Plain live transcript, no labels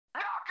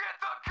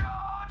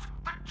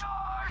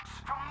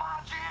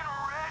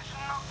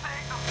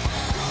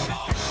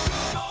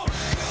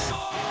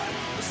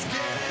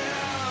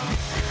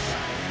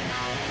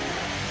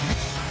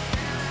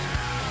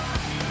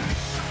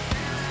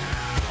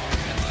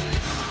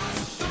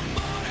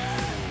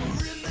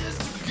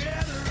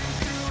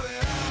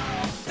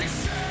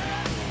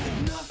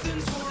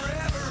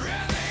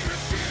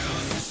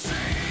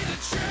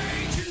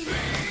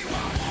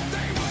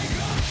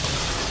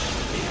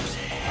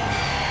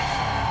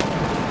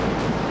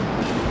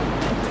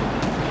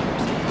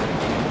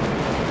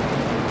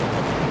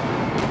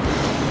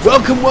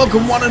Welcome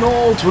one and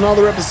all to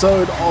another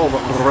episode of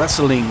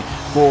Wrestling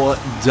for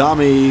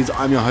Dummies.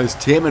 I'm your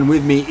host Tim, and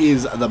with me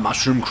is the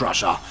Mushroom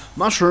Crusher.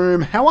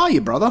 Mushroom, how are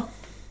you, brother?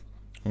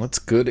 What's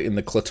good in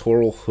the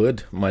clitoral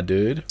hood, my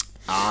dude?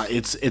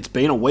 It's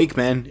been a week,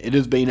 man. It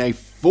has been a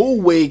full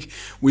week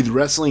with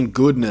wrestling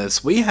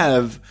goodness. We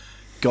have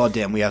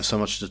so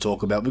much to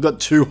talk about. We've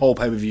got 2 whole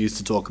pay-per-views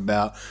to talk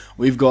about.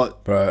 We've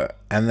got... Bro,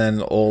 and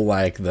then all,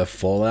 like, the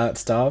Fallout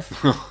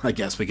stuff. I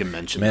guess we can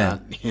mention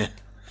Man. that. Yeah.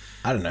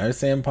 I don't know,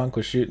 CM Punk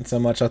was shooting so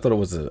much, I thought it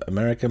was an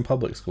American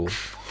public school.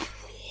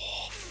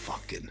 Oh,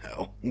 fucking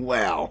hell.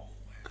 Wow.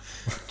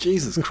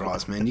 Jesus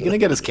Christ, man. You're going to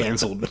get us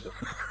cancelled.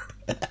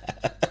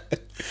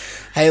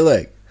 Hey,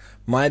 look,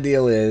 my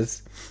deal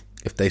is,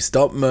 if they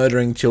stop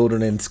murdering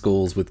children in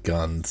schools with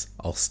guns,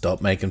 I'll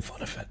stop making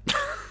fun of it.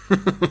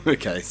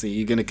 Okay, so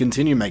you're going to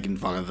continue making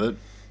fun of it.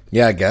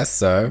 Yeah, I guess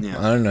so. Yeah.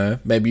 I don't know.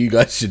 Maybe you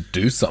guys should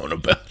do something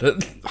about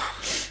it.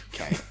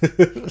 Okay.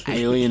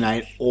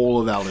 Alienate all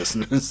of our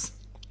listeners.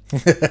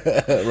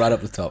 Right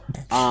up the top.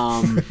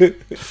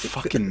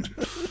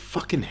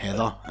 Fucking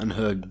Heather and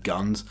her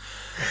guns.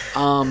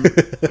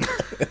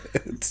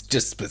 It's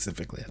just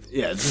specifically.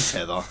 Yeah, it's just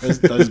Heather.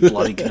 Those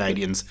bloody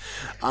Canadians.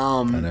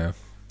 I know.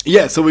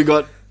 Yeah, so we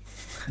got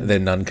They're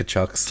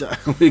nunchucks.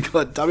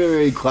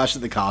 WWE Clash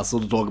at the Castle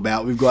to talk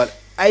about. We've got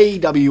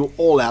AEW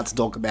All Out to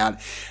talk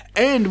about.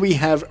 And we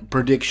have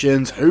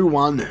predictions. Who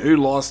won? Who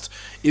lost?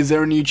 Is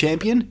there a new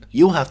champion?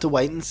 You'll have to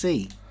wait and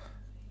see.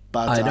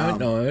 But I don't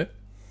know.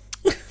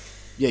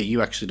 Yeah,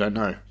 you actually don't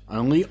know.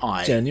 Only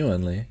I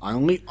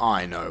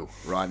know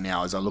right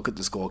now as I look at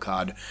the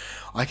scorecard.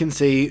 I can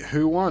see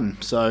who won.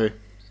 So,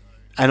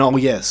 and oh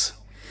yes,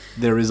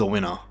 there is a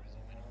winner.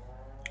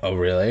 Oh,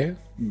 really?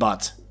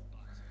 But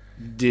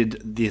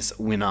did this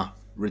winner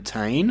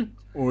retain,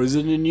 or is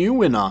it a new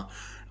winner?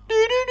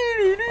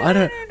 I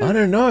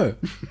don't know.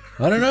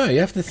 I don't know. You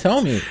have to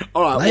tell me.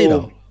 All right, later.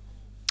 well,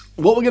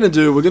 what we're going to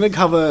do, we're going to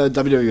cover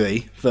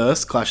WWE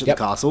first, Clash at the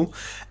Castle.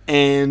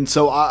 And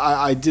so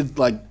I did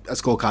like a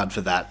scorecard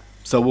for that.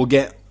 So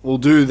we'll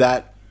do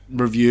that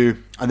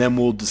review, and then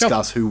we'll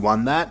discuss who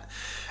won that.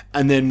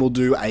 And then we'll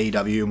do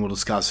AEW, and we'll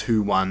discuss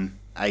who won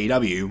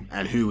AEW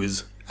and who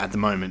is, at the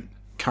moment,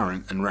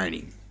 current and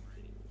reigning.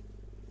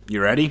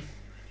 You ready?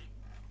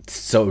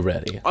 So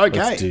ready. Okay.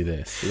 Let's do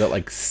this. We got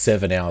like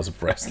 7 hours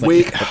of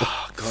wrestling.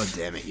 God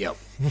damn it, yep.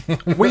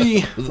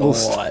 We will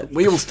start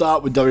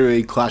with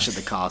WWE Clash at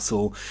the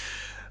Castle.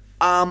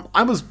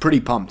 I was pretty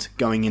pumped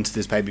going into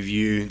this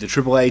pay-per-view. The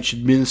Triple H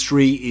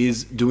ministry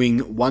is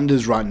doing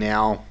wonders right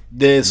now.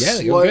 They're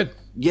good.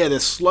 Yeah, they're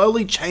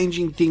slowly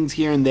changing things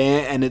here and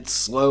there, and it's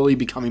slowly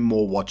becoming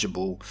more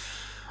watchable.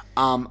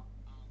 How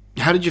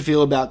did you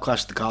feel about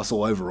Clash at the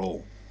Castle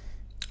overall?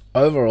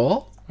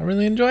 Overall, I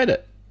really enjoyed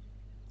it.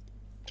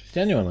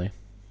 Genuinely.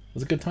 It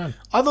was a good time.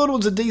 I thought it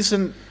was a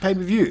decent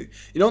pay-per-view.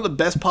 You know what the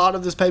best part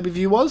of this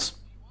pay-per-view was?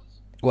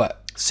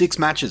 What? 6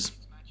 matches.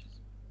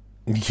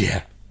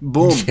 Yeah.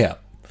 Boom.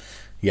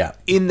 Yeah.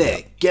 In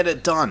there. Get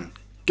it done.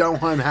 Go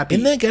home happy.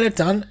 In there, get it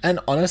done. And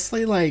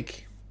honestly,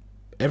 like,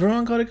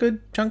 everyone got a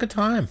good chunk of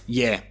time.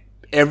 Yeah.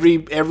 Every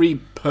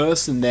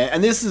person there.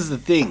 And this is the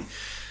thing.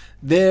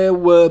 There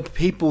were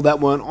people that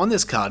weren't on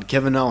this card.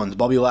 Kevin Owens,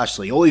 Bobby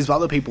Lashley, all these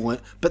other people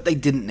weren't, but they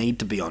didn't need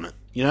to be on it.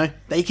 You know?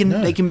 They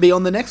can be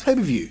on the next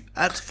pay-per-view.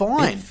 That's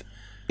fine.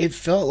 It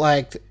felt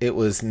like it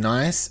was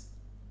nice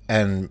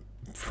and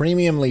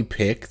premiumly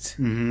picked.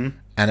 Mm-hmm.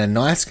 And a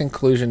nice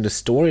conclusion to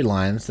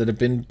storylines that have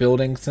been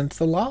building since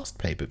the last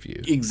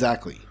pay-per-view.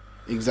 Exactly.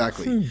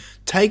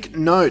 Take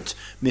note,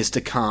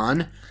 Mr.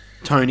 Khan,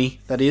 Tony,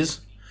 that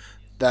is,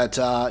 that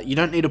you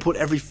don't need to put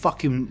every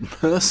fucking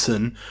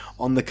person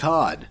on the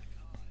card.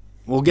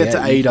 We'll get to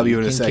AEW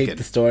in a second. Keep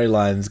the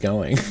storylines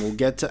going. We'll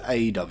get to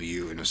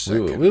AEW in a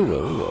second. We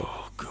will.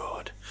 Oh,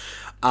 God.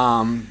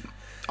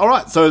 All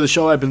right, so the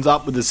show opens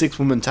up with a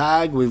 6-woman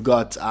tag. We've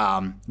got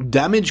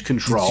Damage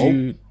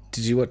Control.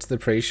 Did you watch the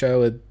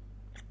pre-show with,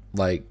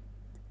 like,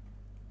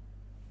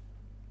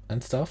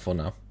 and stuff, or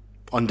no?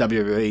 On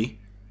WWE?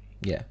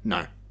 Yeah.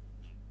 No.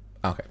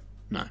 Okay.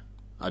 No,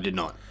 I did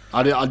not.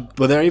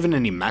 Were there even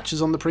any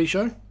matches on the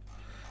pre-show?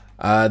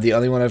 The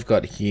only one I've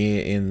got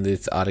here in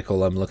this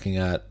article I'm looking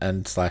at,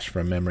 and /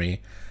 from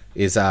memory,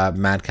 is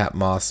Madcap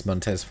Moss,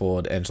 Montez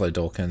Ford, Angelo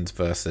Dawkins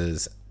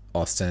versus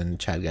Austin,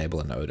 Chad Gable,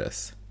 and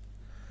Otis.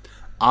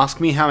 Ask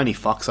me how many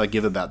fucks I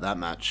give about that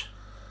match.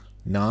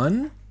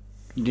 None?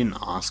 You didn't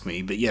ask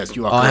me, but yes,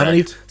 you are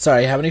correct.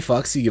 How many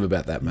fucks do you give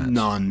about that match?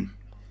 None.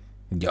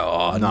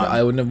 None.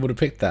 I would have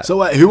picked that.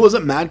 So who was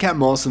it? Madcap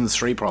Moss and the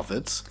Street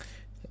Profits?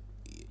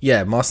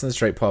 Yeah, Moss and the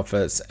Street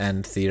Profits,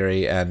 and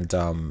Theory, and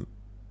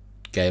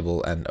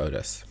Gable, and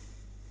Otis.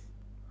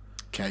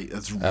 Okay,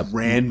 that's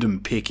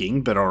random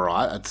picking, but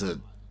alright, that's a...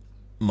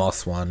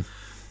 Moss won.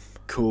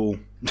 Cool.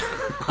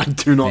 I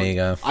do not... There you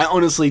go. I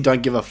honestly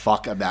don't give a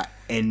fuck about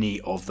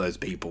any of those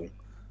people.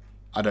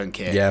 I don't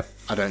care. Yeah.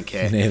 I don't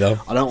care. Neither.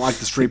 I don't like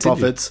the Street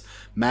Profits.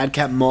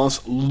 Madcap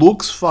Moss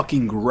looks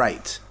fucking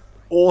great.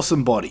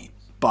 Awesome body.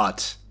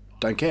 But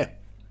don't care.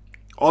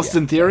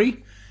 Austin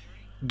Theory,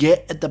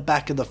 Get at the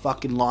back of the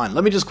fucking line.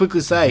 Let me just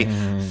quickly say,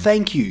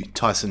 thank you,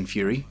 Tyson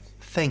Fury.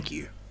 Thank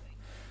you.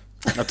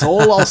 That's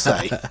all I'll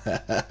say.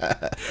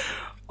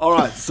 All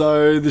right,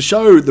 so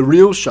the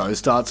real show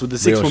starts with the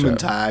 6-woman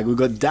tag. We've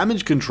got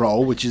Damage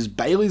Control, which is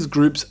Bayley's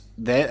group's.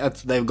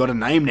 They've got a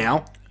name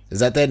now. Is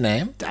that their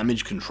name?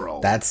 Damage Control.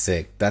 That's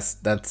sick. That's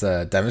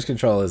Damage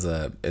Control is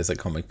a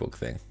comic book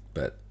thing,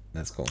 but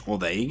that's cool. Well,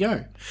 there you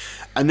go.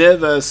 And they're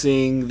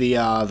versing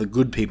the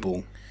good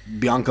people,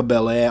 Bianca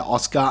Belair,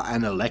 Asuka,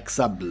 and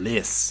Alexa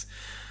Bliss.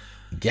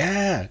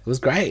 Yeah, it was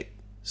great.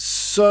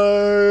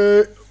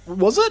 So,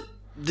 was it?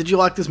 Did you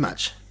like this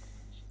match?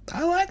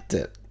 I liked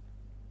it.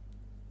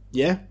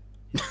 Yeah?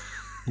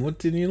 What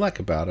didn't you like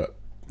about it?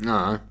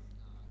 No.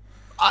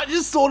 I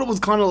just thought it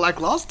was kind of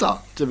lackluster,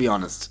 to be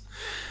honest.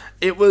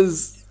 It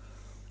was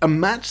a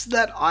match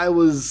that I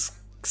was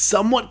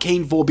somewhat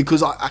keen for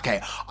because, I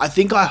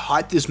think I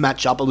hyped this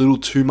match up a little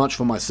too much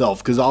for myself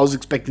because I was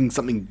expecting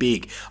something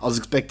big. I was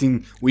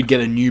expecting we'd get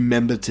a new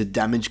member to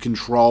Damage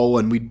Control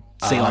and we'd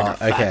see like a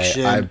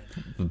faction.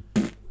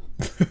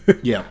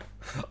 Yeah.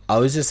 I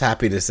was just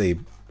happy to see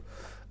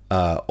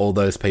all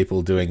those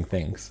people doing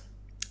things.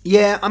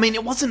 Yeah, I mean,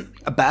 it wasn't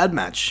a bad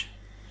match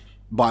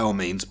by all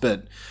means,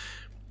 and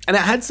it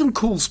had some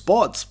cool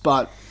spots,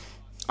 but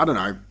I don't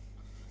know.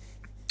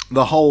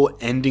 The whole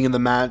ending of the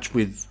match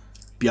with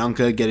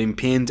Bianca getting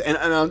pinned,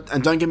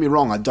 and don't get me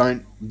wrong, I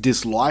don't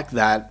dislike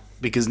that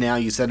because now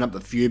you're setting up the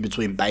feud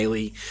between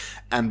Bayley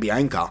and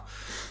Bianca.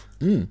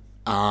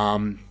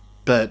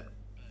 But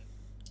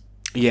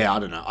yeah, I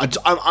don't know.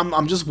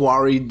 I'm just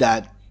worried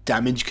that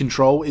Damage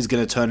Control is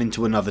going to turn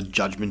into another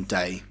Judgment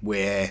Day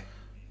where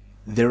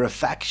they're a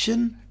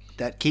faction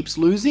that keeps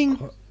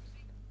losing.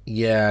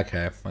 Yeah,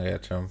 okay, I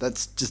get you.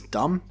 That's just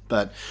dumb,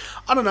 but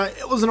I don't know.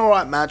 It was an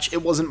alright match.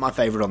 It wasn't my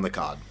favourite on the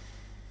card.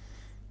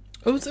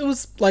 It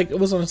was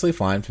honestly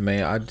fine for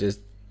me. I gave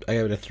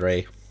it a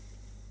 3.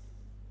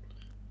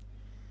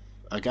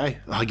 Okay,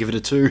 I'll give it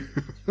a 2.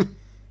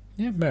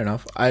 Yeah, fair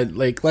enough. I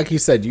like you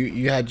said,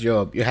 you had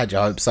your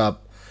hopes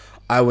up.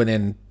 I went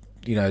in,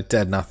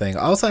 dead nothing.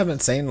 I also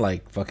haven't seen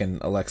fucking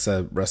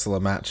Alexa wrestle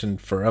a match in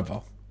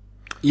forever.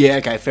 Yeah,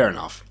 okay, fair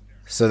enough.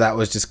 So that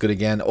was just good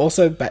again.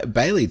 Also,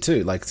 Bayley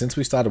too. Since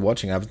we started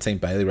watching, I haven't seen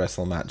Bayley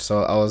wrestle a match,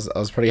 so I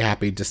was pretty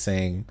happy just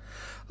seeing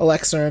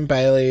Alexa and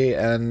Bayley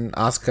and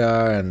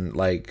Asuka and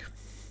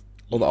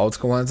all the old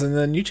school ones, and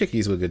the new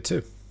chickies were good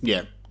too.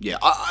 Yeah.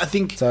 I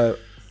think so.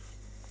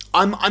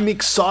 I'm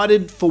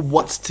excited for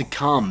what's to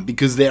come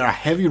because there are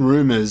heavy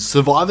rumors.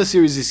 Survivor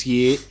Series this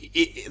year,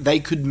 they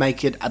could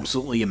make it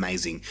absolutely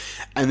amazing,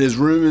 and there's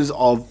rumors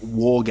of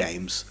War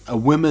Games, a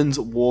women's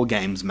War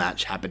Games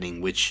match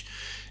happening. Which,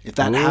 if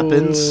that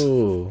happens,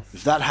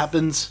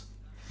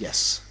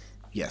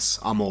 yes,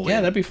 I'm all in. Yeah,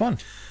 that'd be fun.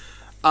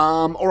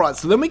 All right,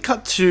 so then we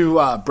cut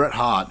to Bret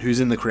Hart, who's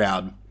in the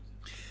crowd,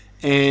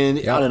 and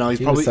I don't know.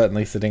 He was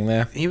certainly sitting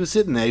there. He was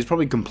sitting there. He's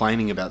probably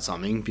complaining about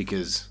something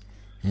because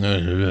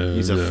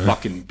he's a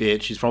fucking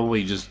bitch. He's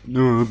probably just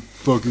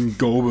fucking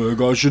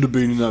Goldberg. I should have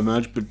been in that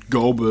match, but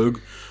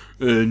Goldberg,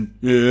 and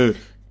yeah.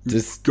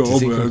 Does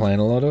he complain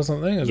a lot or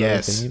something?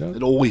 Yes,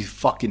 it always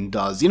fucking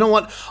does. You know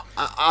what?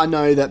 I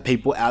know that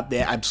people out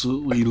there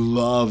absolutely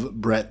love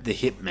Bret the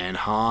Hitman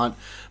Hart,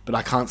 but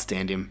I can't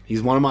stand him.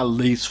 He's one of my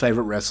least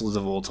favorite wrestlers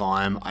of all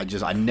time. I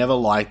never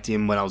liked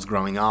him when I was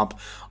growing up.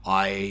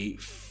 I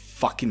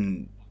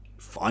fucking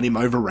find him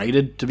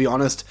overrated, to be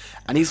honest.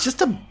 And he's just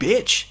a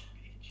bitch.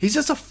 He's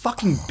just a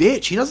fucking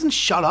bitch. He doesn't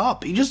shut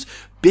up. He just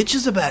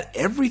bitches about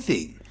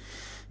everything.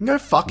 Go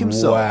fuck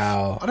himself.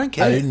 Wow. I don't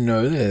care. I didn't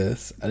know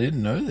this.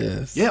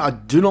 Yeah, I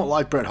do not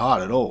like Bret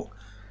Hart at all.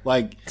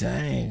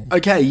 Dang.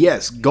 Okay,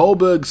 yes,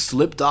 Goldberg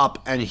slipped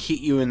up and hit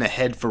you in the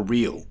head for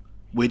real,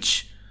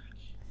 which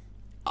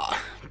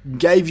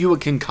gave you a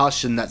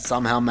concussion that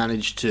somehow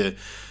managed to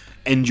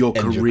end your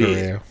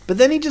career. But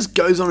then he just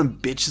goes on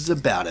and bitches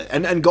about it.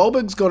 And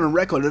Goldberg's gone on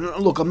record. And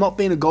look, I'm not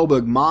being a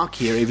Goldberg mark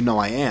here, even though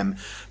I am.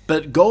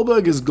 But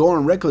Goldberg has gone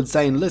on record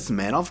saying, listen,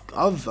 man,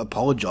 I've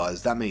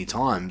apologized that many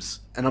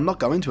times, and I'm not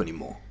going to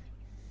anymore.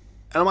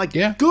 And I'm like,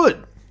 yeah,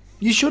 good.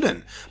 You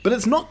shouldn't. But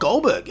it's not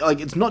Goldberg.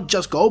 It's not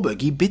just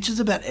Goldberg. He bitches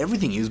about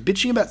everything. He was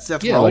bitching about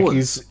Seth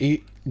Rollins.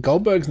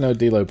 Goldberg's no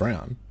D'Lo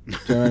Brown. Do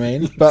you know what I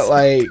mean?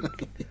 But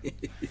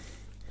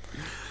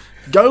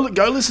Go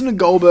listen to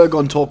Goldberg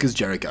on Talk is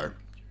Jericho.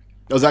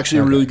 It was actually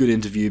a really good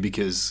interview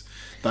because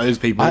those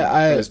people,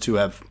 those two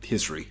have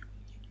history.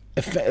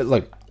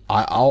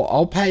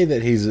 I'll pay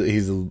that he's a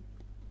little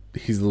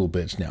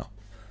bitch now,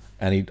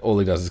 and all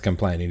he does is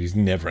complain, and he's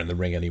never in the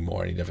ring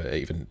anymore, and he never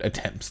even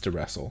attempts to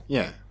wrestle.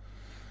 Yeah,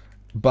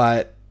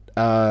 but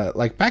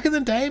back in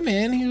the day,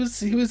 man, he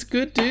was a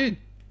good dude.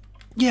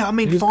 Yeah, I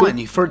mean, fine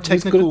good, for a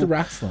technical. He's good at the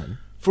wrestling.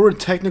 For a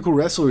technical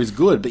wrestler, he's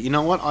good, but you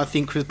know what? I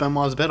think Chris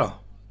Benoit's better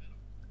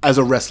as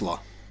a wrestler.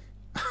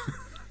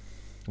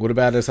 What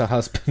about as a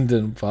husband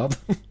and father?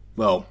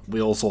 Well,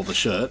 we all saw the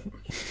shirt.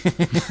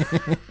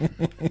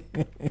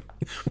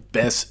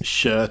 Best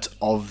shirt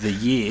of the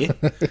year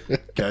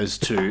goes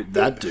to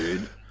that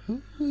dude.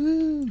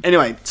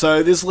 Anyway,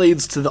 so this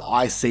leads to the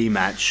IC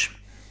match.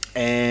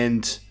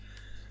 And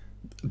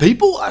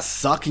people are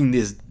sucking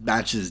this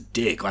match's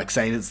dick, like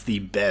saying it's the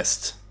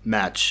best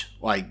match,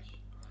 like,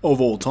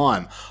 of all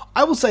time.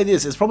 I will say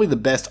this, it's probably the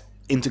best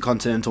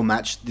Intercontinental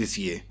match this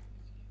year.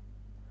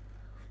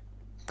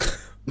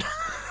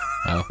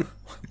 Oh,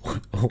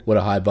 what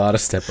a high bar to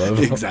step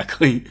over.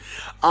 Exactly.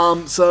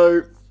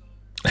 So,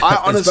 I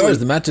honestly... As far as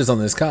the matches on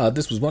this card,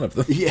 this was one of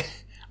them. Yeah.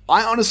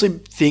 I honestly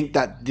think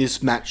that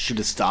this match should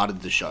have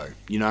started the show,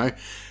 you know?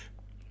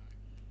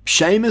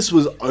 Sheamus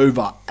was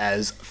over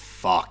as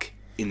fuck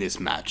in this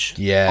match.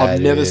 Yeah,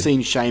 I've never dude.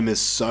 seen Sheamus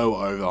so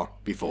over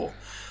before.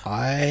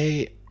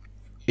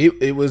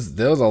 There was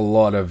a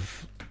lot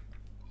of...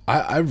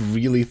 I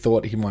really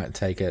thought he might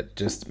take it,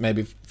 just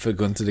maybe for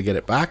Gunther to get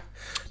it back,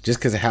 just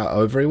because of how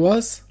over he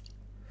was.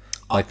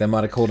 Like, they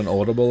might have called an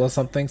audible or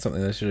something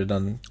they should have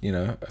done,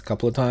 a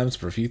couple of times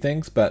for a few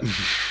things, but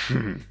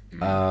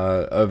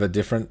over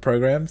different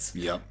programs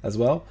Yep. as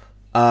well.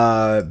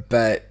 No,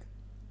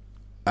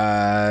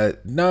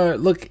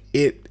 look,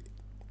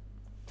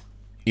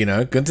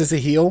 Gunther's a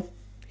heel.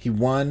 He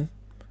won.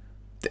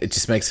 It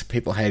just makes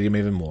people hate him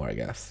even more, I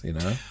guess,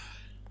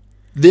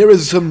 There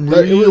is some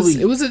But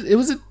really... it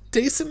was a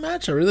decent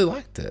match. I really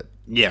liked it.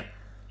 Yeah.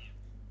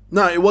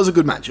 No, it was a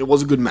good match.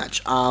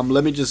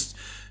 Let me just...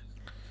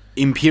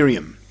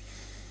 Imperium.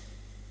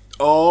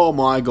 Oh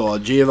my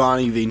god,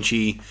 Giovanni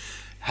Vinci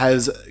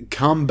has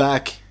come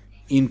back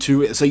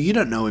into it. So you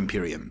don't know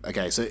Imperium.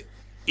 Okay, so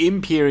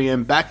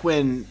Imperium, back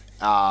when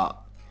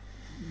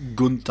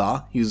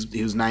Gunther, he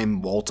was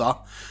named Walter,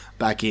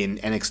 back in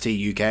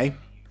NXT UK.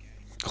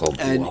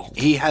 And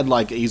he had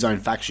like his own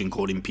faction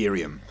called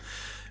Imperium.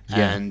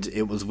 Yeah. And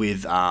it was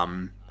with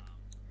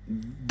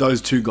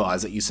those two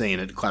guys that you see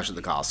in it, Clash at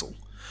the Castle.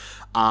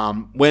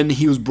 When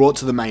he was brought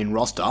to the main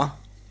roster,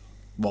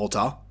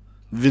 Walter,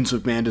 Vince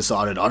McMahon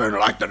decided, I don't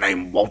like the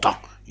name Walter,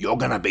 you're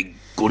going to be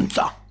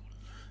Gunther.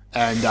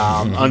 And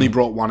only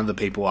brought one of the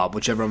people up,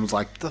 which everyone was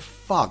like, the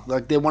fuck?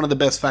 Like, they're one of the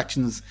best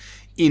factions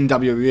in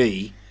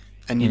WWE,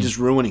 and you're just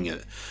ruining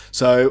it.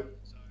 So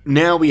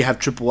now we have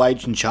Triple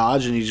H in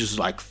charge, and he's just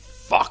like,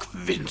 fuck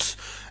Vince.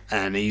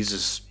 And he's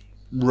just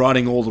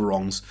righting all the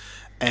wrongs.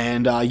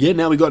 And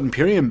now we got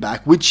Imperium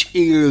back, which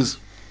is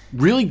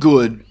really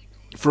good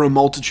for a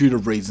multitude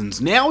of reasons.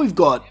 Now we've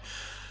got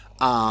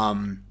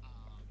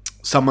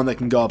someone that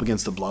can go up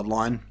against the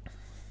Bloodline.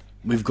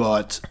 We've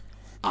got...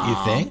 You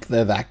think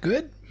they're that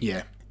good?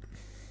 Yeah.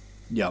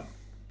 Yep.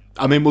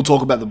 I mean, we'll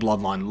talk about the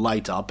Bloodline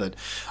later, but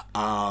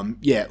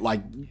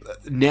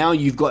now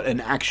you've got an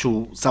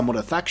actual somewhat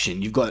a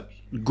faction. You've got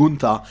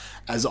Gunther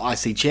as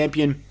IC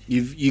champion.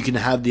 You can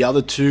have the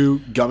other two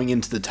going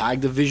into the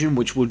tag division,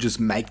 which will just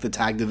make the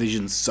tag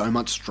division so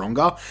much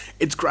stronger.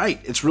 It's great.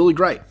 It's really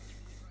great.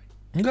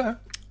 Okay.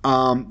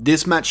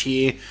 This match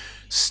here,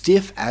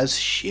 stiff as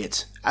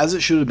shit, as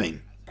it should have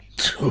been.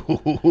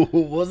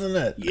 Wasn't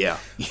it? Yeah.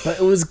 But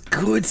it was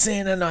good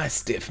seeing a nice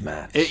stiff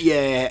match.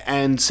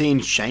 And seeing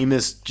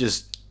Sheamus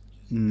just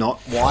not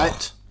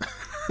white.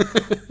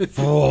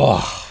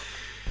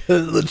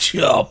 The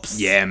chops.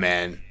 Yeah,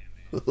 man.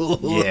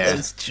 Yeah.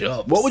 Those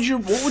chops. What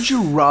would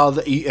you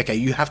rather... Okay,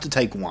 you have to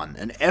take one.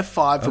 An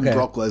F5 from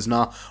Brock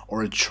Lesnar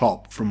or a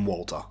chop from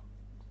Walter.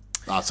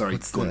 Sorry,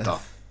 Gunther.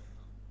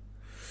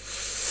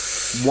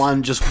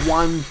 One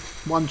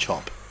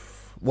chop.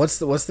 What's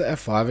the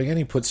F5 again?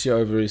 He puts you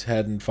over his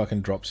head and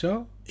fucking drops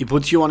you? He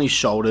puts you on his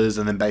shoulders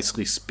and then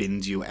basically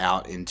spins you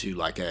out into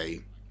like a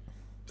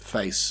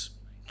face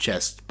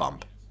chest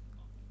bump.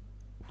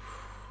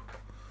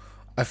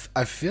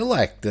 I feel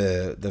like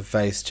the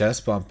face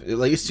chest bump, at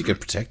least you could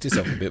protect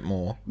yourself a bit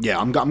more. Yeah,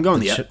 I'm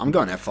going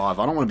F5.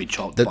 I don't want to be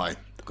chopped by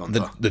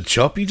Gunther. The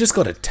chop you just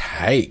got to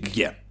take.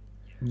 Yeah.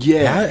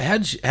 Yeah.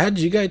 How'd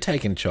you go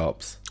taking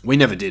chops? We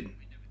never did.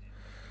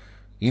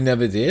 You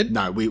never did?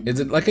 No, Is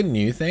it like a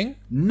new thing?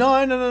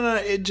 No.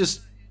 It's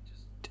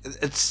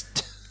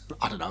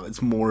I don't know.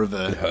 It's more of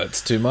a... It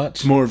hurts too much?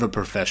 It's more of a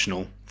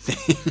professional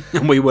thing.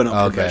 And we were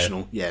not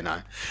professional. Yeah,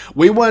 no.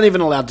 We weren't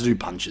even allowed to do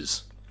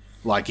punches.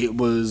 Like, it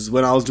was...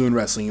 When I was doing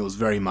wrestling, it was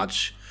very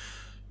much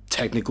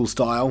technical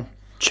style.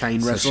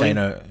 Chain wrestling.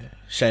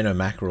 Shane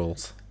O'Mac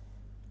rules.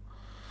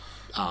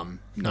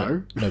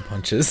 No. No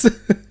punches.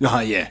 Oh,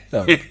 yeah.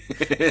 Oh.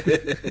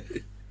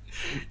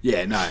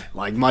 Yeah, no.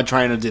 Like, my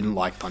trainer didn't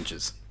like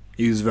punches.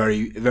 He was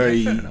very...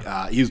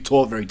 he was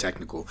taught very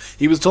technical.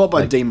 He was taught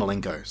by Dean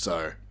Malenko,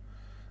 so...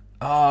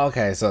 Oh,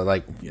 okay. So,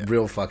 like,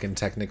 real fucking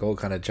technical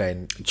kind of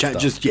chain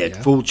stuff,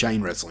 full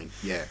chain wrestling.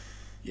 Yeah.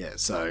 Yeah,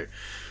 so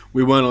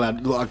we weren't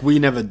allowed... Like, we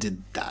never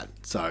did that,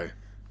 so...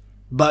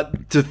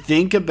 But to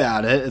think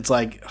about it, it's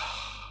like...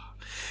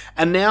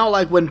 And now,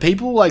 like, when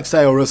people, like,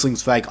 say, oh,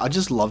 wrestling's fake, I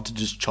just love to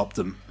just chop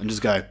them and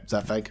just go, is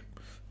that fake?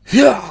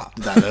 Yeah!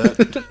 Did that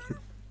hurt?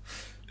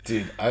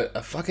 Dude,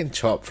 a fucking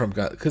chop from...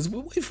 Because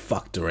we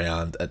fucked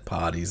around at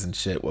parties and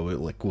shit where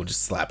we'll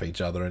just slap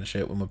each other and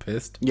shit when we're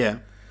pissed. Yeah.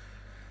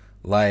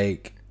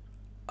 Like,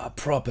 a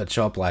proper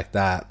chop like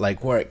that,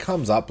 like, where it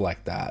comes up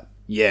like that.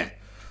 Yeah.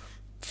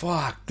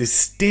 Fuck, the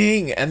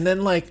sting. And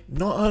then, like,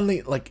 not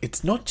only... Like,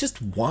 it's not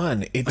just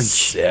one, it's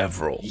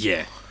several.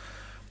 Yeah.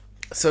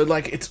 So,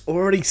 like, it's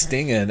already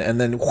stinging,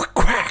 and then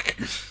whack,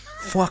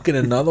 fucking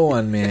another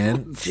one,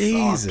 man.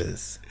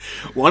 Jesus.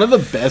 One of the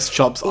best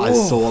chops I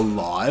saw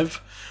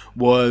live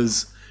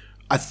was,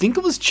 I think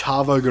it was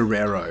Chavo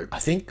Guerrero. I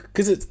think,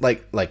 because it's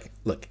like,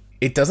 look,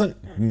 it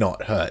doesn't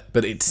not hurt,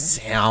 but it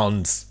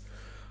sounds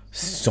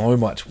so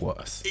much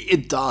worse.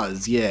 It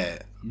does, yeah.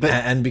 But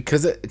And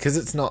because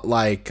it's not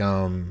like,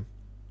 you're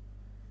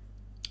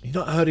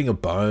not hurting a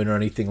bone or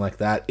anything like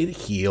that, it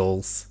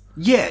heals.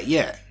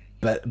 yeah.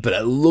 But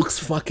it looks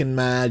fucking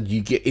mad.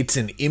 It's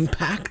an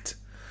impact,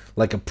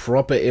 like a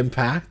proper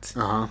impact.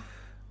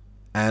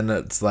 And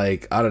it's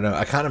like, I don't know.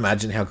 I can't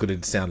imagine how good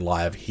it'd sound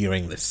live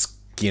hearing the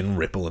skin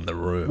ripple in the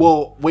room.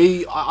 Well,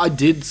 I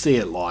did see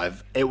it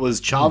live. It was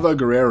Chavo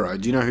Guerrero.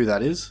 Do you know who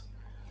that is?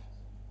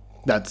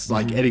 That's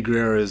like Eddie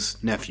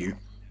Guerrero's nephew.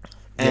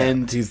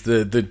 And he's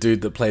the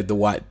dude that played the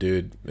white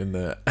dude in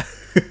the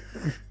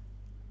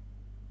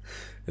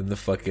in the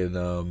fucking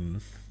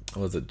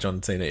what was it,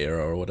 John Cena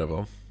era or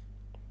whatever.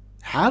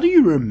 how do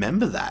you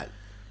remember that?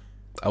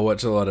 I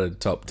watch a lot of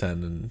top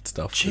 10 and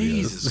stuff.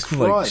 Jesus videos. Christ.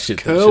 Like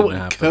shit that shouldn't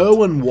happen.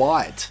 Kerwin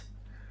White.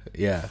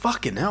 Yeah.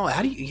 Fucking hell.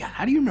 How do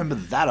you remember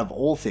that of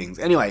all things?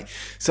 Anyway,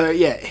 so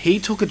yeah, he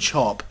took a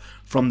chop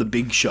from the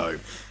Big Show.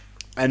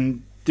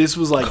 And this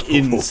was like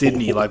in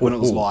Sydney, like when it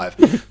was live.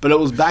 But it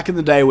was back in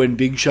the day when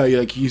Big Show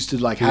used to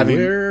like have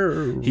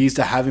him. He used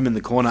to have him in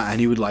the corner, and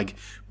he would like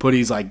put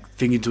his like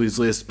finger to his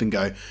lisp and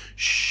go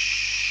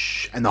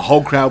shh, and the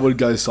whole crowd would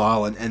go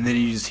silent. And then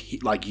you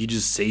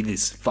just see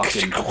this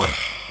fucking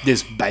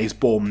this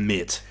baseball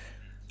mitt,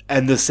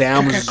 and the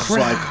sound was just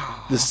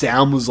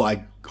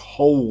like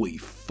holy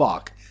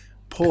fuck,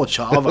 poor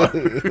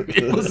Chavo.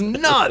 It was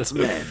nuts,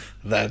 man.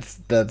 That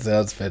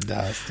sounds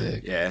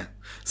fantastic. Yeah.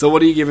 So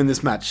what are you giving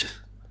this match?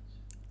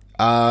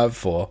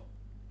 4.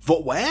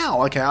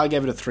 Wow, okay, I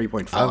gave it a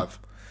 3.5.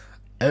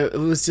 It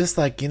was just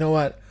like, you know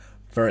what?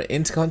 For an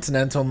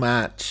Intercontinental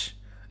match,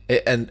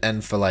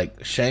 and for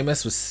like,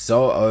 Sheamus was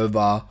so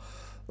over.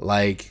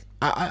 Like,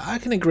 I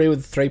can agree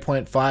with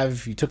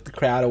 3.5. You took the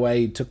crowd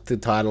away, you took the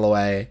title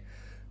away,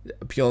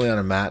 purely on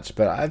a match.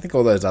 But I think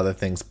all those other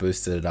things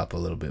boosted it up a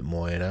little bit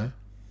more, you know?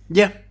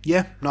 Yeah,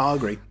 no, I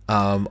agree.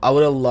 I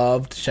would have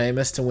loved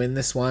Sheamus to win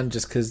this one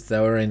just because they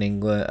were in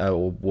England,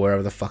 or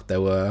wherever the fuck they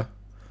were.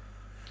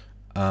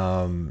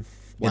 In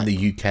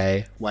the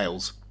UK.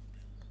 Wales.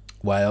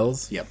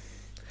 Yep.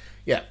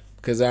 Yeah,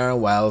 because they're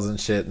in Wales and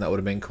shit, and that would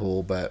have been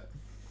cool, but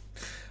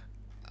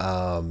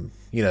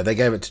they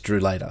gave it to Drew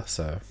later,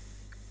 so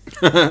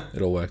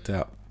it all worked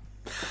out.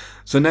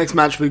 So next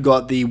match we've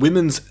got the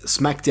Women's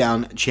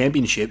SmackDown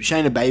Championship,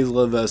 Shayna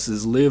Baszler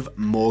versus Liv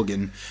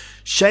Morgan.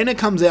 Shayna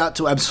comes out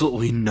to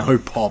absolutely no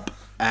pop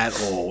at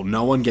all.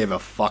 No one gave a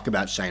fuck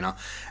about Shayna,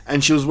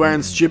 and she was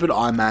wearing stupid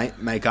eye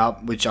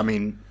makeup, which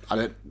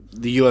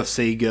the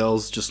UFC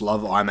girls just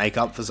love eye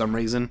makeup for some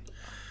reason.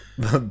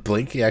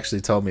 Blinky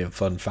actually told me a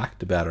fun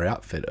fact about her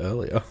outfit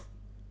earlier.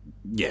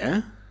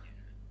 Yeah.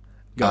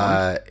 Go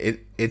on.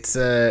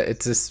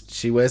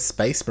 She wears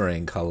Space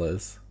Marine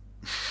colors.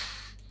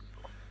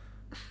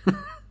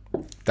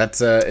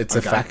 It's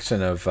a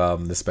faction of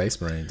the Space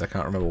Marines. I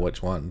can't remember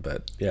which one,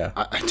 but yeah.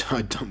 I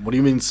don't. What do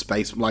you mean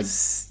space?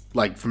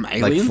 Like from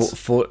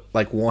Aliens?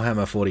 Like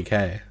Warhammer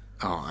 40k.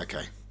 Oh,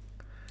 okay.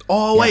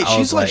 Oh wait,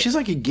 Yeah, she's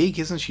like a geek,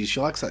 isn't she? She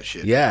likes that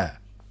shit. Yeah.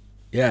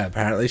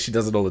 Apparently she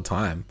does it all the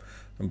time.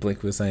 And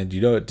Blink was saying,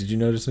 did you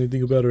notice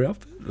anything about her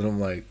outfit? And I'm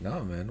like,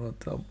 no, man, what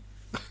the?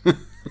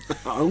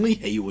 Only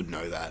he would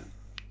know that.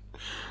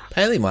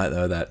 Paley might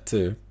know that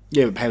too.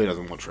 Yeah, but Paley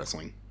doesn't watch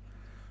wrestling.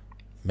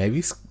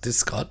 Maybe does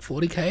Scott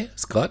 40k?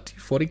 Scott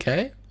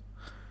 40k?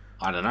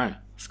 I don't know.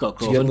 Scott Crawford.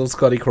 Did you get a little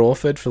Scotty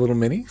Crawford for little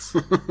minis?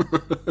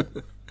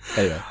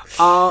 Anyway.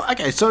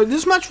 Okay, so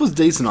this match was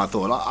decent, I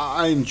thought.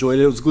 I enjoyed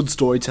it. It was good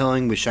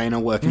storytelling with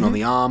Shayna working on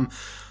the arm.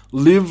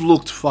 Liv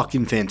looked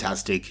fucking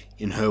fantastic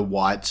in her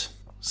white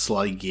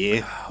slutty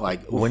gear.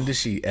 Like, when does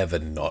she ever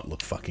not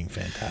look fucking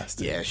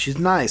fantastic? Yeah, she's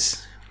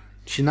nice.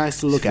 She's nice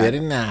to look at. Very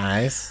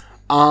nice.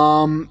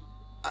 The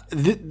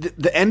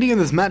ending of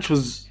this match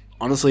was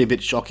honestly a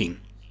bit shocking.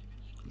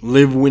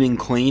 Liv winning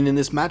clean in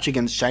this match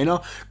against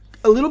Shayna,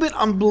 a little bit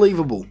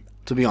unbelievable,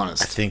 to be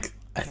honest. I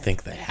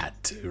think they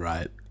had to,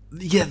 right?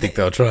 Yeah, I think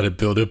they'll try to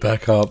build it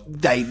back up.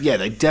 They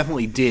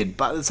definitely did.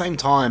 But at the same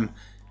time,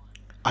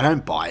 I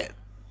don't buy it.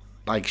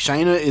 Like,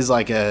 Shayna is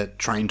like a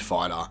trained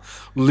fighter.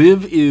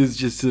 Liv is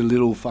just a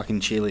little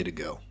fucking cheerleader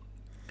girl.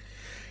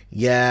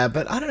 Yeah,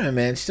 but I don't know,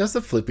 man. She does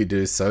the flippy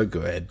do so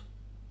good.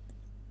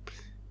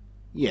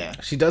 Yeah.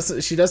 She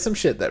does some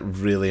shit that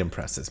really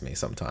impresses me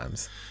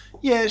sometimes.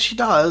 Yeah, she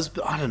does,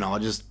 but I don't know. I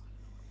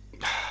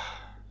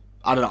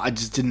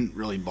just didn't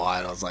really buy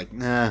it. I was like,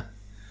 nah.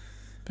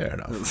 Fair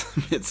enough. It's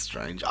a bit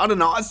strange. I don't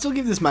know. I'd still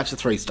give this match a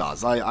 3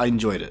 stars. I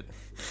enjoyed it.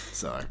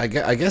 So I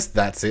guess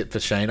that's it for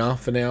Shayna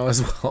for now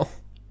as well.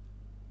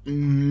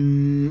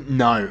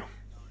 No,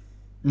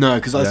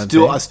 because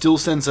I still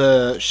sense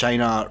a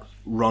Shayna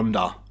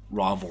Ronda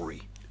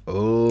rivalry.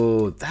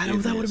 Oh, that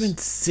would have been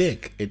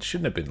sick. It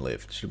shouldn't have been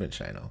Liv. It should have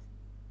been Shayna.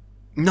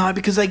 No,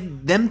 because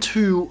them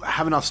two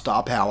have enough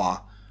star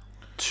power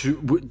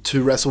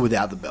to wrestle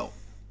without the belt.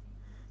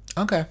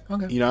 Okay.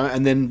 You know,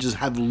 and then just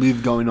have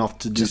Liv going off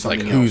to do Just like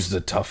something who's else.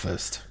 the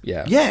toughest?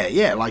 Yeah.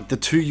 Yeah, like the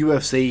two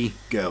UFC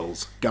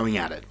girls going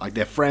at it. Like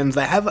they're friends.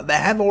 They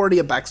have already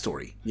a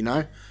backstory, you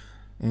know?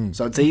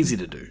 So it's easy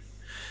to do.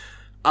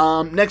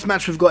 Next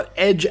match we've got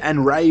Edge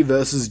and Ray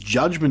versus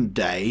Judgment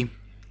Day.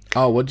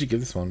 Oh, what'd you give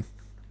this one?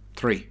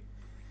 3.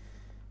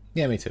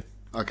 Yeah, me too.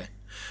 Okay.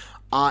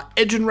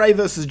 Edge and Ray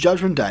versus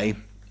Judgment Day.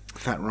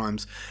 That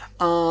rhymes.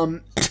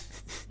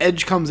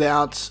 Edge comes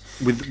out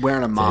with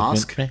wearing a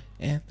mask. The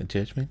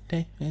Judgment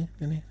Day.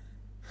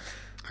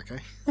 Okay.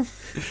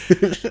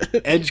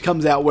 Edge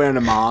comes out wearing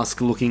a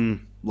mask,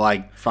 looking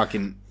like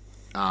fucking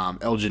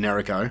El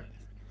Generico.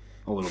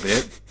 A little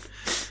bit.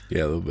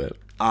 Yeah, a little bit.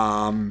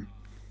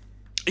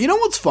 You know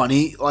what's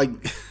funny? Like,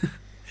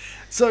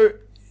 so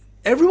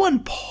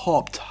everyone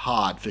popped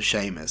hard for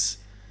Sheamus,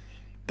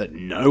 but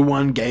no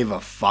one gave a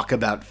fuck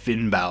about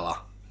Finn Balor.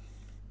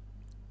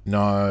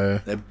 No.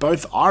 They're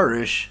both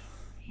Irish.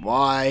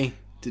 Why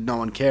did no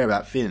one care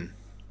about Finn?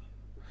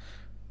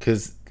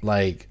 Because,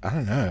 like, I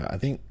don't know. I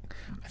think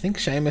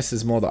Sheamus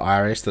is more the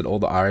Irish that all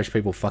the Irish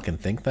people fucking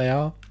think they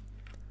are.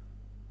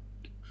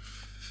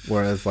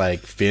 Whereas,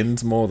 like,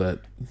 Finn's more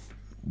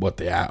what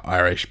the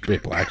Irish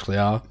people actually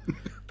are.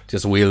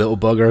 Just wee little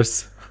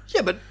buggers.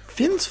 Yeah, but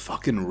Finn's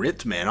fucking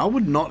ripped, man. I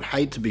would not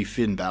hate to be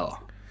Finn Balor.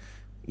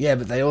 Yeah,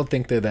 but they all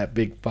think they're that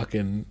big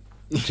fucking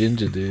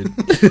ginger dude.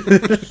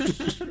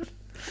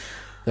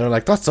 They're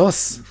like, that's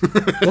us.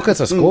 Look at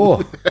the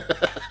score.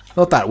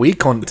 Not that we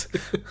cunt.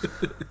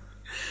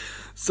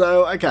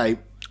 So, okay.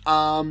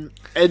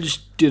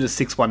 Edge did a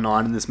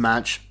 619 in this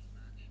match.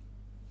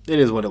 It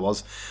is what it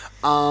was.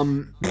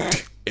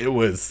 It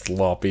was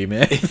sloppy,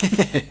 man.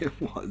 It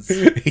was.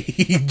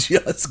 He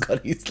just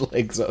got his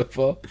legs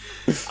over.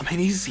 I mean,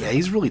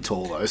 he's really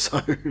tall though,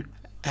 so.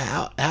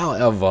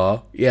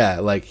 However, yeah,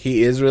 like,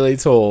 he is really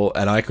tall,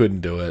 and I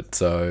couldn't do it,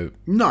 so...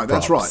 No,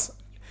 that's props. right.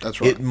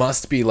 That's right. It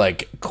must be,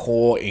 like,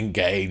 core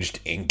engaged.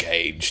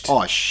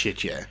 Oh,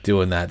 shit, yeah.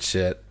 Doing that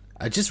shit.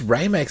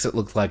 Ray makes it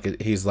look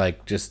like he's,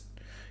 like, just,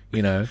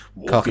 you know,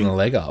 cocking a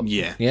leg up.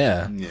 Yeah.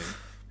 Yeah.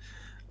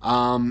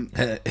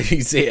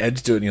 You see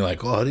Edge do it and you're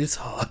like, oh, it is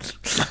hard.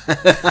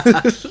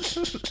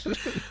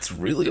 It's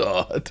really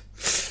hard.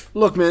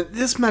 Look, man,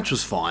 this match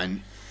was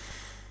fine.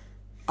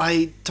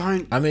 I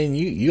mean,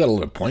 you got a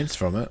lot of points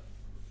from it.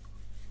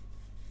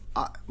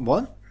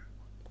 What?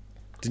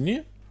 Didn't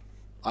you?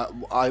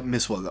 I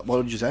missed what?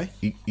 What did you say?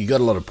 You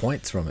got a lot of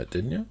points from it,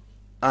 didn't you?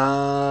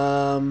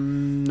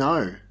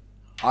 No.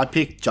 I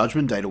picked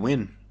Judgment Day to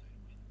win.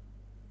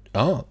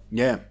 Oh.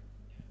 Yeah.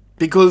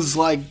 Because,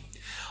 like,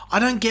 I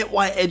don't get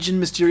why Edge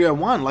and Mysterio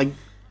won. Like,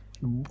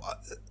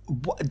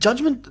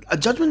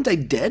 Judgment Day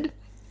dead?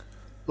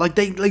 Like,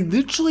 they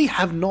literally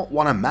have not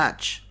won a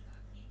match.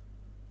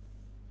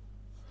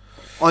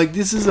 Like,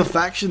 this is a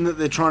faction that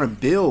they're trying to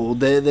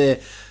build. They're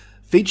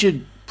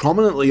featured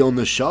prominently on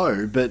the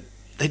show, but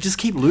they just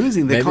keep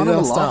losing. They're kind of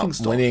a laughing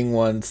stock. Winning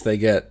once they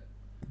get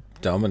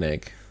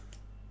Dominic.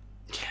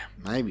 Yeah,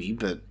 maybe,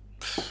 but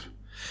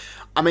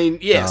I mean,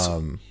 yes.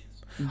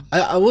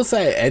 I will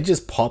say Edge's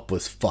pop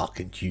was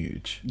fucking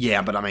huge.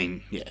 Yeah, but I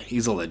mean, yeah,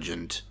 he's a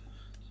legend.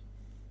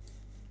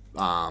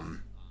 I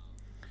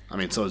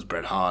mean, so is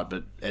Bret Hart,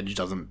 but Edge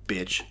doesn't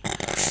bitch.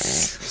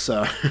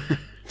 So.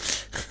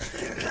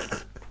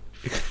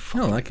 You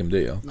don't like him, do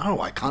you?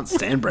 No, I can't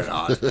stand Bret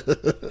Hart.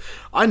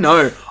 I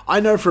know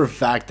for a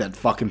fact that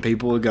fucking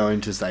people are going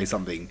to say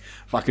something.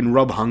 Fucking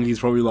Rob Hungy's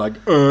probably like,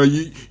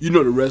 you're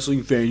not a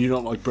wrestling fan, you're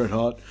not like Bret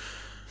Hart.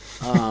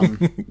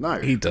 No.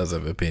 He does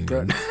have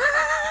opinion.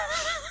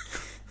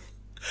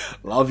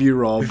 Love you,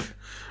 Rob.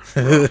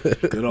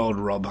 Good old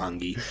Rob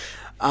Hungy.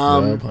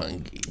 Rob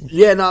Hungy.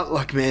 Yeah, no,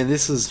 like, man,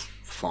 this is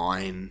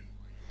fine.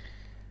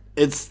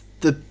 It's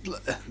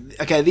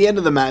the end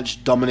of the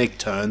match, Dominic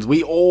turns.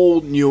 We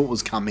all knew it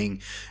was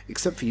coming,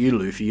 except for you,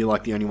 Luffy. You're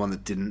like the only one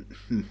that didn't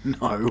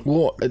know.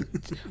 Well,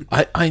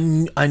 I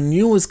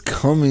knew it was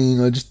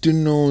coming. I just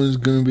didn't know it was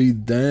going to be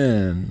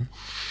then.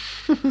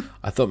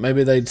 I thought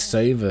maybe they'd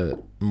save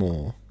it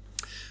more.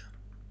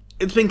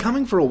 It's been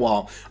coming for a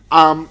while.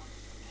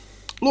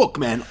 Look,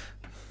 man,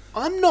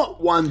 I'm not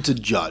one to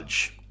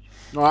judge.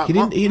 Right? He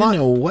didn't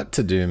know what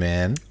to do,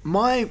 man.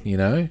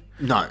 No.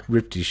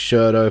 Ripped his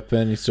shirt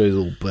open. He saw his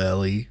little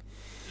belly.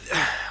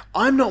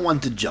 I'm not one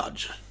to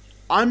judge.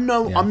 I'm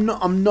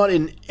not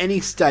in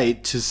any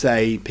state to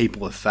say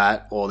people are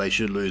fat or they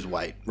should lose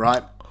weight,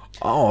 right?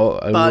 Oh,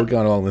 we're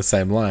going along the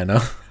same line,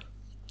 huh?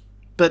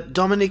 But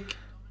Dominic,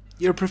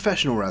 you're a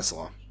professional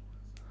wrestler.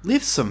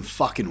 Lift some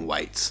fucking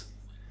weights.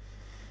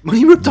 When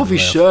he ripped off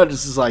his shirt,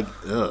 it's just like,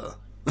 ugh.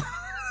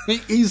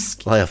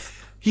 He's lay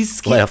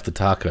off the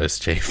tacos,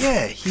 Chief.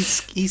 Yeah,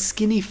 he's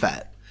skinny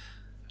fat.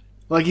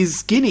 Like, he's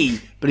skinny,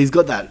 but he's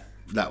got that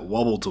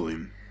wobble to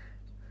him.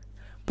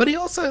 But he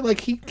also,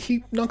 like,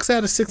 he knocks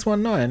out a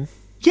 619.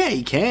 Yeah,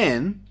 he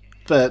can.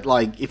 But,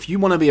 like, if you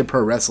want to be a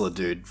pro wrestler,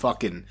 dude,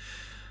 fucking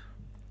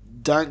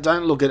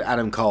don't look at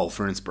Adam Cole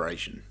for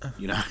inspiration,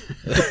 you know?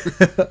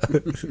 I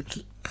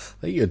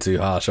think you're too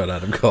harsh on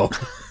Adam Cole.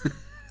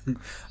 I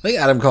think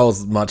Adam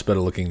Cole's much better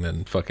looking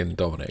than fucking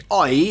Dominic.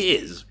 Oh, he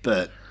is,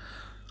 but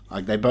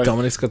like they both.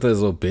 Dominic's got those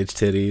little bitch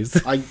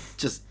titties. I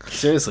just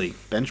seriously,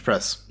 bench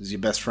press is your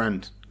best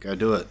friend. Go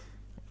do it.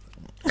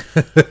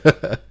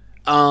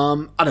 I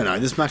don't know.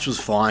 This match was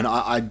fine.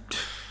 I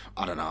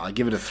don't know. I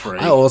give it a 3.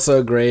 I also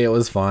agree it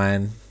was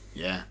fine.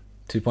 Yeah.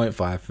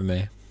 2.5 for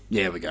me.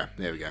 Yeah, we go.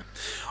 There we go.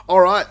 All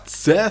right,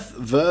 Seth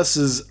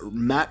versus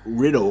Matt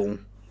Riddle.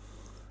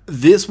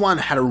 This one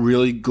had a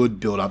really good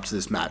build up to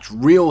this match.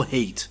 Real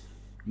heat.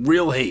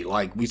 Real heat.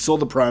 Like, we saw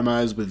the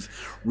promos with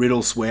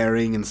Riddle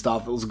swearing and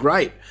stuff. It was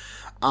great.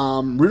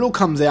 Riddle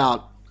comes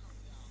out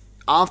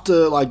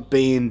after, like,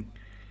 being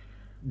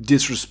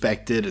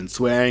disrespected and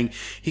swearing.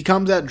 He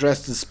comes out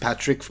dressed as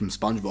Patrick from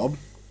SpongeBob.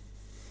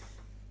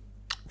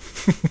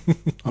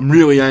 I'm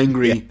really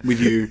angry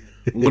with you.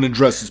 I'm going to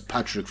dress as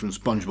Patrick from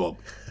SpongeBob.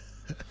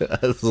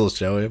 This will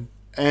show him.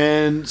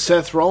 And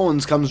Seth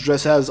Rollins comes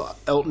dressed as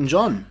Elton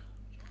John.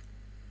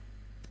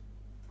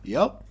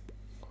 Yep.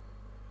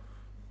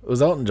 It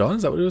was Elton John?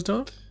 Is that what he was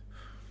doing?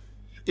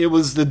 It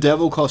was the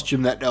devil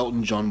costume that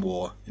Elton John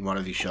wore in one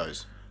of his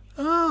shows.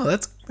 Oh,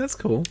 that's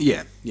cool.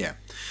 Yeah, yeah.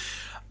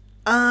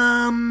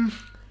 I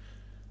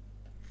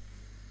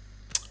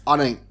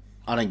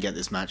don't get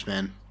this match,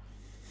 man.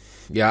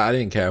 Yeah, I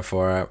didn't care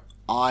for it.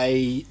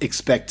 I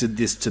expected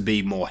this to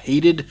be more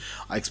heated.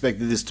 I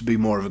expected this to be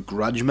more of a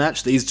grudge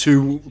match. These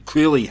two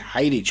clearly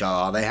hate each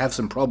other. They have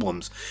some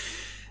problems.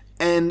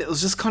 And it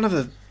was just kind of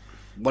a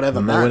whatever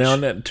And they match.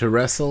 went on to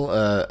wrestle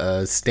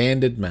a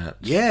standard match.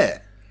 Yeah.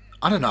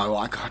 I don't know.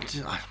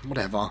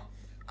 Whatever.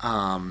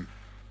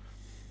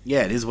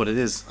 Yeah, it is what it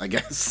is, I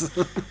guess.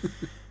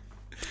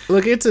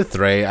 Look, it's a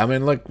 3. I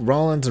mean, look,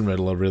 Rollins and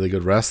Riddle are really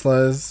good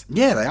wrestlers.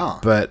 Yeah, they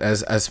are. But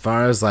as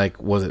far as, like,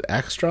 was it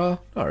extra?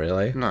 Not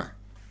really.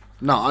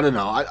 No, I don't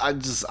know. I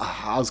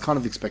was kind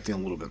of expecting a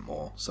little bit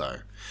more, so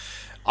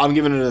I'm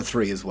giving it a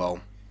 3 as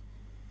well.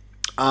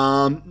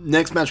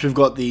 Next match, we've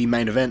got the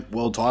main event,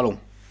 world title.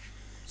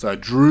 So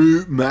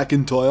Drew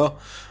McIntyre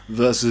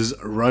versus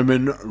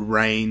Roman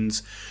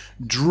Reigns.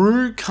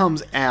 Drew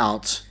comes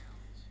out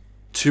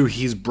to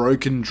his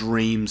Broken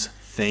Dreams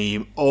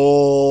theme.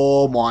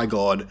 Oh my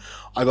god.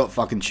 I got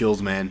fucking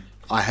chills, man.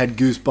 I had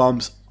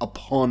goosebumps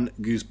upon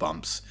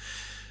goosebumps.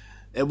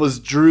 It was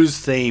Drew's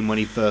theme when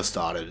he first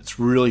started. It's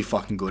really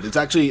fucking good. It's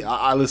actually,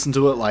 I listen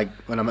to it like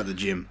when I'm at the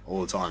gym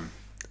all the time.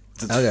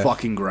 It's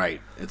fucking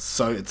great. It's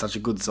such a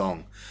good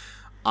song.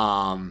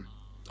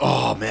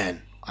 Oh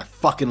man, I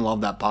fucking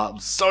love that part.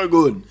 It's so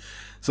good.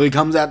 So he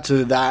comes out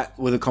to that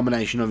with a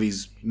combination of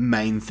his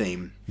main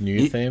theme.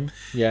 New theme?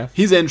 Yeah.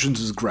 His entrance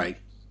was great.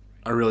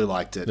 I really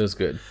liked it. It was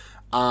good.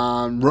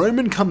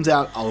 Roman comes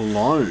out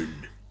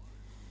alone,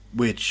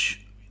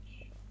 which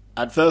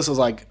at first I was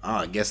like, oh,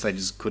 I guess they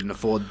just couldn't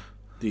afford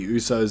the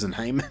Usos and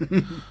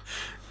Heyman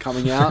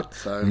coming out.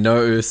 So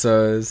No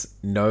Usos,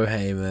 no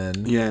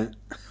Heyman. yeah.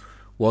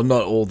 Well,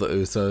 not all the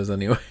Usos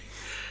anyway.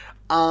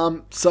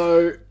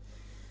 So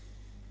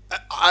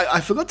I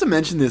forgot to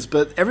mention this,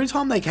 but every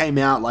time they came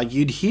out, like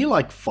you'd hear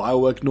like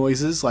firework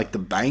noises, like the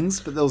bangs,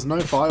 but there was no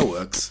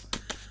fireworks.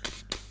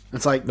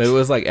 It's like It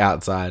was like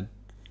outside.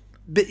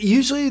 But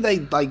usually they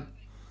like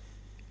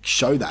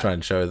show that. Try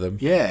and show them.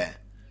 Yeah.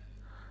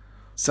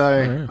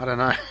 So I don't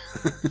know.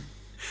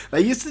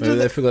 They used to do Maybe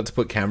they that. forgot to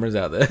put cameras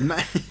out there.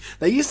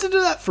 They used to do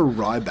that for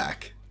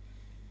Ryback.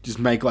 Just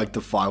make like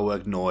the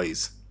firework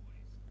noise.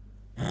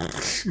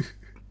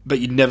 But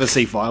you'd never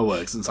see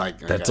fireworks. It's like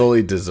That's okay. all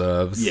he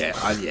deserves. Yeah,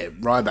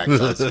 Ryback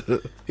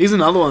does. He's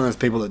another one of those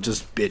people that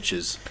just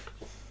bitches.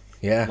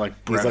 Yeah. Like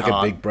he's Bret like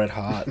Hart. a big Bret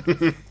Hart.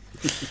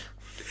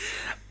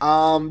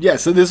 Yeah,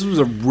 so this was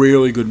a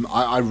really good.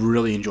 I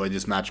really enjoyed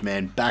this match,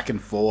 man. Back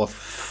and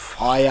forth.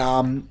 I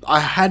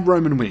had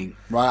Roman winning,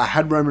 right? I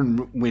had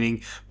Roman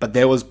winning, but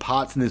there was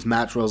parts in this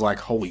match where I was like,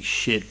 "Holy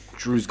shit,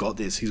 Drew's got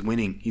this. He's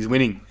winning. He's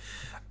winning."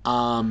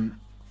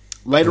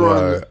 Later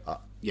on,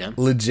 yeah,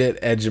 Legit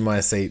edge of my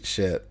seat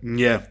shit.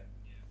 yeah,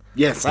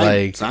 same,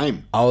 Like,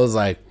 same. I was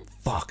like,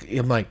 fuck.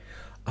 I'm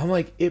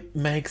like, it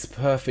makes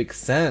perfect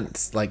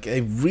sense. Like, they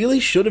really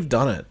should have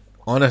done it.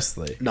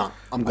 Honestly. No,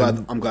 I'm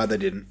glad they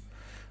didn't.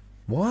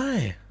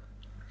 Why?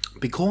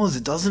 Because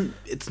it doesn't.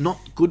 It's not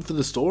good for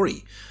the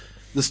story.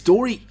 The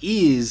story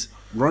is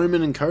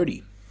Roman and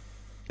Cody.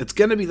 It's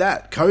going to be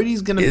that.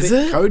 Cody's going to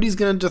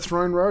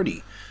dethrone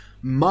Rhodey.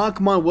 Mark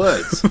my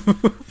words.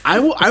 I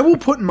will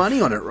put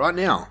money on it right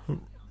now.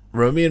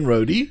 Romy and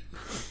Rhodey?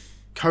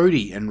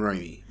 Cody and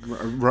Romy.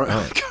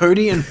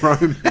 Cody and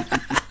Roman.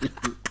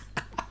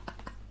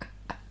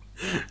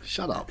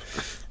 Shut up.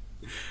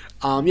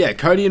 Yeah,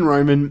 Cody and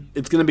Roman.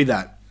 It's going to be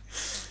that.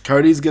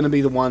 Cody's going to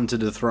be the one to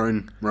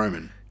dethrone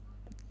Roman.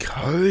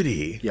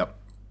 Cody?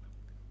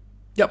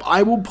 Yep,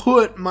 I will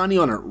put money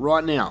on it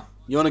right now.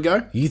 You want to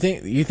go? You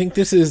think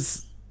this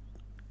is...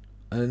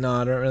 no,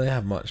 I don't really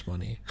have much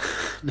money.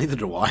 Neither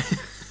do I.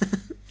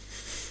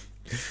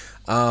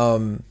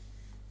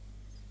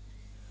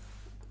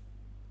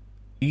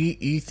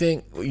 You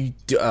think...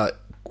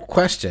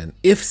 question,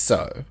 if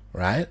so,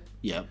 right?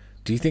 Yep.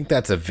 Do you think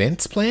that's a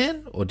Vince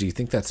plan, or do you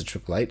think that's a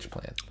Triple H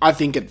plan? I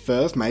think at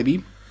first,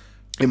 maybe,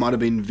 it might have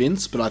been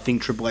Vince, but I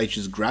think Triple H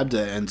has grabbed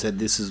it and said,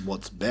 this is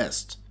what's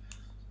best.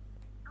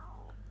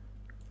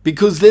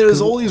 Because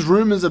there's all these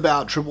rumors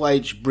about Triple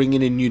H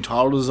bringing in new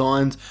title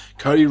designs.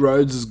 Cody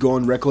Rhodes has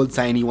gone record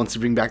saying he wants to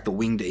bring back the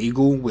Winged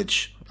Eagle,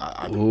 which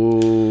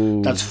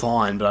that's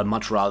fine, but I'd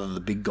much rather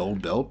the big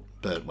gold belt,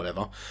 but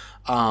whatever.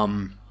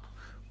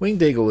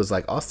 Winged Eagle was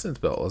like Austin's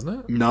belt,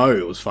 wasn't it? No,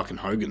 it was fucking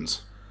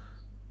Hogan's.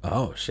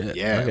 Oh, shit.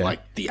 Yeah, Okay.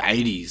 like the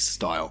 80s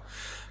style.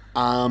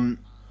 I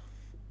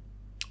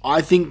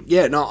think,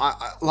 yeah, no,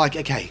 like,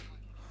 okay.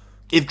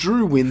 If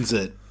Drew wins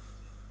it,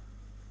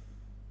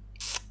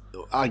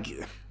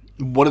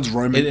 what does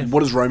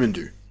Roman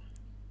do?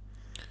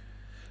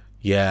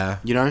 Yeah.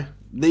 You know?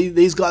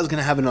 These guys are going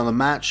to have another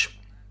match.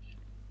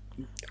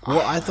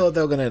 Well, I thought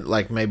they were going to,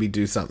 like, maybe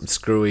do something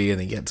screwy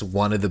and he gets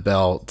one of the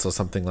belts or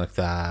something like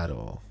that,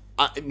 or...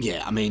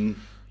 yeah, I mean...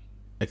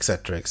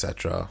 etc.,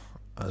 etc.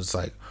 I was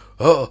like,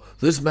 oh,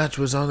 this match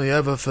was only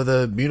ever for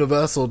the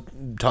Universal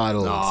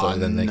title. So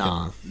then they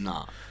can...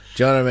 Nah.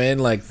 Do you know what I mean?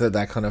 Like,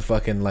 that kind of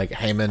fucking, like,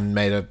 Heyman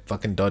made a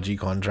fucking dodgy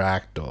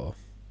contract, or...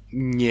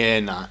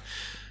 Yeah, nah.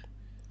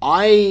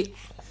 I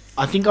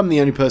think I'm the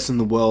only person in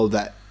the world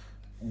that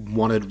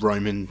wanted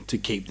Roman to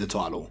keep the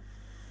title.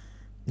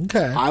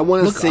 Okay. I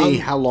want to see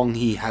how long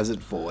he has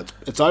it for.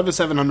 It's over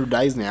 700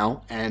 days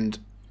now, and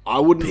I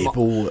wouldn't...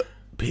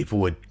 People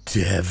were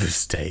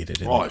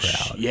devastated in the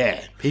crowd.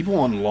 Yeah. People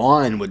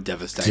online were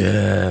devastated.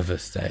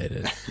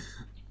 Devastated.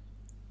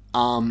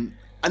 And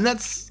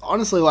that's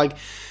honestly like...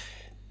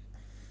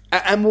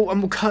 And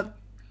we'll cut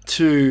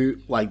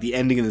to like the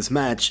ending of this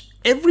match.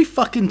 Every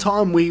fucking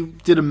time we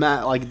did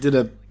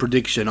a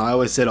prediction, I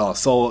always said,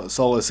 Solo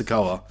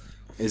Sikoa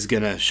is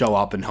going to show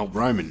up and help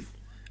Roman.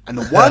 And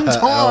the one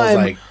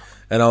time...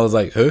 I was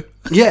like, who?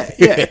 Yeah.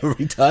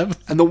 Every time.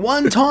 And the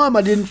one time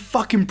I didn't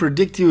fucking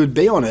predict he would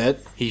be on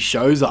it, he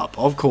shows up,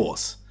 of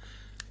course.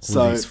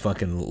 With his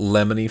fucking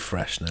lemony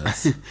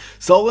freshness.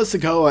 Solo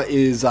Sikoa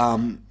is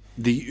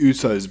the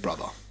Usos'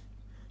 brother.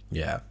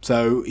 Yeah.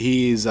 So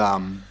he is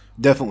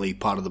definitely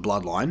part of the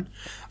bloodline.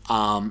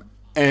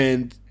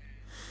 And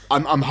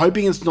I'm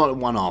hoping it's not a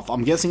one-off.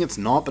 I'm guessing it's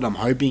not, but I'm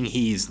hoping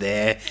he's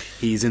there.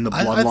 He's in the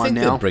bloodline I think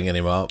now. they're bringing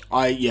him up.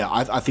 I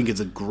think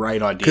it's a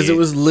great idea. Because it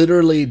was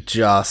literally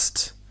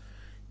just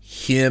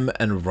him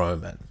and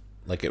Roman.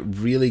 Like, it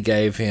really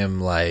gave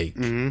him, like,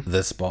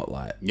 the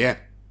spotlight. Yeah.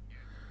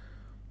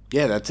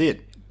 Yeah, that's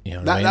it. You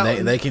know what I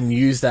mean? They can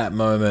use that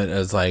moment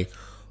as, like,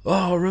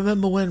 oh,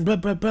 remember when blah,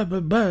 blah, blah, blah,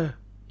 blah.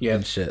 Yeah.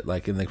 And shit,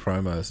 like, in the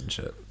promos and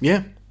shit.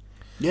 Yeah.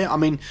 Yeah, I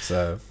mean,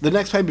 so the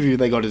next pay-per-view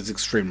they got is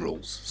Extreme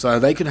Rules. So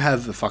they could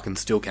have a fucking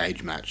steel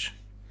cage match.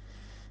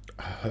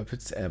 I hope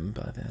it's M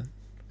by then.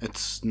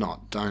 It's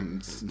not.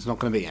 It's not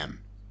going to be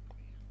M.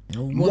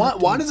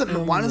 Why does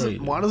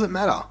it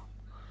matter?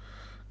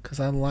 Because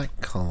I like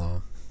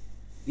colour.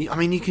 I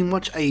mean, you can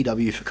watch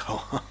AEW for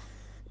colour.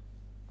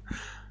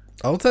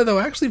 I would say they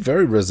were actually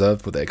very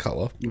reserved with their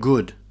colour.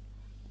 Good.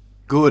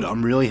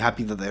 I'm really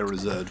happy that they're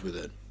reserved with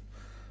it.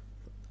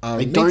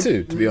 Me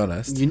too, to be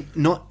honest.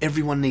 Not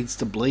everyone needs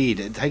to bleed.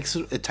 It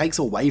takes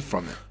away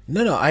from it.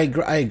 No, I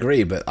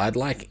agree, but I'd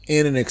like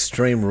in an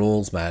Extreme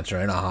Rules match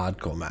or in a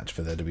hardcore match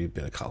for there to be a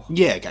bit of colour.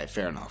 Yeah, okay,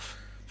 fair enough.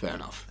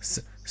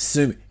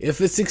 So if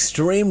it's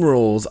Extreme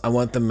Rules, I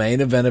want the main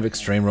event of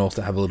Extreme Rules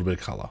to have a little bit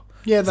of colour.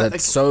 Yeah,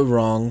 that's so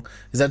wrong.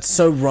 Is that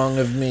so wrong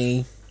of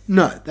me?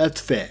 No, that's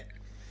fair.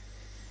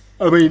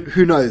 I mean,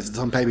 who knows? It's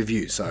on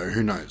pay-per-view, so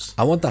who knows?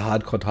 I want the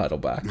hardcore title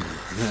back.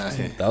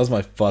 That was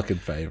my fucking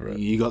favourite.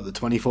 You got the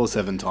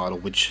 24/7 title,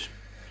 which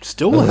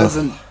still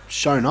hasn't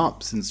shown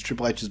up since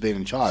Triple H has been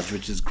in charge,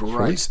 which is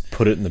great. Just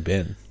put it in the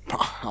bin.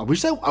 I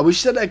wish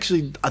they'd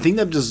actually... I think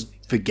they're just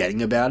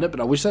forgetting about it, but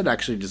I wish they'd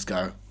actually just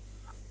go...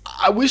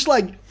 I wish,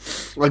 like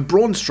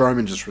Braun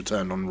Strowman just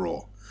returned on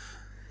Raw.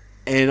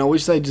 And I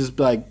wish they'd just,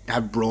 like,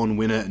 have Braun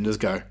win it and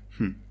just go,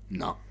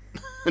 no.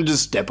 And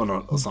just step on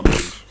it or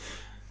something.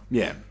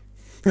 Yeah.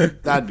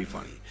 That'd be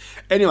funny.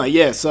 Anyway,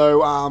 yeah,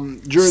 so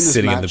during this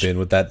Sitting match... in the bin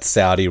with that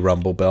Saudi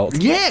Rumble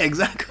belt. Yeah,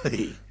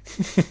 exactly.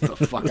 What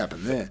the fuck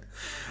happened there?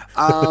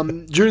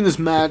 During this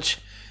match,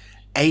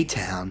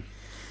 A-Town,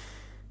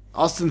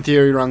 Austin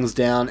Theory runs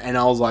down, and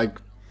I was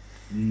like,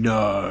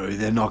 no,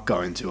 they're not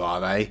going to, are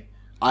they?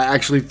 I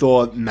actually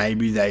thought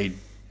maybe they'd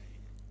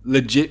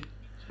legit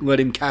let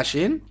him cash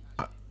in.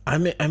 I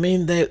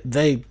mean,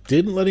 they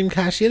didn't let him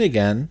cash in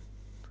again.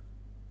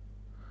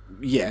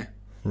 Yeah.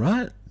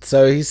 Right?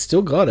 So he's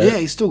still got it. Yeah,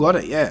 he's still got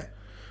it, yeah.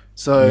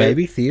 So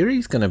maybe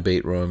Theory's going to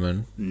beat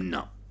Roman.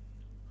 No.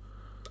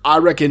 I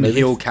reckon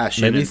he'll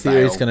cash in. Maybe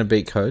Theory's going to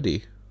beat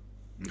Cody.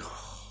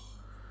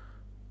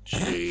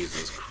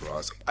 Jesus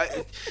Christ.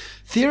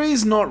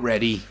 Theory's not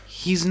ready.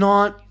 He's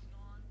not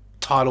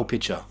title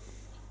pitcher.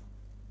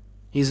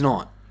 He's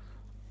not.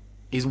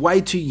 He's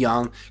way too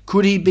young.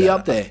 Could he be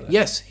up there?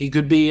 Yes, he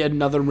could be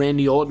another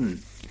Randy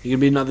Orton. He could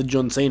be another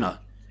John Cena.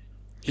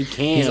 He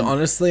can.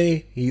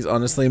 He's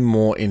honestly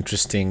more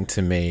interesting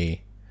to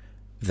me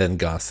than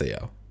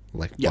Garcia.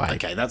 Like, Yeah, by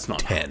okay, that's not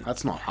 10. hard.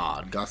 That's not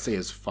hard.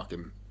 Garcia's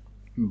fucking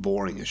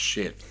boring as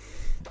shit.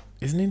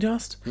 Isn't he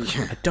just?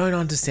 I don't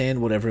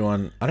understand what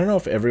everyone... I don't know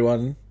if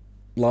everyone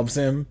loves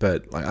him,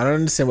 but like I don't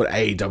understand what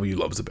AEW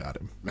loves about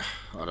him.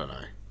 I don't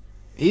know.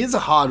 He is a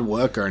hard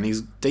worker and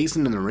he's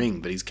decent in the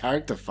ring, but his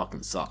character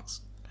fucking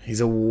sucks. He's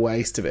a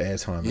waste of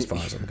airtime as far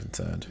as I'm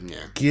concerned.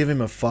 Yeah. Give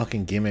him a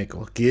fucking gimmick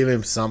or give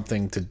him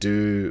something to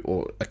do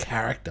or a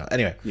character.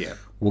 Anyway, Yeah.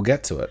 we'll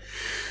get to it.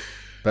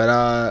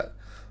 But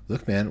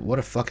look, man, what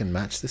a fucking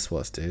match this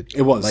was, dude.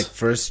 It was. Like,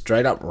 for a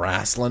straight up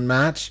wrestling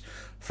match,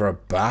 for a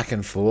back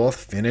and forth,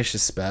 finish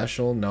is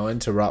special, no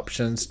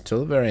interruptions till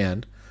the very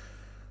end.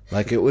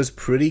 Like, it was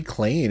pretty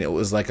clean. It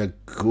was like a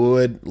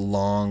good,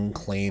 long,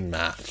 clean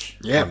match.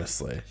 Yeah.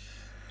 Honestly.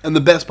 And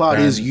the best part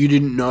is you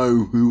didn't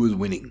know who was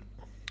winning.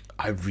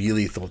 I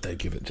really thought they'd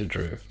give it to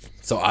Drew.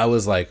 So I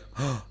was like,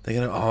 oh, they're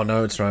going to, oh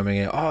no, it's roaming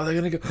in. Oh, they're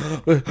going to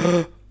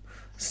go.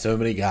 So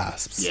many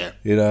gasps. Yeah.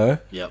 You know?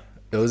 Yep.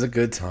 It was a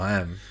good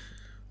time.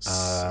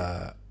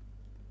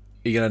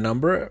 You going to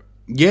number it?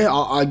 Yeah,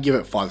 I'd give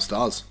it 5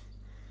 stars.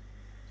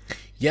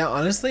 Yeah,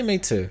 honestly, me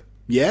too.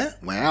 Yeah?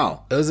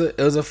 Wow. It was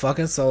a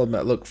fucking solid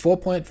match. Look,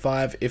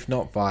 4.5, if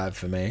not 5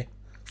 for me.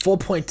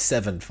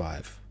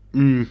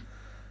 4.75.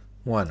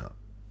 Why not?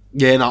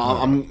 Yeah, no,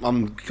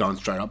 I'm going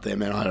straight up there,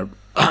 man.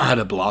 I had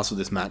a blast with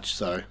this match,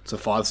 so it's a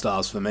 5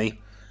 stars for me.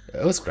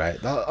 It was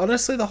great.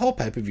 Honestly, the whole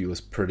pay-per-view was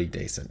pretty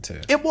decent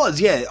too. It was,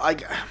 yeah.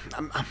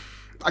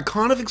 I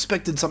kind of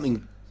expected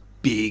something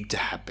big to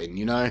happen,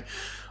 you know?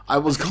 I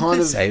was kind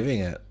They're of...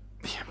 saving it.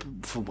 Yeah,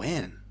 for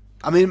when?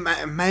 I mean,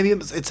 maybe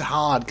it's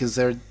hard because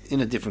they're in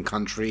a different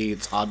country.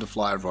 It's hard to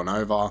fly everyone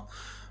over.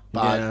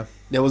 But Yeah.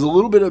 there was a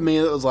little bit of me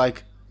that was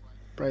like,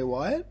 Bray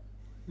Wyatt?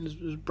 Is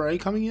Bray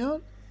coming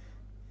out?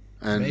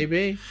 And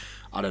Maybe.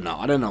 I don't know.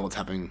 I don't know what's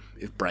happening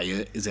if Bray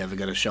is ever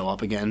going to show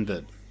up again,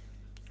 but...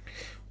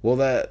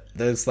 Well,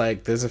 there's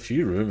a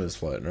few rumors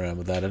floating around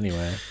with that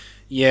anyway.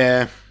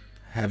 Yeah.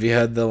 Have you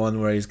heard the one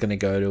where he's going to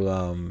go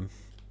to,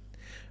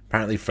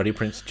 apparently Freddie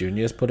Prinze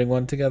Jr. is putting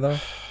one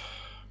together?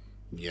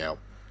 Yeah.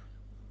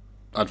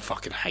 I'd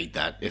fucking hate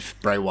that. If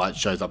Bray Wyatt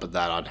shows up at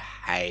that, I'd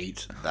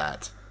hate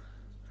that.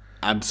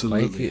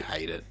 Absolutely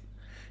hate it.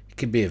 He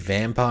could be a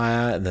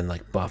vampire, and then,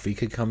 like, Buffy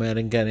could come out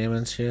and get him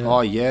and shit.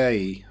 Oh, yeah.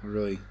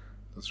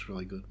 That's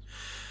really good.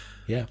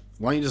 Yeah.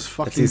 Why don't you just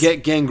fucking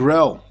get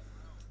Gangrel?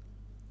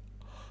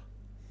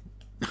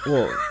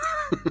 Well,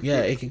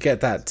 yeah, he could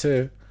get that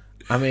too.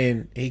 I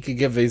mean, he could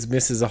give his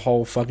missus a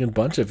whole fucking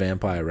bunch of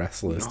vampire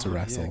wrestlers to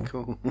wrestle. Yeah,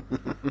 cool.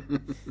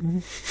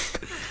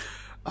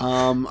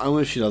 I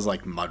wonder if she does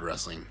like mud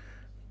wrestling.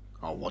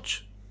 I'll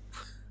watch.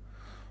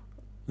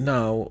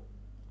 No,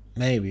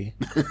 maybe.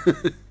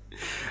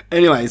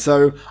 Anyway,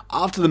 so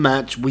after the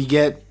match, we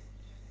get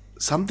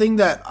something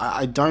that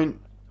I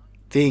don't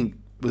think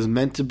was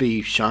meant to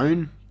be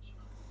shown.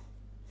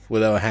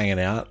 Where they were hanging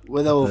out.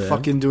 Where they were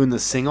fucking doing the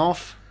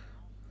sing-off.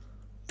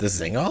 The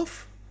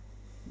sing-off?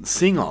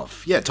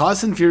 Sing-off. Yeah,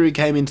 Tyson Fury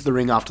came into the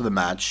ring after the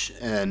match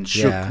and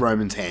shook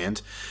Roman's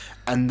hand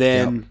and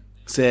then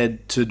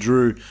said to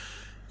Drew,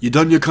 "You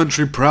done your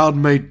country proud,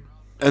 mate."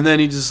 And then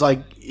he just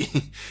like,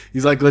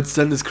 he's like, "Let's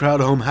send this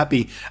crowd home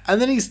happy."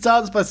 And then he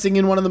starts by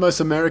singing one of the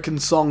most American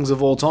songs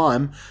of all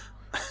time.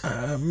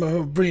 I'm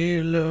a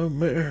real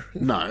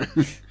American. No.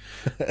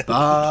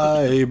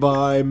 Bye,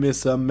 bye,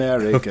 Miss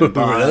America.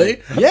 Bye.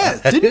 Really? Yeah.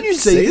 Didn't you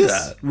see this?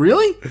 that.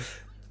 Really?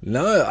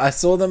 No, I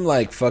saw them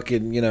like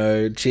fucking,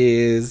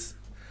 cheers.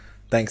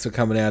 Thanks for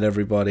coming out,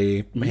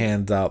 everybody.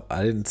 Hands up.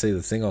 I didn't see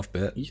the sing-off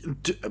bit.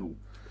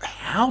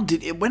 How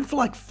did it went for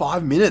like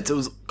 5 minutes? It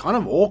was kind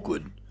of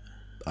awkward.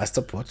 I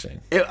stopped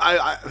watching.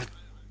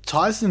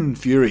 Tyson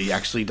Fury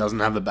actually doesn't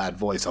have a bad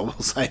voice, I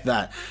will say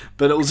that.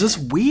 But it was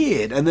just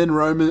weird. And then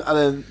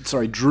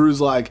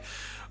Drew's like,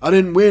 "I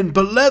didn't win,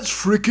 but let's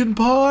freaking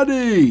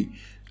party."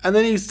 And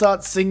then he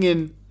starts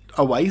singing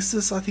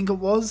Oasis, I think it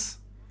was.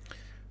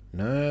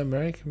 No,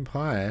 American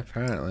Pie,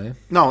 apparently.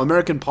 No,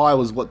 American Pie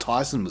was what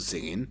Tyson was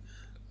singing.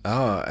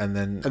 Oh, and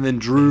then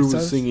Drew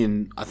was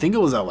singing, I think it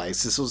was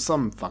Oasis. It was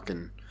some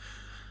fucking,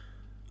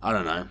 I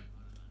don't know,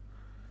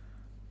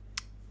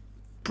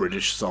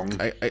 British song.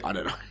 I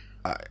don't know.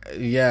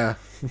 Yeah.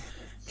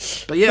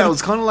 But yeah, it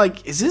was kind of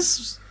like, is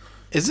this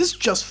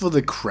just for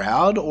the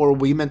crowd, or are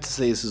we meant to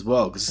see this as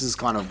well? Because this is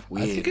kind of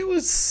weird. I think it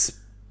was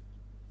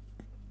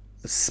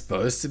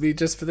supposed to be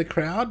just for the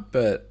crowd,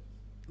 but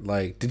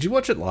like, did you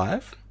watch it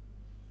live?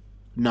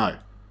 No.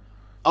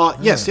 Oh,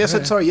 yes,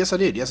 sorry, yes I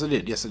did.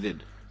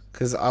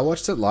 Because I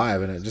watched it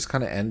live and it just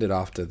kind of ended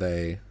after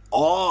they...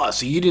 Oh,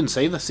 so you didn't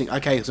see the thing.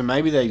 Okay, so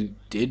maybe they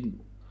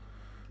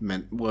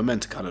were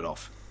meant to cut it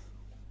off.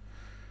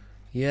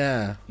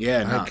 Yeah.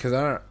 Yeah, no.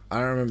 Because I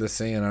remember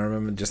seeing, I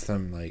remember just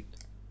them like...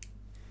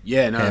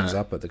 hands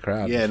up at the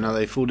crowd. Yeah, no,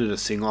 they full did a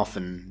sing off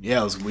and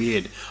yeah, it was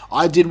weird.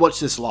 I did watch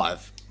this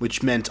live,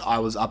 which meant I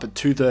was up at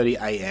 2:30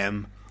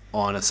 a.m.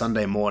 on a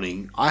Sunday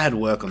morning. I had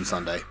work on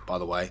Sunday, by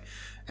the way,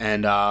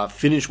 and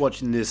finished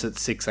watching this at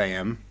 6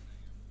 a.m.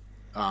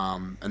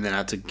 And then I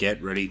had to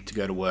get ready to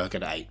go to work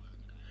at 8.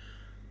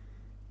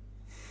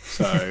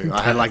 So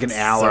I had like an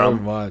hour. so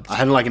much. I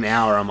had like an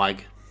hour. I'm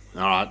like,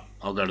 all right,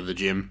 I'll go to the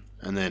gym,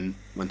 and then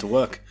went to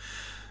work.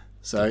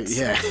 So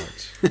yeah.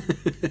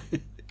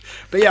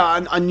 But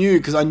yeah, I knew,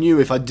 because I knew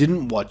if I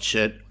didn't watch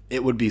it,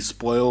 it would be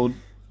spoiled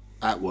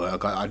at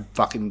work. I'd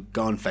fucking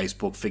go on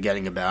Facebook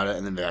forgetting about it,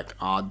 and then be like,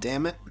 oh,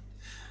 damn it.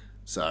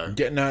 So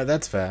Yeah, no,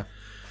 that's fair.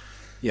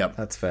 yep.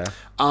 That's fair.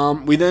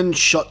 We then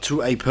shot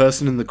to a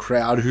person in the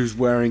crowd who's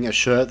wearing a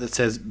shirt that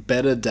says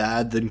 "Better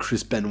Dad Than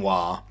Chris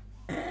Benoit."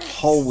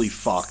 Holy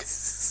fuck!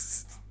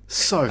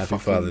 So Happy fucking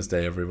Father's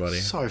Day, everybody.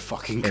 so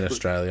fucking In good.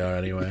 Australia,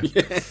 anyway.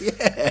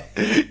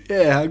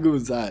 Yeah. How good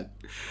was that?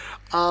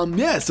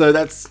 Yeah. So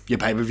that's your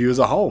pay per view as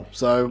a whole.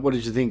 So what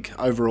did you think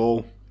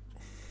overall?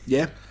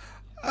 Yeah.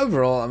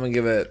 Overall, I'm gonna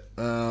give it.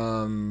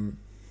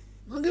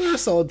 I'll give it a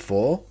solid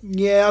 4.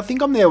 Yeah, I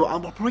think I'm there. I'll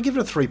probably give it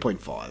a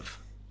 3.5.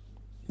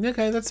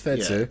 Okay, that's fair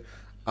Yeah. too.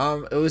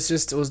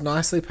 It was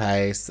nicely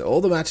paced.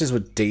 All the matches were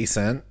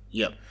decent,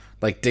 Yep.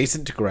 like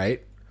decent to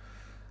great.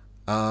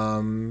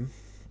 And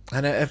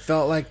it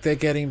felt like they're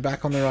getting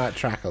back on the right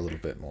track a little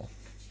bit more.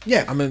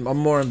 Yeah. I'm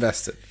more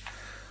invested.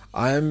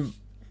 I'm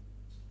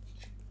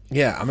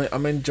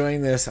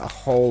enjoying this a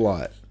whole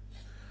lot.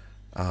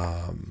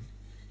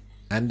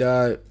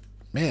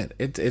 Man,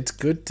 it's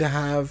good to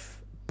have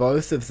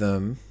both of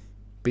them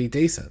be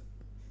decent.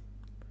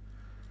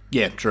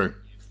 Yeah. True.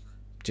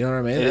 Do you know what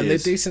I mean? It And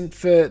is.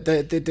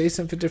 they're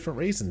decent for different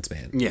reasons,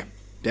 man. Yeah.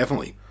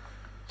 Definitely.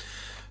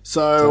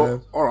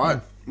 So all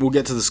right, we'll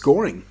get to the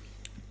scoring.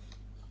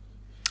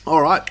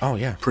 All right. Oh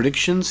yeah,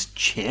 Predictions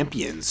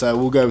champion. So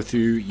we'll go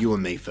through you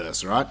and me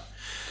first, all right?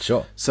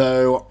 sure.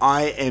 So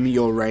I am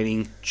your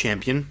reigning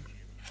champion.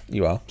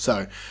 You are.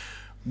 So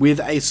with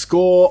a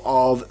score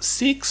of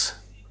 6,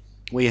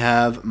 we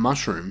have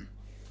Mushroom.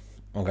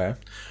 Okay.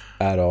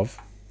 Out of.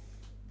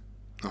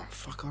 Oh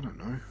fuck, I don't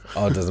know.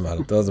 Oh, it doesn't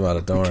matter. Doesn't matter.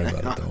 Don't worry about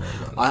it. Don't worry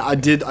about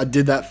it. I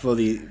did that for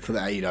the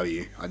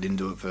AEW. I didn't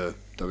do it for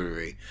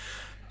WWE.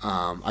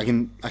 I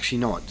can actually,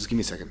 you know what? Just give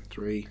me a second.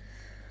 3,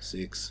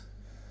 6,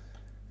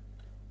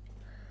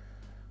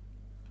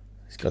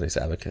 He's got his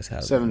abacus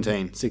out.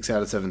 17. 6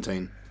 out of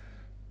 17.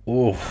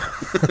 Ooh.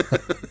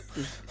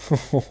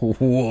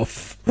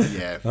 Woof.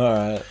 Yeah. All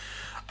right.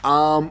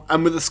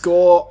 And with a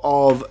score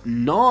of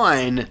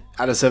 9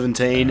 out of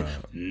 17,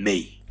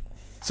 me.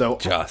 So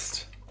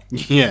Just.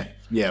 yeah.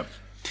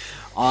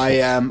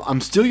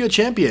 I'm still your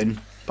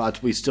champion,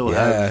 but we still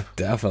Yeah, have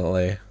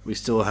definitely.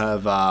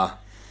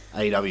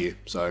 AEW.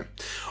 So,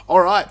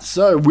 all right.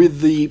 So with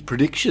the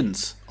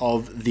predictions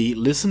of the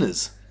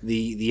listeners,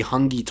 the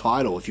Hungy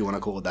title, if you want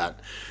to call it that,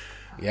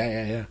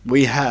 Yeah.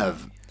 we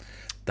have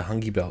The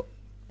Hungy Belt.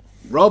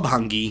 Rob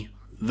Hungy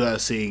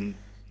versus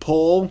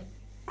Paul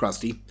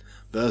Krusty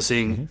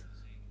versus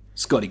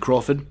Scotty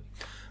Crawford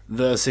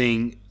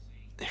versus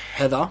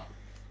Heather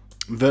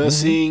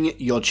versus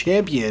your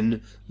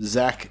champion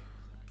Zach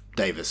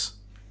Davis.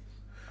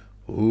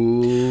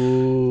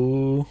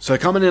 Ooh. So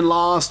coming in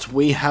last,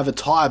 we have a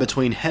tie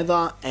between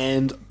Heather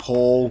and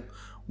Paul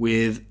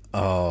with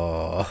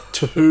Oh.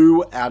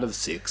 2 out of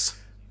 6.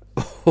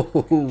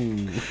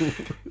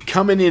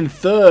 Coming in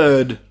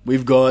third,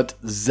 we've got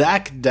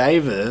Zach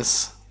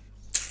Davis,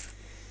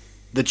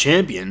 the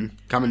champion,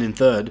 coming in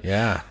third.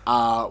 Yeah.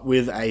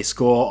 With a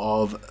score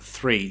of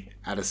 3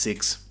 out of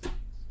 6.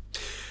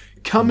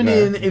 Coming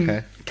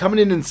Okay.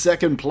 in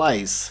second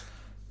place.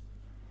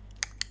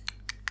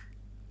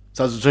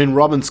 So it's between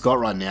Rob and Scott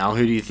right now.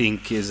 Who do you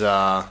think is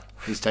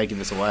taking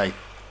this away?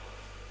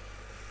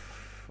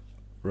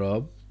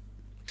 Rob.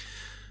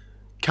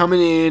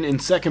 Coming in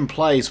second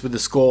place with a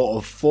score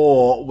of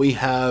 4, we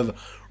have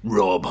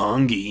Rob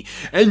Hungy.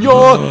 And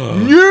your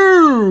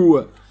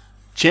new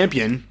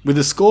champion with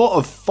a score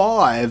of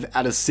 5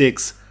 out of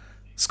 6,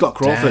 Scott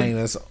Crawford. Dang,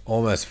 that's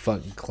almost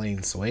fucking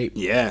clean sweep.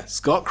 Yeah,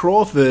 Scott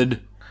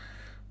Crawford.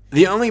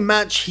 The only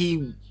match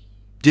he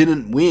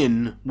didn't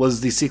win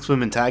was the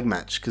 6-women tag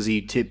match because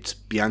he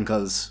tipped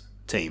Bianca's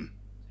team.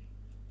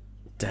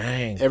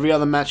 Dang. Every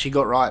other match he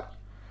got right.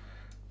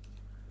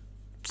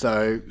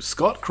 So,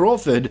 Scott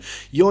Crawford,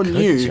 your Good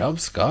new job,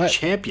 Scott.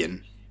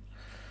 champion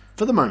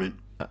for the moment.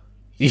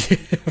 Yeah,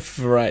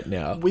 for right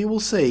now. We will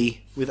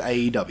see with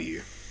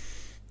AEW.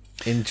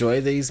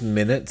 Enjoy these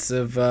minutes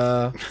of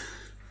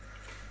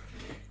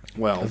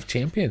Well,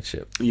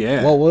 championship.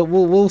 yeah. Well,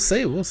 we'll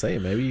see. We'll see.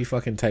 Maybe you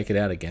fucking take it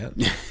out again.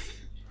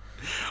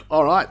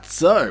 All right.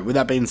 So, with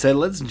that being said,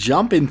 let's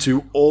jump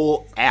into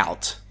All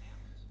Out.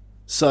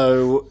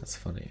 So, That's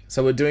funny.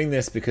 So we're doing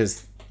this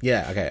because,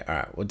 yeah, okay, all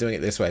right. We're doing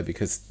it this way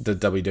because the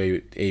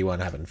WWE one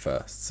happened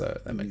first, so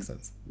that makes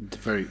sense.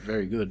 very,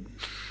 very good.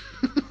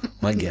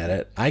 I get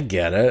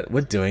it.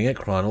 We're doing it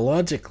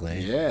chronologically.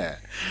 Yeah.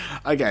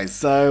 Okay.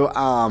 So,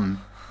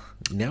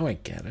 Now I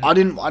get it. I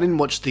didn't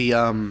watch the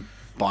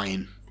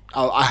buy-in.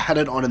 I had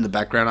it on in the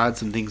background. I had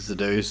some things to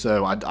do,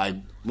 so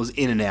I was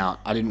in and out.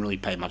 I didn't really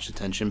pay much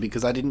attention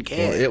because I didn't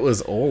care. Well, it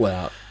was all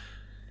out.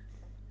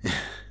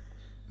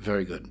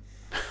 Very good.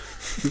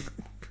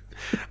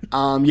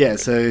 Yeah,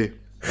 so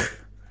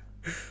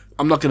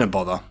I'm not going to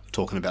bother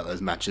talking about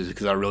those matches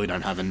because I really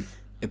don't have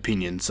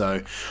opinion.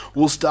 So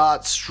we'll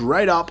start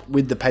straight up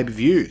with the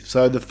pay-per-view.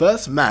 So the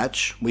first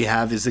match we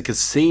have is the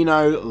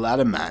Casino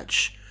Ladder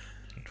match.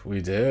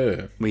 We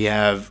do. We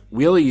have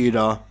Wheeler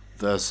Yuta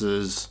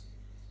versus...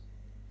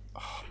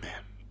 Oh,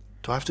 man.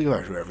 Do I have to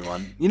go through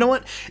everyone? You know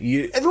what?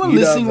 Everyone Yuta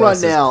listening right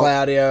versus now...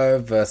 Claudio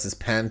versus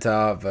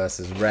Penta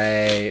versus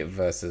Ray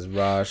versus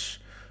Rush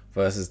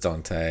versus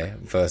Dante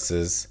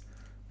versus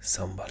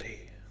somebody.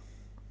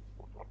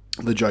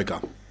 The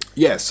Joker.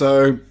 Yeah,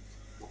 so...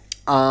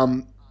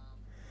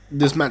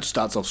 this match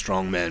starts off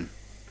strong, man.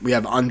 We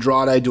have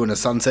Andrade doing a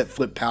sunset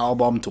flip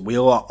powerbomb to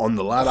Wheeler on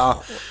the ladder.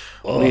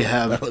 We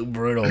have... That looked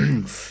brutal.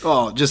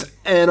 just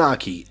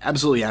anarchy.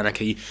 Absolutely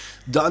anarchy.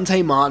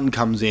 Dante Martin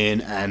comes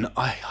in, and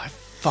I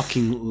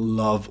fucking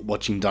love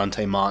watching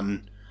Dante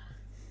Martin.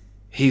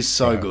 He's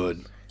so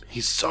good.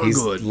 He's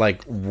good.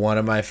 Like, one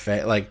of my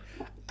favorite... Like,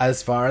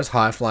 as far as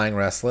high-flying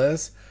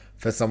wrestlers,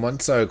 for someone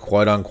so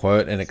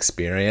quote-unquote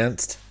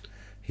inexperienced...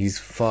 He's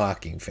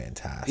fucking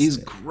fantastic. He's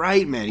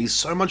great, man. He's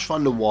so much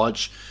fun to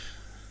watch.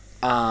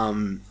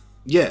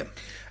 Yeah.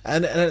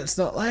 And it's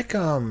not like,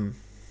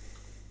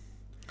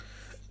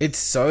 it's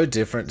so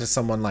different to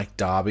someone like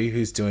Darby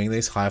who's doing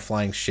this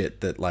high-flying shit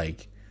that,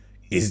 like,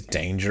 is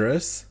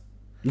dangerous.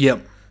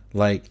 Yep.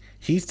 Like,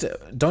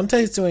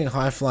 Dante's doing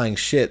high-flying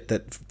shit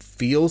that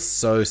feels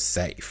so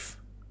safe.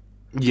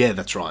 Yeah,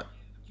 that's right.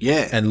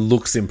 Yeah. And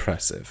looks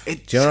impressive. Do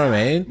you know what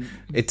I mean?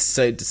 It's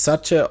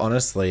such a,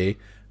 honestly...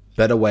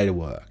 better way to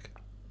work.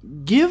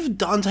 Give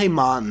Dante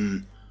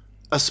Martin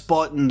a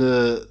spot in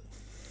the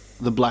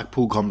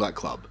Blackpool Combat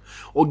Club,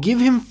 or give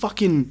him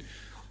fucking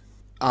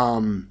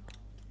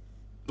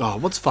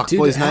what's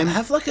Fuckboy's name?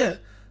 Have like a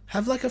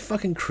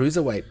fucking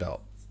cruiserweight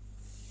belt.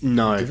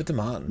 No, give it to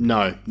Martin.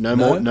 No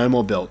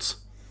more belts.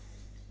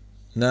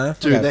 No,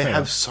 dude, okay, they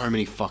have so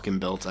many fucking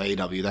belts.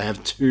 AEW, they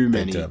have too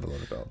many. They do have a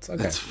lot of belts.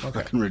 Okay, that's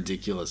fucking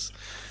ridiculous.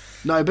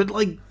 No, but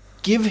like,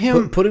 give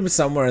him put him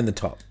somewhere in the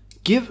top.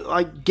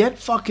 Get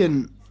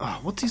fucking... Oh,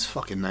 what's his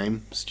fucking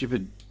name?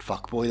 Stupid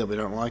fuckboy that we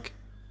don't like.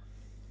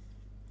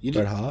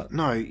 Bret Hart?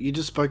 No, you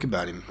just spoke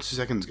about him 2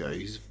 seconds ago.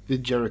 He's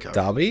with Jericho.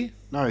 Darby?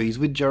 No, he's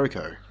with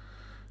Jericho.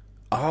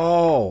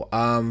 Oh,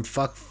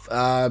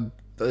 Fuckboy.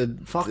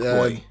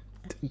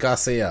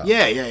 Garcia.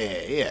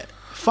 Yeah.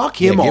 Fuck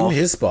him off. Give him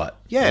his spot.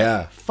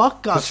 Yeah.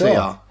 Fuck Garcia.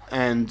 Sure.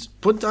 And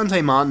put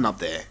Dante Martin up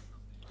there.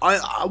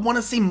 I want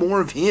to see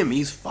more of him.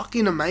 He's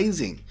fucking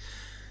amazing.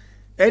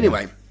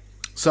 Anyway,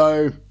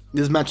 so...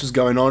 this match is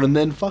going on, and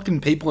then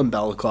fucking people in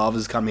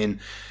balaclavas come in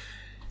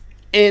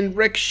and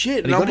wreck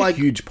shit. And I'm like, a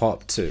huge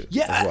pop too.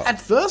 Yeah, well.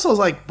 At first I was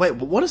like, wait,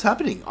 what is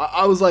happening?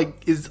 I was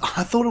like,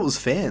 I thought it was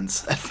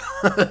fans at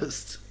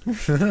first.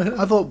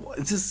 I thought,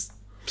 is this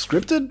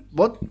scripted?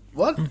 What?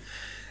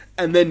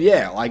 And then,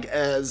 like,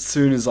 as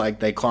soon as, like,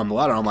 they climb the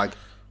ladder, I'm like,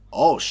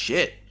 oh,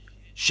 shit,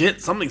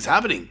 something's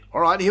happening.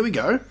 All right, here we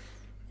go.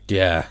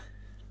 Yeah.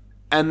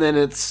 And then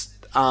it's,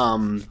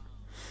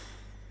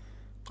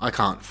 I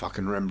can't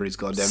fucking remember his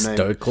goddamn name.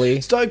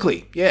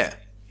 Stokely, yeah.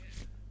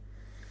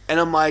 And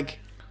I'm like...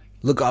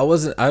 Look, I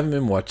haven't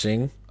been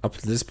watching up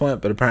to this point,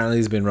 but apparently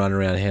he's been running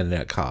around handing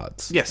out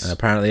cards. Yes. And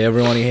apparently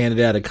everyone he handed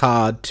out a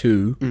card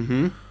to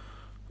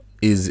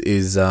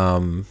was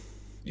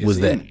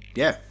there.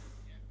 Yeah.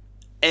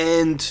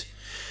 And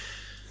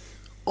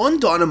on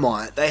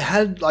Dynamite, they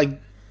had, like...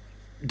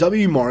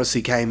 W.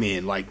 Morrissey came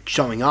in, like,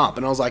 showing up,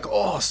 and I was like,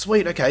 oh,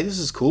 sweet, okay, this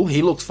is cool.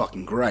 He looks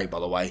fucking great, by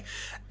the way.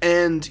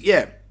 And,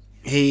 yeah...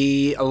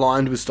 he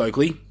aligned with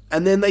Stokely,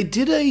 and then they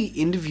did a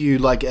interview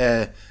like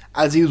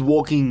as he was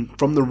walking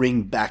from the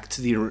ring back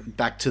to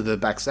the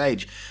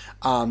backstage.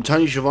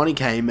 Tony Schiavone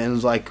came and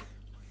was like,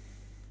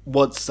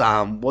 "What's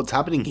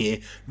happening here?"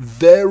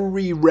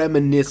 Very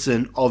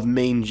reminiscent of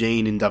Mean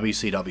Gene in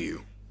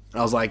WCW. And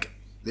I was like,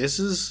 "This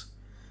is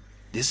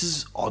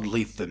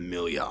oddly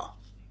familiar.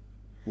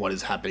 What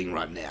is happening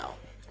right now?"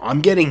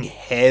 I'm getting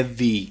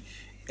heavy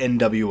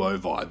NWO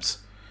vibes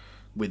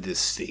with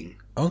this thing.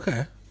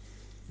 Okay.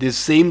 This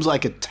seems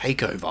like a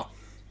takeover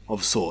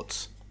of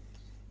sorts.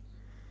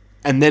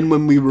 And then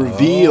when we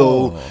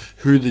reveal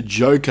who the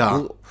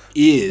Joker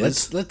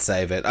is... Let's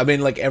save it. I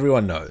mean, like,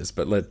 everyone knows,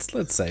 but let's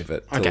save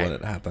it till when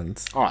it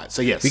happens. All right,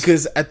 so yes.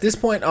 Because at this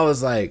point, I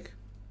was like,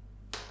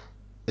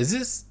 is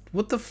this...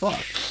 What the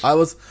fuck? I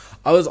was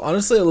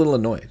honestly a little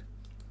annoyed.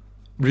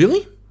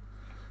 Really?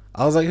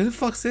 I was like, who the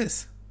fuck's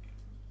this?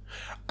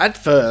 At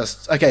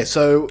first... Okay,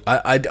 so...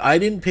 I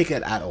didn't pick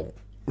it at all.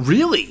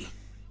 Really?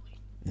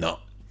 No.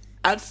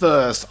 At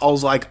first, I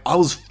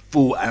was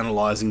full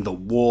analysing the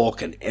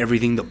walk and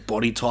everything, the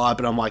body type,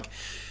 and I'm like,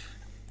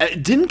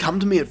 it didn't come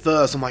to me at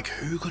first. I'm like,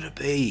 who could it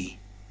be?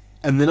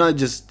 And then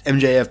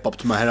MJF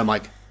popped to my head. I'm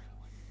like,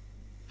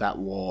 that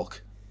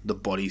walk, the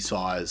body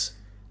size,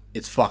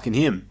 it's fucking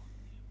him.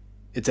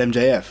 It's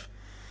MJF.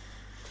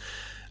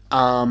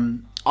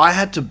 I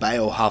had to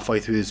bail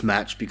halfway through this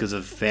match because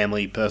of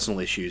family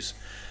personal issues.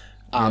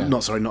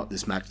 Not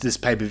this match, this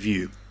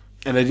pay-per-view.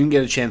 And I didn't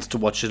get a chance to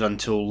watch it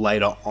until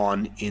later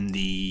on in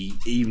the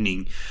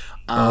evening.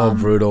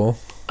 Brutal.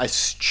 I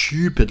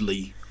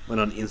stupidly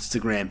went on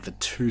Instagram for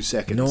 2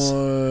 seconds.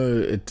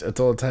 No, it's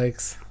all it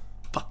takes.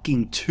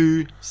 Fucking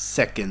 2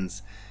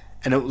 seconds.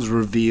 And it was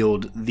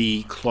revealed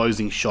the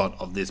closing shot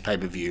of this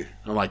pay-per-view.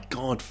 I'm like,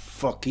 God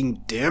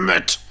fucking damn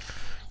it.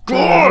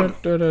 God!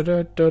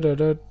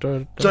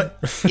 So,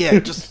 yeah,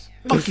 just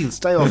fucking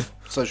stay off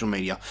social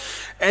media.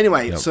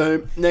 Anyway,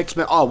 so next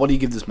match. Oh, what do you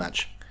give this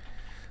match?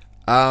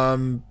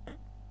 3?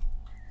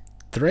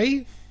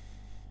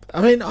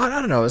 I mean,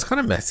 I don't know. It was kind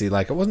of messy.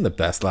 Like, it wasn't the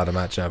best ladder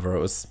match ever. There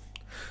was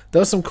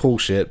some cool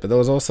shit, but there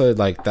was also,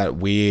 like, that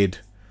weird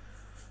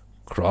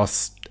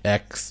cross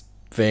X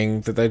thing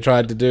that they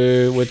tried to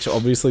do, which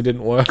obviously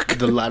didn't work.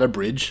 The ladder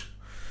bridge?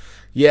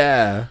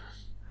 Yeah.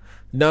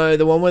 No,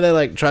 the one where they,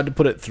 like, tried to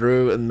put it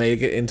through and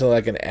make it into,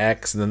 like, an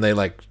X, and then they,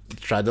 like,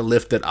 tried to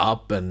lift it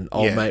up, and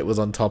old mate was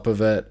on top of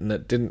it, and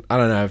it didn't... I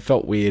don't know. It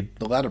felt weird.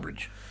 The ladder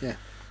bridge. Yeah.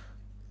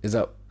 Is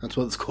that... That's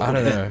what it's called. I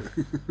don't know.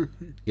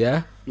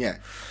 Yeah? Yeah.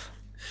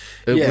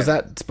 Was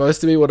that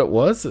supposed to be what it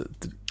was?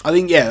 I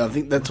think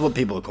that's what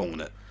people are calling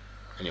it.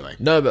 Anyway.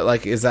 No, but,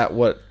 like, is that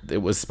what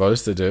it was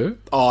supposed to do?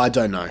 Oh, I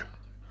don't know.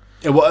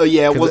 It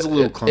was a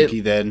little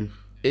clunky then.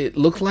 It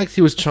looked like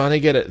he was trying to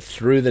get it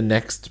through the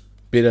next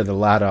bit of the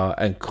ladder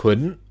and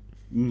couldn't.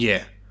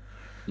 Yeah.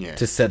 Yeah.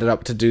 To set it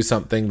up to do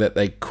something that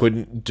they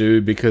couldn't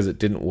do because it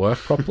didn't work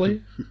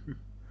properly.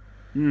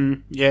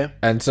 Yeah.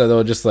 And so they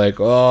were just like,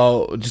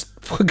 oh, just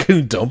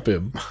fucking dump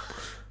him.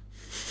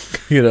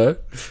 You know?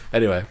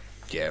 Anyway.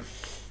 Yeah.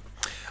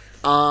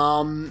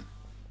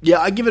 Yeah,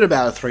 I give it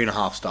about a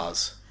 3.5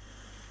 stars.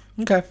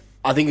 Okay.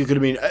 I think it could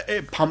have been...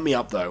 It pumped me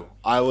up, though.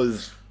 I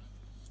was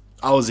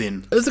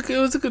in. It was a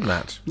good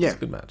match. Yeah. It was a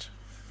good match.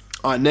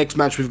 All right, next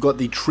match, we've got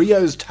the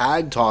Trios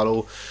Tag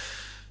title.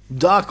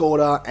 Dark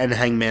Order and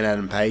Hangman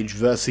Adam Page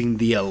versus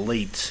the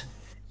Elite.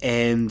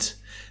 And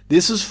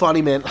this is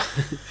funny, man.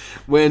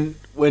 when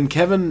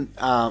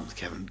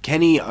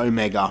Kenny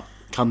Omega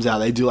comes out,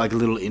 they do like a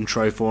little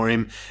intro for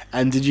him.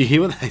 And did you hear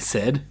what they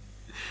said?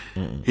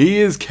 He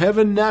is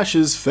Kevin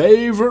Nash's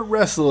favorite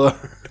wrestler.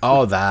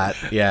 Oh, that.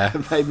 Yeah.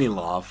 It made me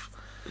laugh.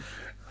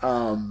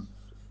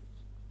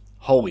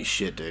 Holy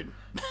shit, dude.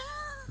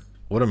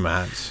 What a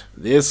match.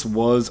 This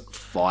was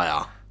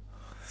fire.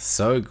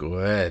 So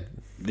good.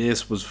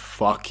 This was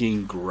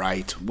fucking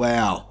great.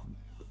 Wow.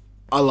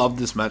 I love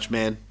this match,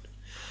 man.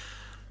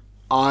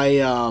 I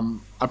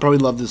probably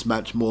love this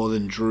match more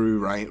than Drew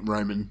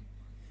Roman.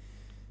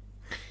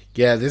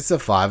 Yeah, this is a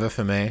 5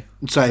 for me.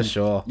 Same. For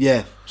sure.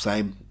 Yeah,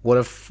 same. What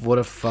a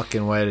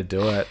fucking way to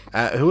do it.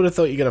 Who would have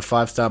thought you get a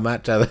 5-star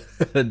match out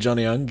of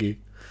Johnny Hungy?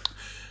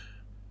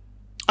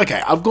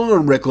 Okay, I've gone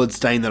on record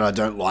saying that I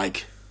don't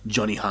like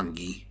Johnny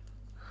Hungy.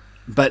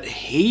 But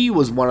he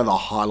was one of the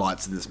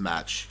highlights of this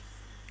match.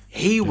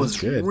 He was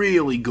good.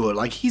 Really good.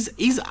 Like,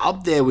 he's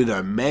up there with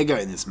Omega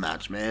in this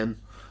match, man.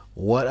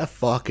 What a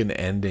fucking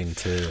ending,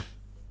 too.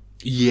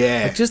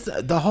 Yeah. Like, just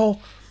the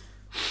whole...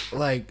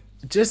 Like,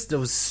 just... There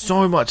was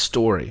so much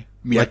story.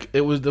 Yeah. Like,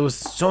 there was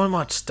so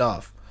much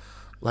stuff.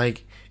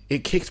 Like,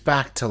 it kicked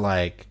back to,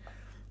 like...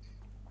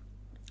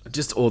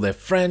 Just all their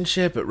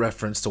friendship. It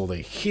referenced all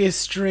their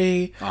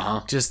history.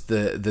 Uh-huh. Just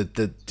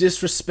the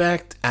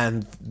disrespect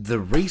and the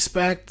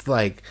respect.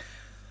 Like...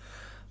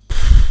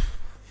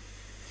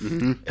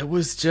 Mm-hmm. It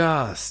was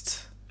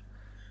just...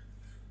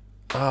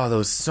 Oh, there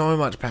was so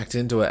much packed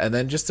into it. And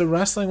then just the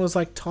wrestling was,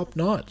 like,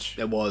 top-notch.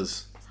 It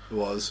was.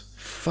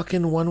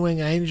 Fucking One Wing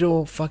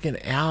Angel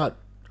fucking out.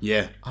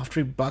 Yeah.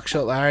 After he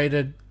buckshot Larry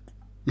to...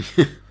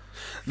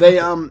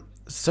 They,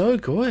 So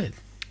good.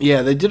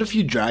 Yeah, they did a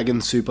few dragon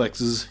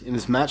suplexes in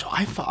this match.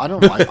 I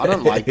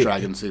don't like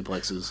dragon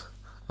suplexes.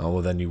 Oh,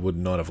 well, then you would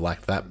not have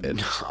liked that bit.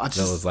 That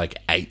was, like,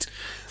 8.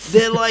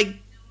 They're, like...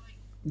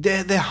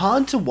 They're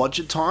hard to watch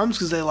at times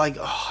because they're like,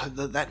 oh,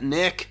 that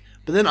neck.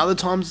 But then other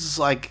times it's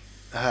like,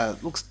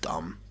 it looks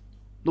dumb.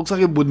 Looks like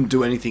it wouldn't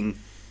do anything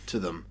to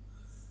them.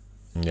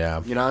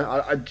 Yeah. You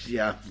know, I'm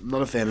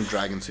not a fan of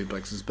dragon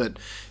suplexes. But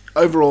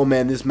overall,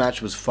 man, this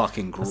match was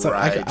fucking great. So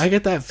I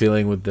get that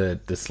feeling with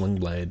the sling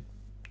blade.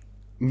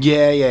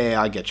 Yeah,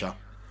 I get ya.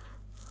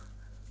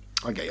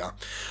 I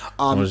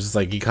was just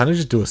like, you kind of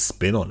just do a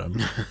spin on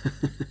him.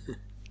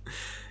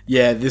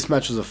 Yeah, this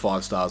match was a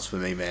 5 stars for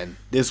me, man.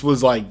 This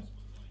was like...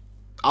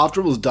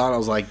 After it was done, I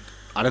was like,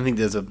 I don't think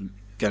there's going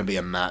to be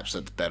a match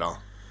that's better.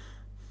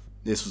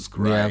 This was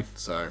great. Yeah.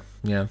 So,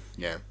 Yeah.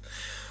 yeah.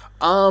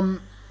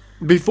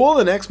 Before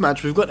the next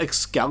match, we've got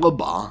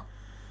Excalibur.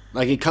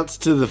 Like, it cuts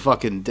to the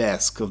fucking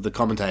desk of the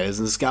commentators,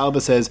 and Excalibur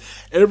says,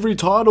 every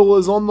title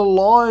is on the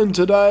line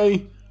today.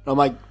 And I'm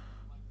like,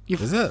 you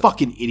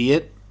fucking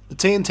idiot. The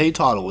TNT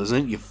title,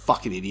 isn't it? You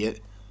fucking idiot.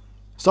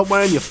 Stop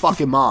wearing your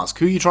fucking mask.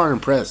 Who are you trying to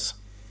impress?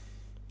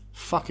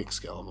 Fuck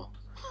Excalibur.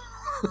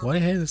 Why do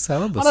you hate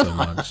Excalibur so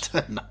much?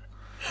 I don't know.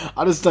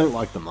 I just don't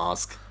like the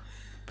mask.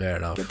 Fair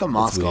enough. Get the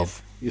mask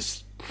off.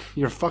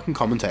 You're a fucking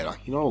commentator.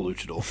 You're not a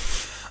luchador.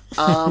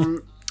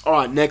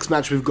 Alright, next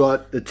match we've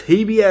got the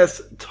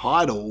TBS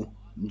title,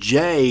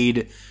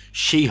 Jade,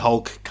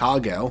 She-Hulk,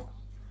 Cargill,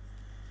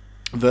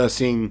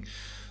 versus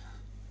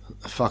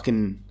a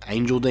fucking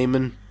angel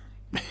demon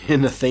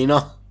in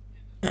Athena.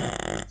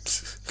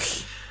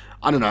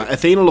 I don't know.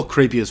 Athena looked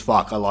creepy as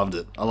fuck. I loved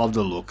it. I loved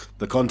the look.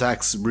 The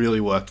contacts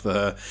really worked for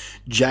her.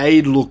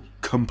 Jade looked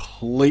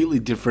completely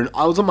different.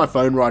 I was on my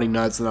phone writing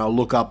notes and I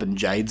look up and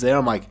Jade's there.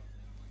 I'm like,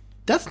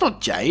 that's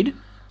not Jade.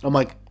 I'm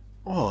like,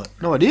 oh,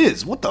 no, it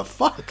is. What the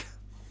fuck?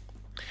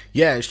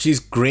 Yeah, she's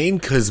green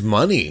because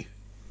money.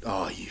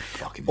 Oh, you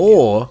fucking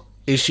Or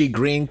is she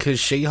green because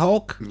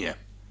She-Hulk? idiot.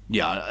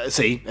 Yeah,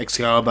 see,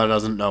 Excalibur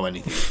doesn't know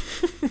anything.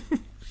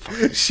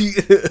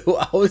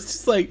 I was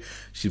just like,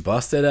 she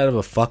busted out of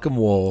a fucking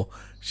wall.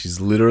 She's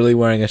literally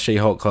wearing a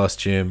She-Hulk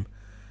costume.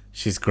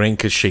 She's green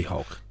because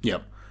She-Hulk.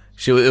 Yep.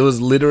 It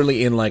was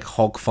literally in like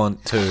Hulk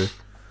font too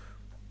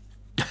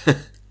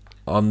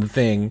on the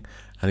thing,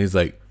 and he's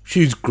like,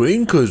 "She's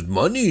green because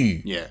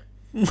money." Yeah.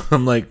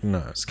 I'm like, no.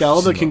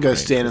 Excalibur she's can not go green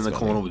stand in 'cause the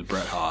money. corner with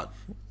Bret Hart.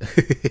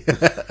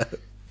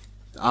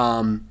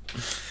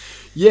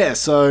 Yeah,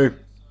 so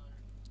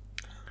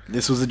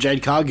this was a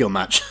Jade Cargill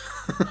match.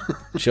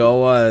 Sure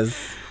was.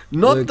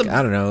 Not Look, the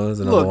I don't know. It was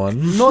another look,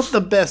 one. not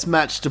the best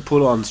match to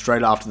put on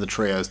straight after the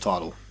trios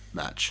title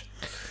match.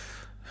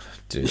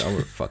 Dude, I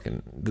would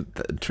fucking the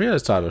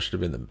trios title should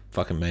have been the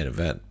fucking main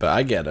event, but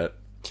I get it.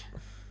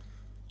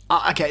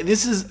 Okay,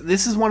 this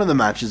is one of the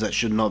matches that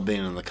should not have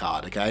been in the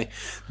card. Okay,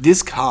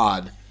 this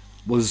card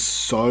was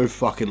so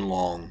fucking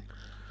long,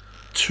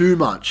 too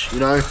much. You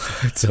know,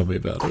 Tell me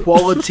about it.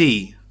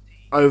 quality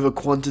over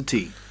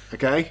quantity.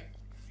 Okay,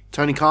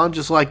 Tony Khan,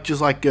 just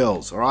like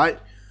girls. All right,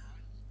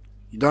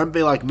 you don't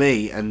be like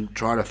me and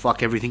try to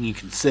fuck everything you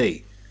can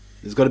see.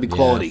 There's got to be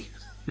quality.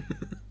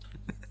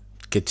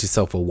 Get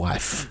yourself a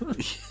wife.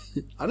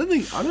 I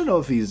don't know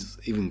if he's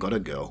even got a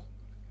girl.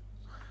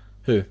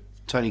 Who?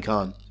 Tony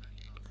Khan.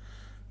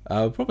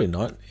 Probably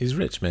not. He's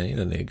rich, man. He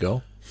doesn't need a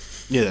girl.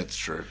 Yeah, that's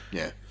true.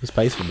 Yeah. He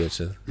pays for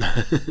bitches.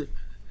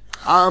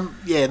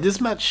 Yeah, this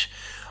match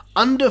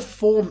under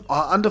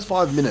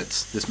 5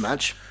 minutes. This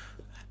match.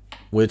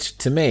 Which,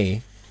 to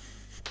me,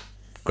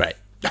 great.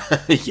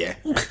 Yeah.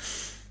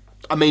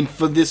 I mean,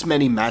 for this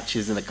many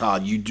matches in a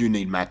card, you do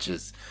need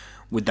matches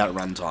with that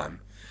runtime.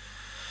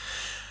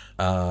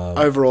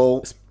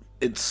 Overall,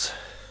 it's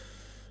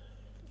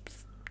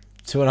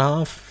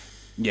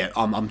 2.5. yeah.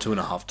 I'm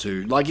 2.5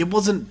 too. Like, it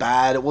wasn't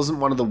bad. It wasn't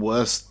one of the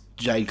worst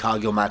Jade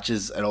Cargill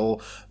matches at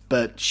all.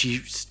 But she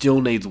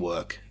still needs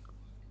work.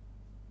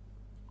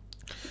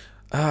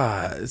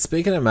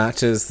 Speaking of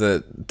matches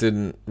that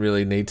didn't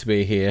really need to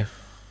be here,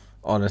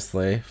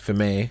 honestly, for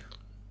me,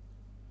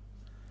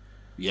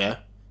 Yeah.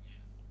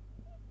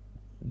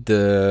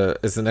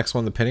 is the next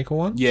one the Pinnacle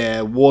one? Yeah.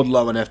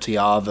 Wardlow and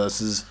FTR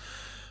versus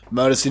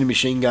Motor City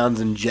Machine Guns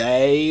and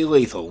Jay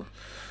Lethal.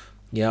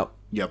 Yep.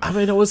 Yep. I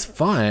mean, it was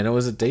fine. It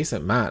was a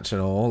decent match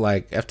and all.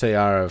 Like,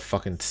 FTR are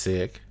fucking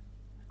sick.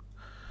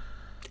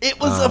 It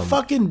was a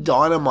fucking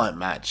dynamite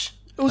match.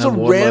 It was a And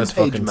Wardlow's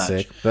rampage fucking match.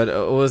 sick. But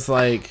it was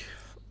like,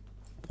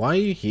 why are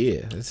you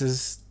here? This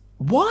is...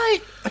 Why?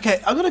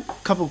 Okay, I got a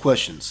couple of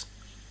questions.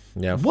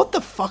 Yeah. What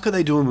the fuck are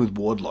they doing with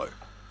Wardlow?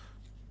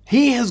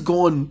 He has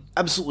gone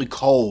absolutely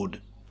cold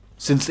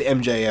since the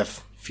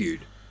MJF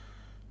feud.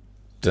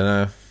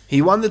 Dunno.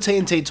 He won the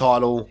TNT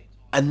title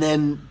and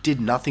then did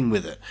nothing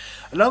with it.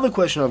 Another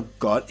question I've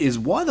got is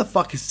why the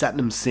fuck is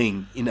Satnam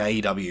Singh in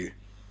AEW?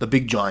 The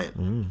big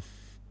giant.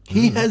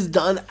 He has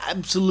done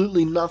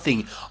absolutely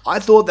nothing. I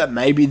thought that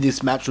maybe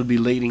this match would be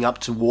leading up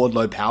to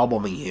Wardlow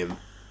powerbombing him.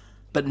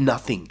 But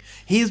nothing.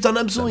 He has done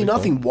absolutely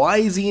nothing. Why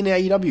is he in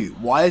AEW?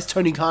 Why is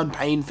Tony Khan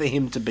paying for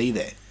him to be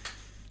there?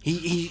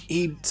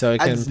 He So he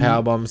can adds-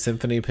 powerbomb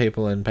Symphony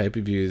people in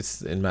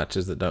pay-per-views in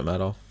matches that don't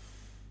matter.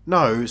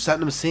 No,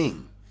 Satnam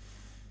Singh.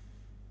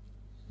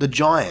 The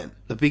giant.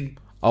 The big...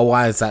 Oh,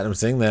 why is Satnam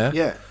Singh there?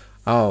 Yeah.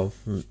 Oh,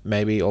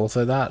 maybe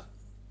also that.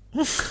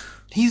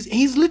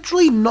 He's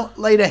literally not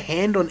laid a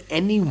hand on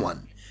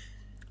anyone.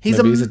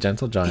 Maybe he's a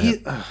gentle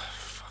giant.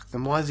 Fuck,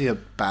 then why is he a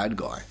bad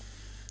guy?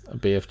 A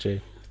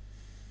BFG.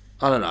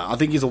 I don't know. I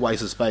think he's a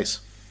waste of space.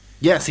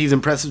 Yes, he's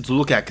impressive to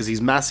look at because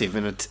he's massive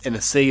in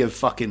a sea of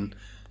fucking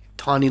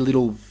tiny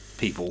little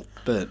people.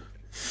 But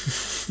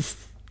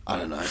I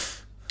don't know.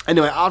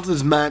 Anyway, after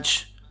this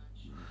match,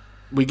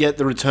 we get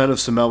the return of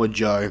Samoa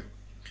Joe,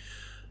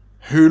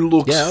 who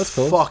looks Yeah, that's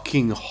cool.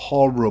 fucking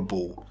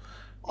horrible.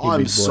 I'm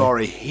big boy.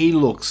 sorry. He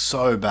looks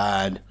so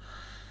bad.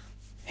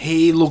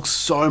 He looks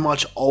so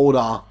much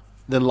older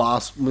than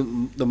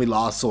we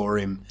last saw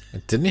him.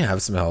 Didn't he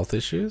have some health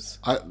issues?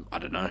 I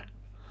don't know.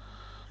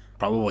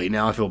 Probably.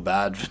 Now I feel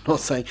bad for not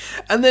saying.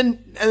 And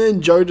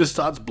then Joe just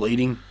starts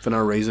bleeding for no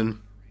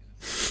reason.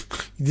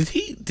 Did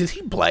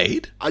he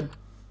blade? I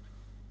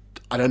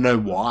don't know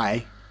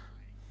why.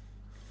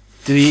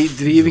 Did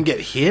he even get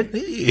hit?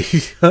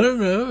 I don't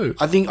know.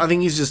 I think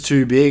he's just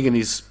too big and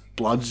his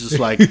blood's just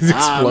like He's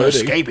I'm exploding.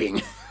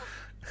 escaping.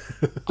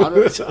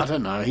 I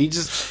don't know.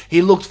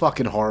 He looked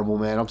fucking horrible,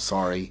 man. I'm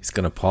sorry. He's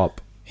gonna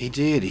pop. He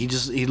did.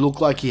 He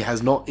looked like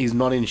he's not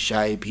in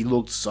shape. He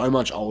looked so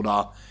much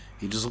older.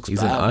 He just looks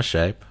He's in bad. our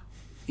shape.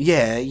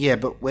 Yeah,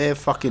 but we're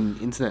fucking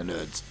internet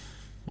nerds.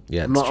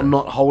 Yeah, I'm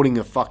not holding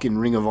a fucking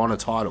Ring of Honor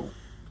title.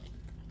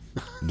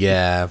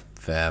 Yeah,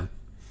 fair.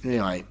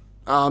 Anyway,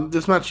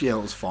 this match, yeah,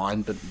 it was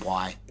fine, but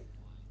why?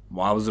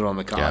 Why was it on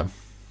the card? Yeah.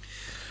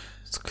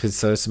 It's because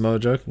so Samoa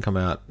Joe can come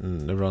out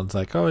and everyone's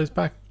like, oh, he's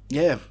back.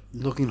 Yeah,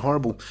 looking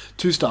horrible.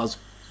 2 stars.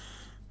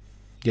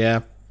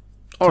 Yeah.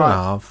 All Two right. and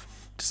a half.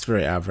 Just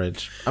very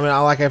average. I mean, I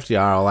like FDR.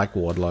 I like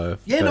Wardlow.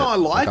 Yeah, but, no, I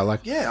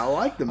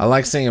like them. I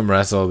like seeing him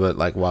wrestle, but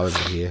like, why was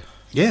he here?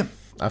 Yeah,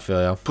 I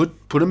feel ya. put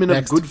him in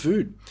Next. a good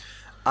food.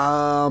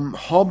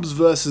 Hobbs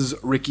versus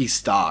Ricky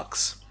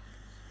Starks.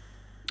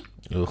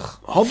 Ugh.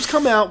 Hobbs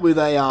come out with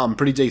a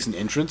pretty decent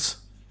entrance.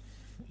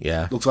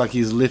 Yeah. Looks like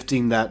he's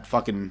lifting that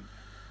fucking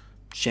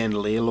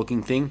chandelier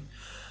looking thing.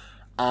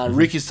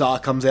 Ricky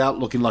Stark comes out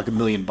looking like $1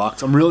 million.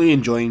 I'm really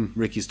enjoying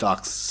Ricky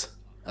Starks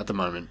at the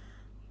moment.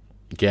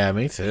 Yeah,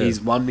 me too. He's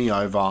won me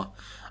over.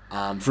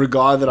 For a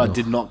guy that I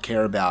did not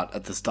care about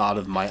at the start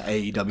of my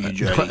AEW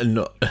journey.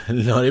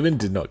 not even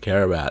did not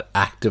care about,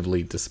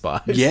 actively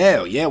despised.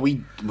 Yeah,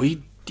 we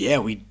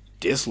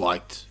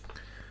disliked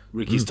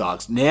Ricky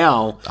Starks.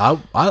 Now,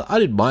 I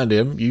didn't mind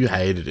him. You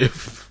hated him.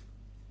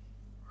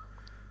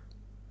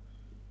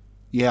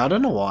 yeah, I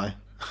don't know why.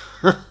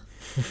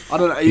 I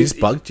don't know. He's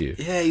bugged you.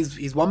 Yeah,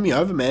 he's won me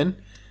over, man.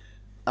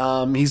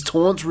 His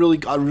taunt's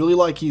I really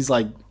like his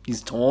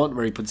taunt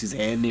where he puts his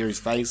hand near his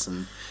face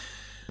and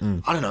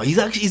I don't know.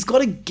 He's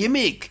got a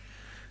gimmick.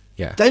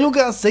 Yeah. Daniel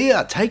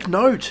Garcia, take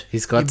note.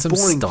 He's got You some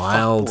boring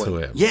style fuckboy. to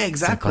him. Yeah,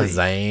 exactly. Some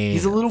pizzazz.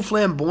 He's a little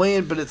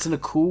flamboyant, but it's in a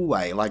cool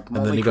way, like And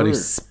then Motley he got Crue.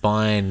 his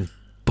spine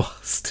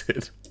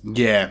busted.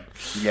 Yeah.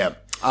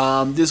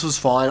 This was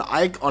fine.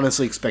 I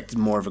honestly expected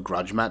more of a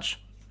grudge match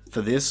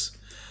for this.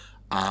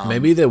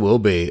 Maybe there will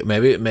be.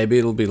 Maybe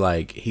it'll be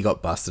like he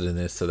got busted in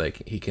this, so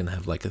that he can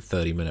have like a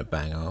 30-minute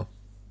banger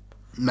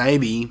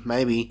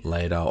Maybe.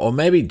 later, or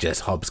maybe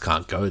just Hobbs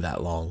can't go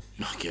that long.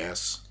 I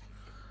guess.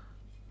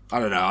 I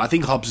don't know. I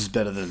think Hobbs is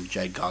better than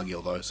Jade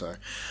Cargill, though. So,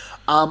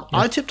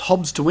 I tipped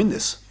Hobbs to win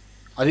this.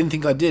 I didn't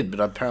think I did, but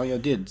apparently I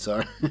did.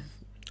 So,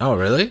 Oh,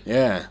 really?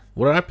 yeah,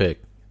 What did I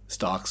pick?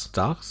 Starks.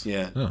 Starks?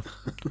 Yeah. Oh.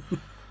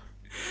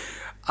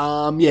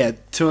 Yeah,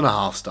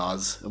 2.5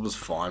 stars. It was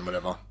fine.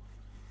 Whatever.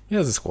 Yeah, it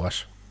was a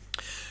squash.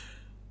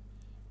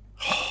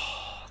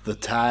 The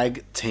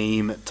tag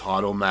team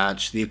title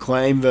match: The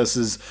Acclaim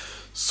versus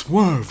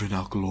Swerve in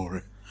Our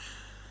Glory.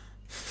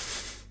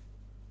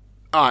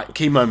 All right,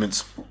 key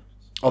moments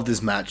of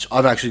this match.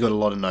 I've actually got a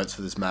lot of notes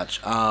for this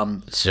match.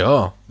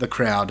 Sure. The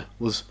crowd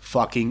was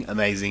fucking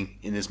amazing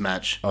in this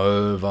match.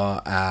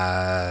 Over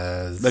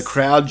as... The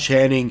crowd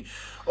chanting,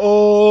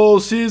 "Oh,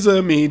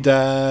 Sesame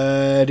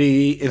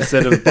Daddy,"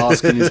 instead of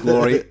 "Bask in His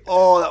Glory."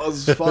 Oh, that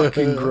was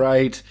fucking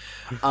great.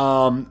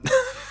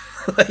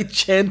 They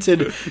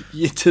chanted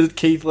to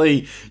Keith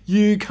Lee,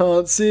 "You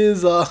can't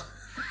scissor,"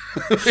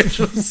 which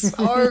was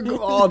so good.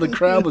 Oh, the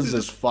crowd was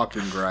just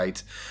fucking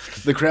great.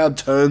 The crowd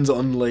turns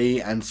on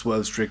Lee and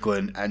Swerve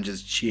Strickland and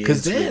just cheers.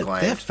 Because The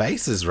Acclaimed. they're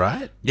faces,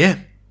 right? Yeah.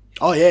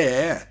 Oh,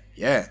 yeah.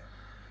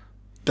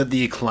 But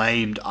the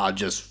Acclaimed are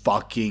just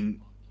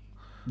fucking...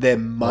 They're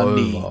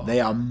money. Over. They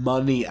are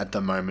money at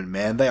the moment,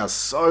 man. They are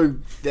so...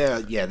 they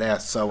are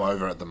so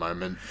over at the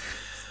moment.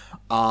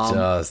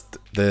 Just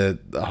the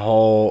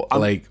whole...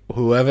 like,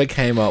 whoever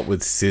came up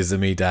with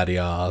Sesame Daddy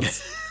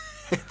R's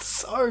It's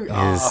so...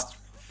 is...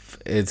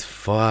 It's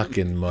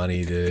fucking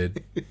money,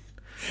 dude.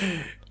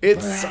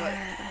 it's so...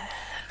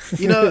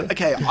 You know,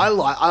 okay,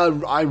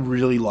 I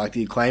really like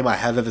the Acclaim. I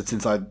have ever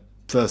since I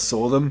first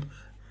saw them.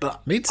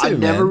 But Me too, I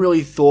never man.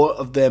 really thought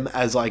of them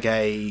as like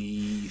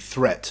a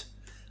threat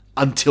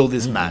until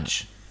this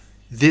match.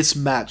 This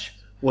match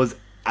was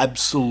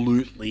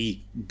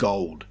absolutely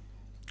gold.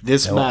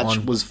 This They were match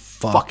on was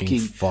fucking fucking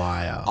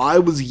fire. I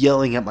was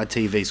yelling at my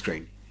TV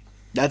screen.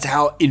 That's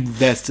how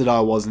invested I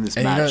was in this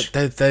And match.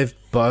 you know, they've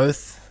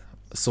both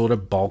sort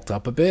of bulked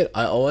up a bit.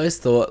 I always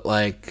thought,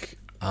 like...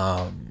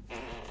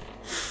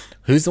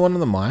 who's the one on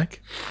the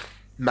mic?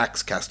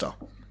 Max Caster.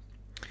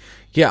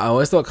 Yeah, I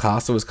always thought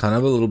Castle was kind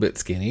of a little bit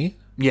skinny.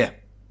 Yeah.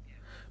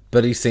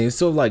 But he seems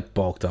to have, like,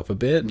 bulked up a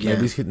bit. Yeah.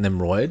 Maybe he's hitting them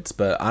roids,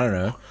 but I don't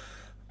know.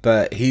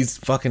 But he's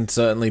fucking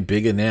certainly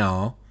bigger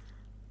now.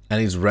 And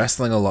he's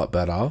wrestling a lot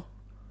better.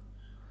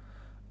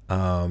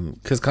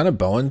 Because kind of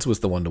Bowens was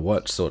the one to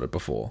watch, sort of,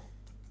 before.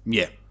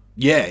 Yeah.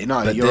 Yeah,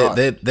 no, But you're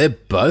right. they're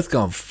both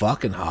going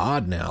fucking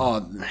hard now. Oh,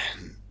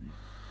 man.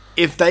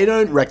 If they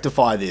don't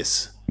rectify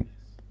this,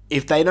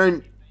 if they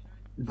don't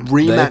They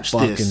rematch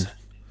fucking this,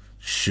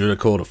 should have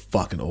called a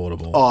fucking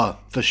audible. oh,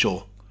 for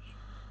sure.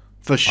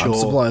 For I'm sure.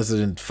 surprised they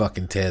didn't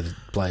fucking tear the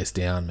place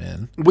down,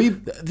 man.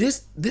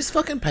 This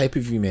fucking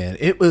pay-per-view, man,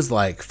 it was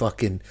like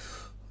fucking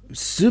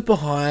super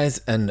highs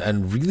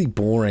and really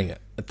boring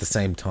at the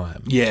same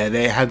time. Yeah,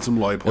 they had some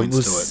low It points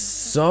was to it.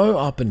 so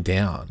up and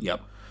down.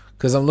 Yep.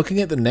 Because I'm looking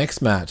at the next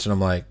match and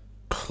I'm like,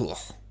 "Ugh."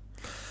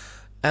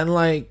 And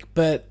like,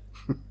 but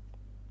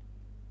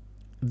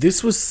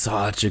this was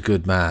such a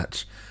good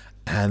match.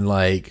 And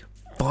like,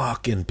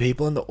 fucking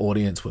people in the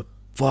audience were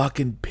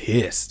fucking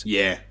pissed.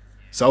 Yeah.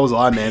 So was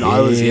I, man. I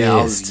was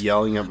Pissed.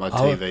 yelling at my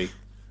TV.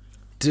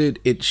 Dude,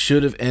 it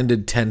should have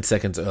ended 10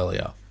 seconds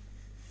earlier.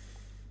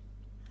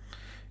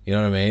 You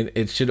know what I mean?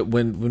 It should have,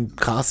 when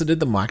Carson did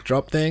the mic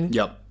drop thing,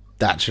 Yep.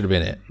 that should have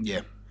been it.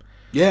 Yeah.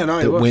 Yeah, no,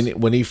 it That was.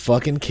 when he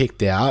fucking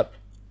kicked out,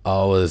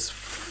 I was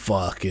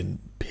fucking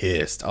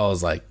pissed. I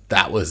was like,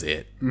 that was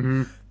it.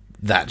 Mm-hmm.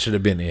 That should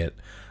have been it.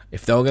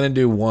 If they were gonna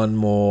do one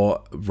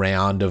more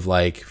round of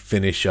like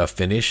finisher,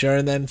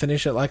 and then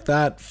finish it like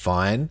that,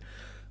 fine.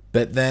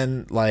 But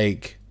then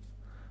like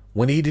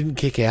when he didn't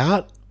kick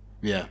out,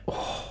 Yeah.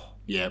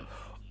 Yeah.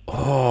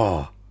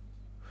 oh,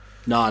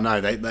 No,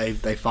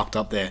 they fucked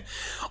up there.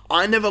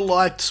 I never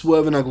liked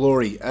Swerve and Our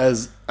Glory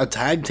as a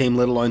tag team,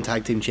 let alone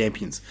tag team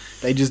champions.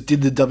 They just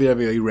did the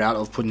WWE route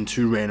of putting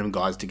two random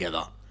guys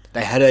together.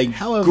 They had a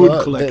However,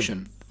 good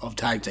collection of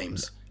tag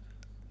teams.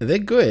 they're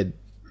good.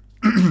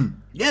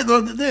 Yeah,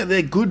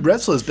 they're good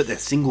wrestlers, but they're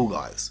single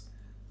guys.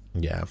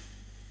 Yeah.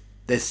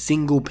 They're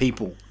single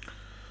people,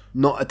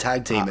 not a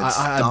tag team. It's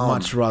I'd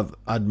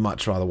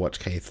much rather watch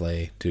Keith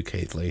Lee do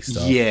Keith Lee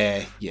stuff.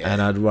 Yeah.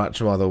 And I'd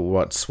much rather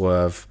watch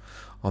Swerve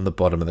on the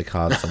bottom of the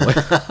card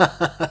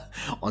somewhere.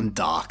 On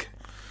Dark.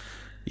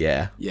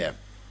 Yeah. Yeah.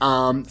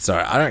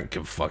 Sorry, I don't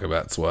give a fuck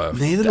about Swerve.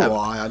 Neither do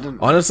I. I don't.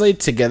 Honestly,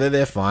 together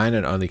they're fine,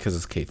 and only because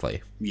it's Keith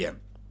Lee. Yeah.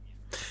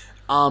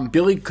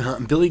 Billy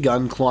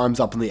Gunn climbs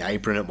up on the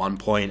apron at one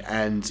point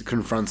and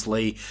confronts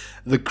Lee.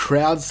 The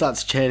crowd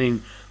starts chanting,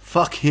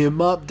 "Fuck him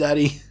up,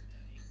 daddy."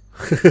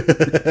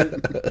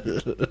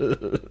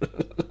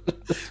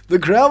 The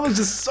crowd was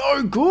just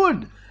so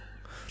good.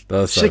 That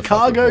was so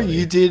Chicago, fucking funny.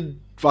 you did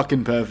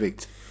fucking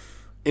perfect.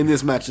 In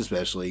this match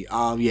especially.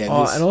 Yeah.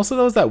 Oh, and also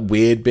there was that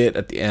weird bit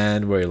at the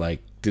end where he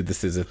like did the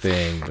scissor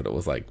thing, but it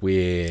was like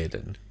weird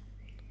and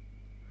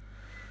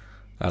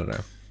I don't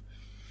know.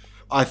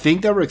 I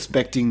think they were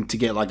expecting to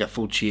get like a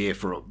full cheer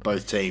for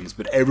both teams,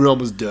 but everyone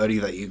was dirty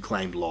that you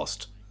claimed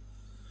lost.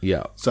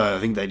 Yeah. So I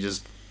think they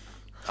just,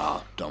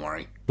 don't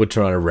worry. We're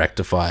trying to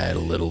rectify it a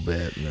little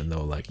bit, and then they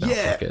were like, no,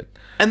 Yeah. fuck it.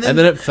 And And then-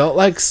 then it felt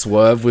like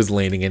Swerve was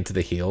leaning into the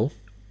heel.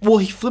 Well,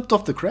 he flipped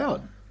off the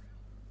crowd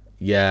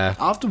Yeah.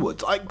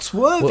 afterwards. Like,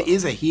 Swerve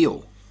is a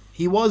heel.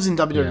 He was in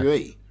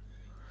WWE.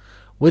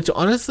 Which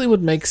honestly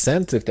would make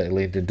sense if they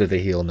leaned into the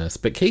heelness,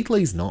 but Keith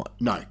Lee's not.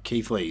 No,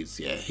 Keith Lee's,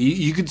 yeah.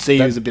 You could see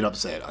he was a bit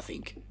upset, I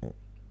think.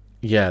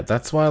 Yeah,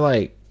 that's why,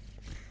 like,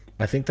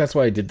 I think that's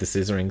why he did the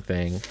scissoring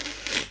thing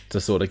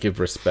to sort of give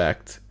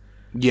respect.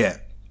 Yeah.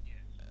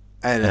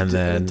 And it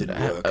then, didn't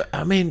work.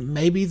 I mean,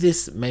 maybe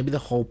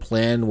the whole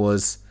plan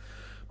was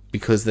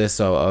because they're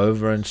so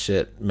over and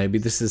shit. Maybe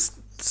this is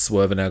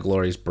Swerve and Our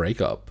Glory's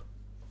breakup.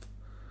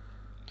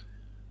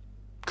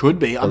 Could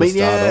be. I To mean,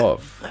 start yeah.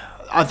 off.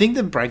 I think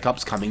the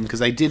breakup's coming because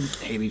they did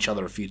hit each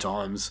other a few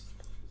times.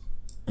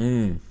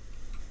 Yeah,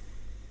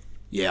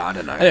 I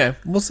don't know. Anyway,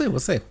 we'll see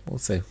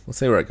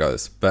where it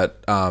goes.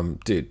 But,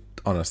 dude,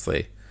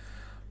 honestly,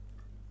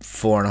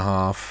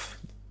 4.5,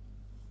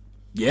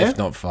 Yeah? if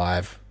not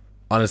 5.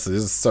 Honestly,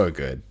 this is so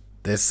good.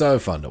 They're so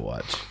fun to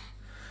watch.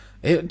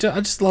 I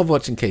just love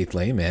watching Keith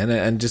Lee, man,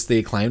 and just the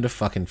Acclaimed are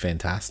fucking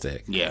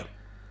fantastic. Yeah.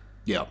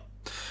 Yeah.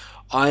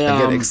 I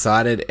get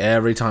excited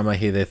every time I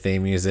hear their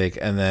theme music,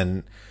 and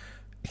then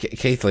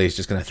Keith Lee is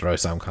just going to throw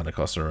some kind of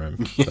across the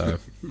room. So,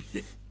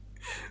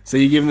 So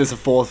you're giving this a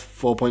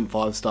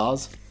 4.5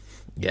 stars?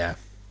 yeah.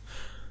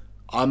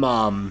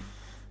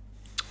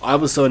 I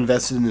was so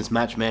invested in this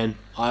match, man.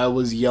 I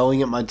was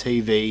yelling at my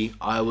TV.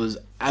 I was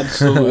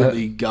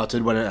absolutely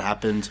gutted when it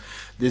happened.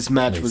 This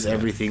match was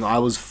everything. I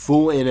was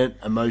full in it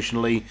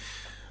emotionally.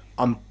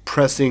 I'm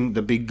pressing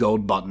the big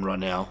gold button right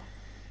now.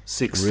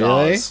 6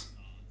 Really? stars.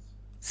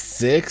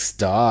 6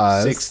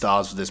 stars. 6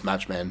 stars for this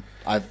match, man.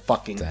 I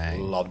fucking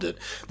Dang. loved it.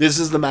 This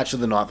is the match of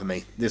the night for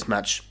me. This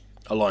match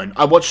alone.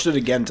 I watched it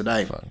again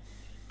today.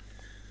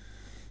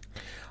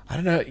 I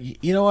don't know.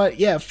 You know what?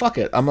 Yeah, fuck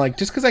it. I'm like,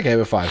 just because I gave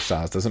it 5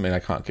 stars doesn't mean I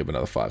can't give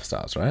another 5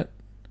 stars, right?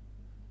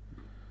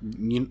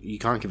 You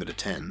can't give it a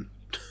 10.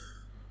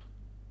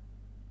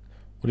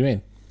 What do you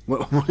mean?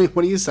 What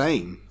are you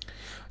saying?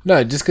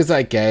 No, just because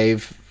I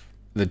gave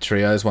the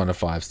trios one a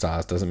 5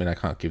 stars doesn't mean I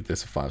can't give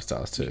this a 5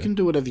 stars too. You can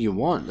do whatever you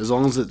want as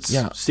long as it's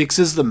Yeah. 6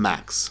 is the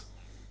max.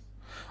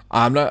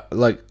 I'm not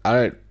like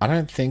I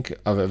don't think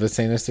I've ever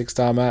seen a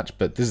 6-star match,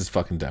 but this is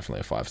fucking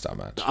definitely a 5-star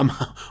match.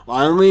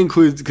 I only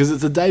include because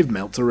it's a Dave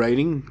Meltzer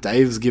rating.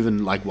 Dave's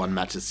given like one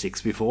match a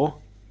 6 before.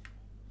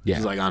 Yeah,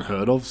 It's like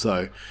unheard of,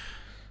 so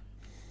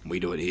we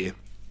do it here.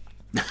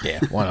 yeah.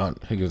 Why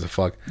not? Who gives a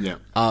fuck? Yeah.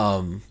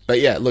 But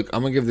yeah, look,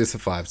 I'm gonna give this a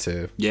 5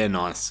 too. Yeah,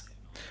 nice.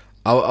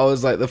 I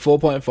was like the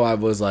 4.5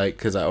 was like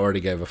because I already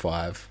gave a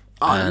 5.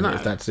 Oh, and no.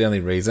 if that's the only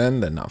reason,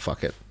 then no,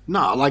 fuck it.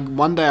 No, like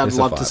one day I'd It's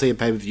a love to 5. see a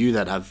pay-per-view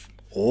that have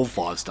all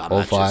 5-star All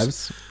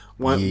matches.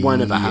 5s.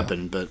 Won't ever Yeah.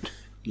 happen, but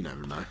you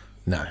never know.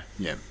 No.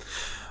 Yeah.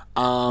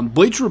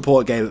 Bleacher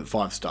Report gave it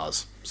 5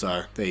 stars.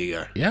 So there you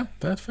go. Yeah,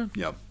 that's fair.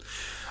 Yep.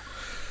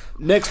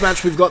 Next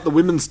match, we've got the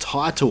women's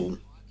title.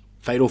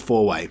 Fatal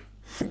 4-Way.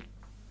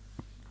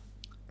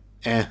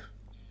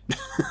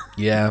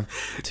 Yeah,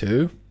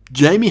 2.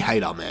 Jamie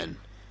Hayter, man.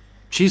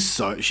 She's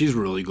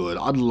really good.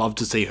 I'd love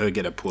to see her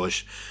get a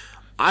push.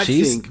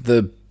 She's think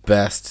the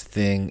best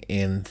thing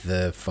in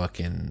the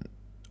fucking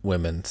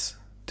women's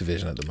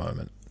division at the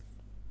moment.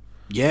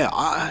 yeah,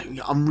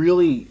 I'm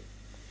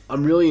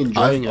I'm really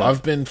enjoying it.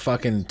 I've been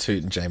fucking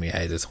tooting Jamie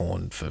Hayter's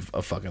horn for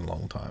a fucking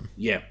long time.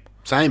 Yeah,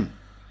 same.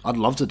 I'd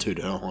love to toot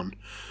her horn.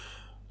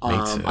 Me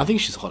too. I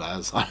think she's hot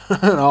as. I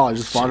don't know. I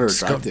just find her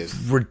She's got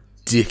attractive.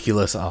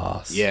 ridiculous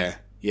ass. Yeah,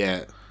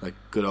 yeah. Like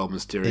good old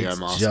Mysterio It's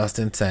mask. just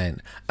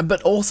insane.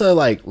 But also,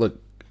 like,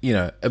 look, you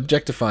know,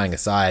 objectifying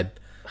aside,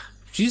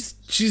 she's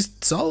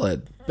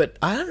solid. But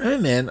I don't know,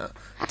 man.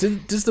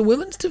 Does the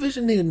women's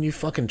division need a new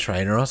fucking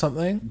trainer or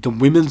something? The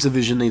women's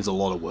division needs a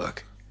lot of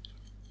work.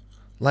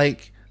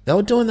 Like, they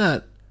were doing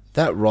that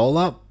roll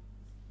up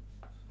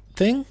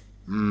thing,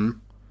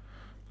 and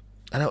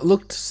it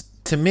looked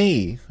to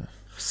me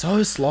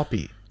so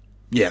sloppy.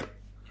 Yeah.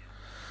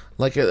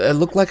 Like it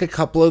looked like a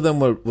couple of them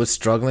were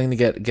struggling to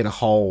get a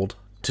hold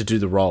to do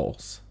the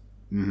rolls.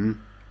 Mm-hmm.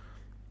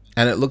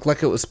 And it looked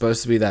like it was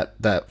supposed to be that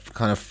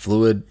kind of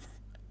fluid.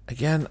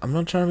 Again, I'm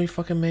not trying to be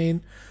fucking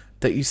mean,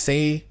 that you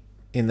see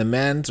in the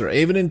men's or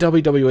even in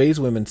WWE's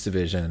women's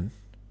division,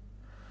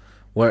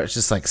 where it's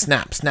just like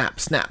snap, snap,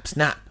 snap,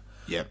 snap.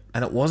 Yep.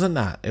 And it wasn't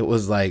that. It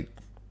was like,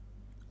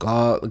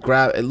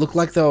 grab. It looked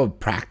like they were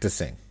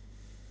practicing.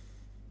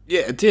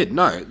 Yeah, it did.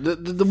 No,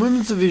 the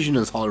women's division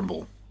is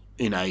horrible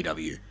in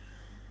AEW.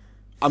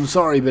 I'm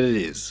sorry, but it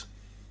is.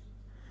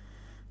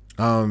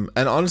 And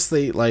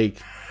honestly,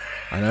 like,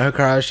 I know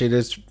Hikaru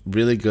Shida's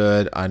really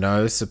good. I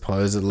know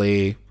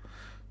supposedly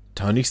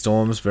Tony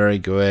Storm's very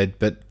good,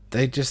 but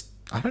they just,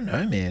 I don't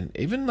know, man.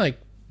 Even like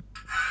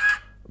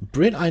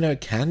Britt, I know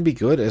can be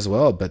good as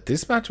well, but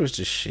this match was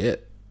just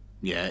shit.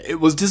 Yeah, it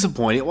was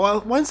disappointing.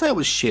 Well, I won't say it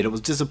was shit. It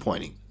was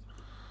disappointing.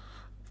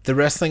 The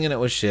wrestling in it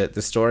was shit.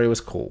 The story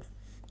was cool.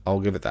 I'll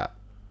give it that.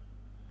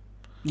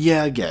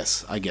 Yeah, I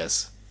guess.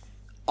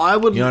 I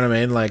would. You know what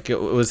I mean? Like,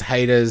 it was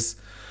haters.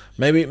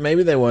 Maybe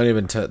they won't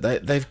even turn.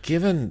 They've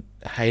given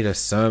Hayter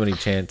so many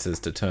chances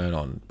to turn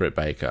on Britt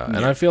Baker,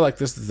 and I feel like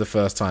this is the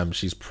first time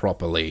she's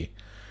properly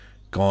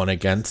gone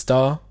against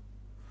her.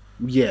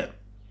 Yeah.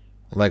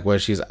 Like, where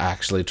she's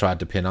actually tried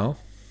to pin her.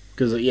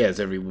 Because, yeah, it's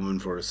every woman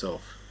for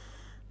herself.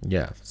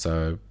 Yeah,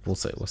 so we'll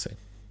see.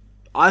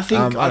 I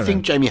think I I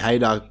think Jamie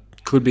Hayter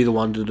could be the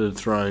one to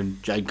dethrone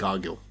Jade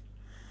Cargill.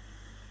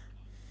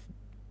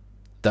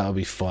 That would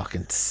be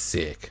fucking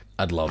sick.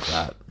 I'd love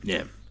that.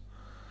 Yeah.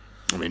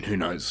 I mean, who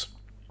knows?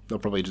 They'll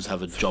probably just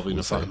have a job in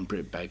a fucking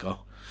Britt Baker.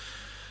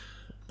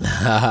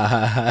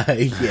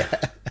 Yeah.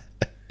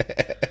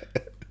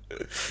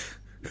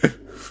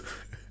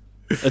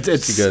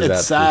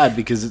 It's sad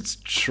because it's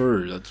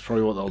true. That's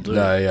probably what they'll do.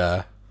 No,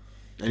 yeah.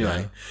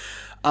 Anyway.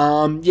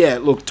 Yeah,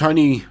 look,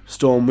 Tony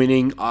Storm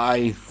winning,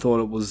 I thought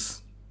it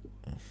was...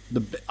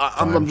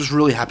 I'm just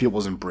really happy it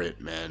wasn't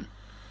Britt, man.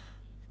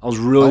 I was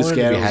really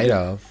scared.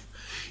 Hayter.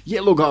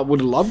 Yeah, look, I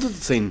would have loved to have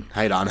seen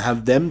Hayter and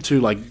have them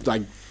two, like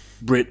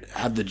Britt,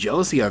 have the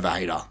jealousy over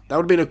Hayter. That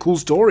would have been a cool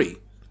story.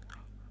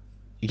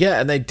 Yeah,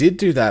 and they did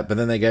do that, but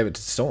then they gave it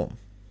to Storm.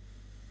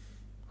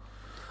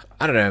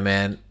 I don't know,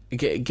 man.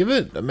 Give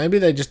it... Maybe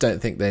they just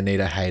don't think they need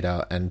a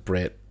Hayter and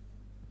Britt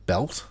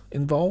belt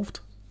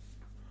involved.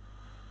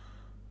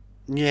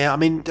 Yeah, I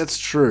mean, that's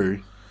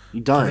true.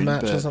 You don't. A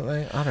match or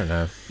something? I don't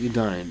know. You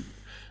don't.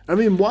 I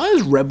mean, why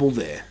is Rebel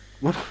there?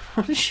 What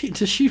is she?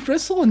 Does she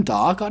wrestle in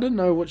dark? I don't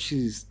know what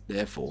she's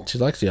there for. She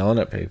likes yelling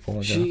at people.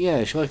 I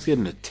guess. She likes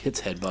getting her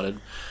tits headbutted.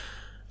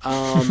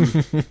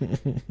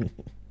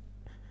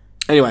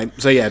 Anyway,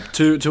 so yeah,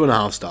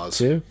 2.5 stars.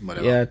 Two?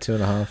 Whatever. Yeah,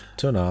 2.5.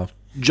 2.5.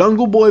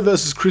 Jungle Boy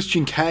versus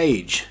Christian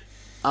Cage.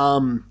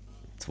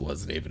 It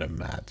wasn't even a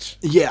match.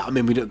 Yeah, I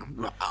mean, we don't...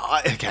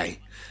 okay.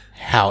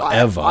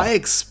 However... I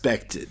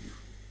expected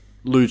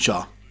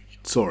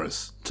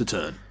Luchasaurus to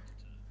turn.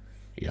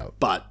 Yep.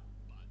 But,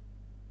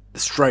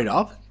 straight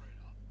up,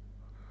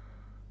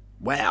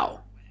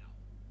 wow.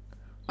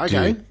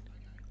 Okay. Dude,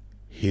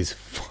 he's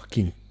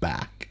fucking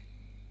back.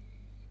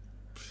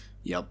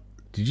 Yep.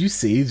 Did you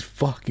see his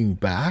fucking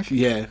back?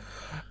 Yeah.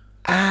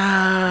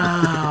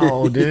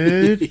 Ow,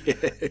 dude.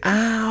 Yeah.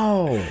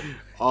 Ow.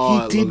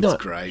 Oh, He did not.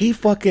 great. He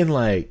fucking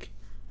like...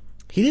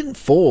 He didn't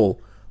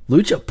fall.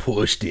 Lucha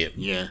pushed him.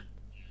 Yeah.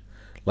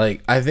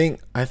 Like, I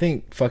think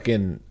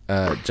fucking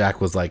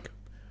Jack was like,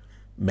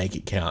 make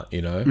it count,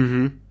 you know?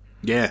 Mm-hmm.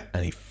 Yeah.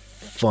 And he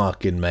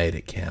fucking made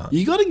it count.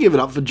 You gotta give it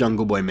up for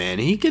Jungle Boy, man.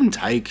 He can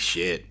take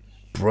shit.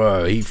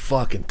 Bro, he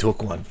fucking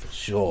took one for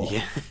sure.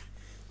 Yeah.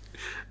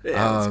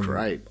 Yeah, that's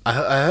great. I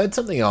heard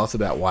something else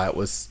about why it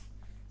was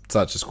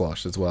such a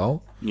squash as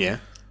well. Yeah.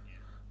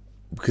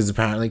 Because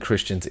apparently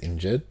Christian's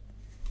injured.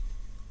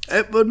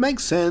 It would make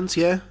sense,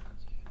 yeah.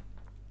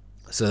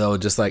 So they were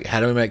just like,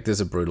 how do we make this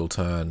a brutal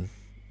turn,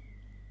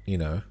 you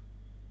know,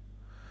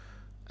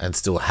 and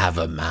still have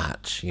a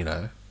match, you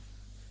know?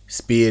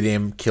 Speared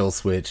him, kill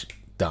switch,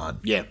 done.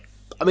 Yeah.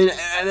 I mean,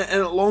 and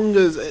as long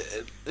as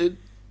it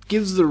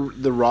gives the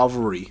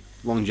rivalry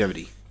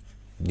longevity.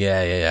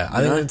 Yeah.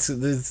 I think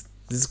this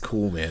is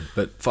cool, man.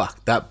 But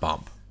fuck, that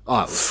bump.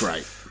 Oh, it was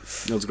great.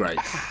 It was great.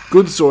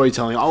 Good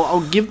storytelling.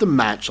 I'll give the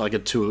match like a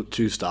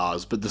two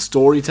stars, but the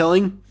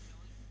storytelling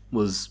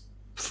was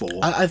 4.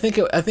 I think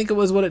it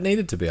was what it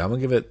needed to be. I'm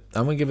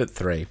gonna give it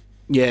 3.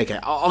 Yeah, okay.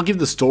 I'll give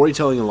the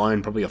storytelling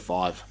alone probably a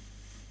 5.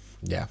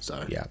 Yeah.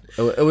 So yeah,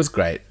 it was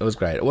great. It was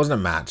great. It wasn't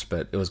a match,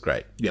 but it was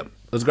great. yep.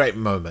 It was a great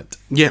moment.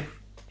 Yeah.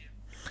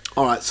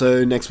 All right,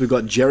 so next we've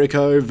got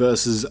Jericho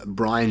versus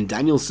Bryan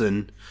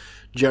Danielson.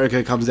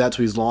 Jericho comes out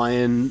to his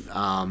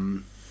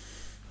Lionheart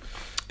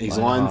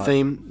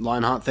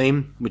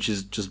theme, which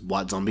is just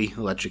White Zombie,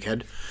 Electric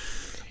Head.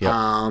 Yep.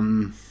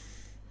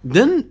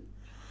 Then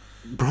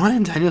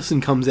Bryan Danielson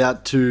comes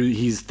out to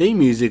his theme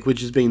music, which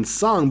has been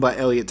sung by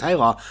Elliot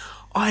Taylor.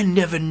 I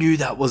never knew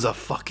that was a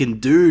fucking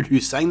dude who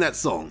sang that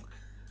song.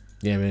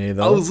 Yeah, me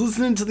neither. I was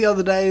listening to the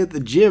other day at the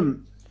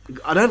gym.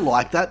 I don't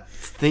like that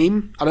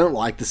theme. I don't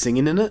like the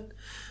singing in it.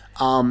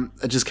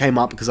 It just came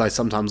up because I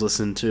sometimes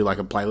listen to like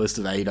a playlist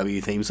of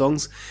AEW theme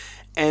songs,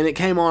 and it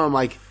came on. I'm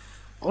like,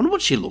 I wonder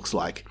what she looks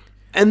like.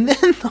 And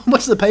then I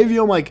watched the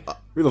pay-per-view. I'm like,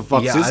 who the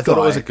fuck's this guy? I thought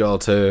it was a girl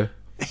too.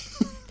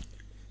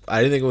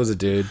 I didn't think it was a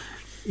dude.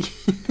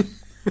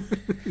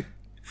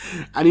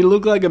 And he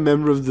looked like a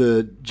member of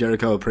the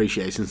Jericho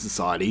Appreciation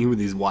Society with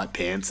his white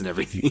pants and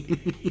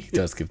everything. He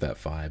does give that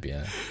vibe,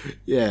 yeah.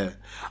 Yeah.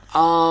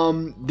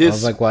 I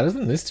was like, why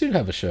doesn't this dude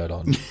have a shirt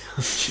on?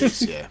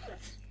 Jeez, yeah.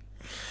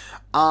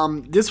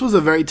 This was a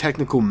very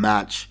technical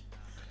match,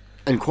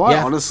 and quite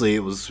honestly,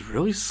 it was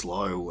really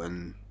slow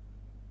and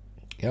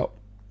Yep.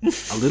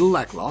 a little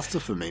lackluster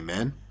for me,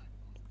 man.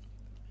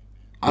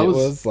 It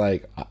was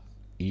like,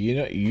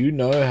 you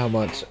know how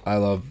much I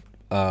love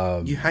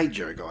you hate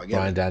Jericho, I get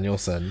Bryan it.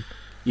 Danielson.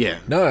 Yeah.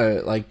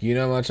 No, like, you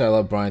know how much I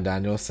love Bryan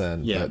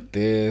Danielson. Yeah. But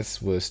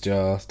this was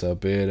just a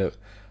bit of,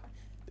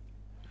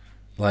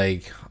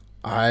 like,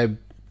 I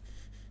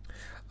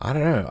don't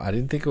know. I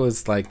didn't think it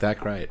was like that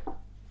great.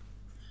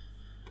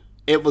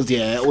 It was,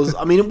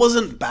 I mean, it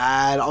wasn't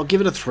bad. I'll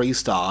give it a 3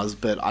 stars,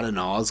 but I don't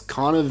know. I was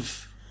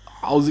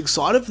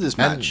excited for this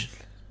match.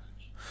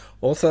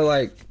 Also,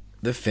 like,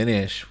 the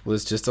finish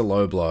was just a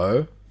low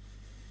blow.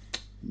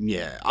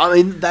 Yeah. I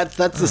mean, that's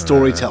the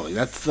storytelling.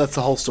 That's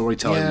the whole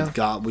storytelling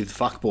with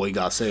Fuckboy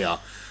Garcia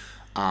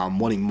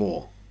wanting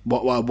more.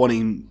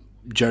 Wanting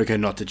Jericho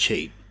not to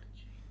cheat.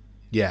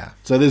 Yeah.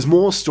 So there's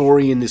more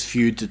story in this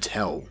feud to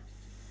tell.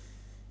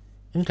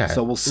 Okay.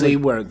 So we'll see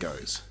where it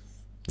goes.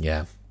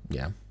 Yeah.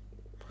 Yeah.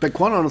 But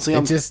quite honestly,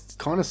 I'm just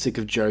kind of sick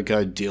of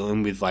Jericho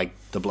dealing with like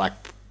the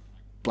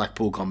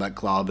Blackpool Combat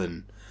Club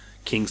and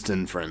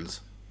Kingston friends.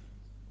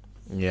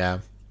 Yeah.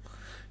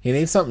 He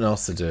needs something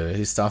else to do.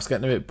 His stuff's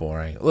getting a bit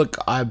boring. Look,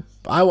 I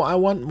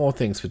want more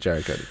things for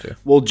Jericho to do.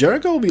 Well,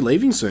 Jericho will be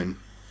leaving soon.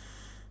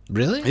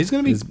 Really? He's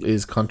going to be...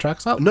 His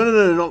contract's up?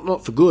 No,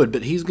 not for good,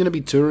 but he's going to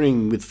be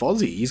touring with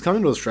Fozzy. He's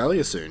coming to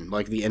Australia soon,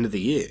 like the end of the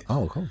year.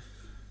 Oh, cool.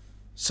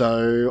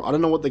 So, I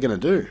don't know what they're going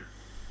to do.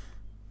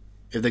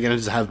 If they're going to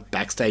just have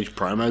backstage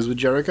promos with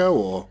Jericho,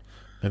 or...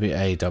 Maybe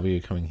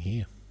AEW coming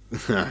here.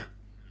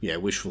 Yeah,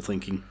 wishful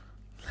thinking.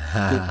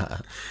 Yeah,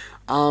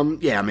 I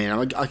mean,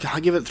 I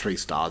give it 3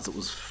 stars. It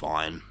was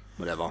fine.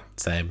 Whatever.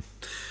 Same.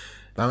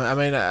 I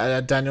mean,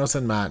 a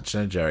Danielson match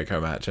and a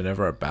Jericho match are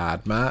never a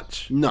bad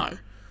match. No.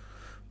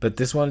 But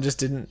this one just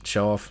didn't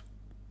show off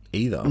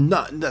either.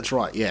 No, that's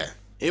right, yeah.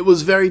 It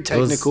was very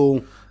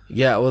technical.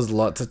 It was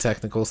lots of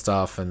technical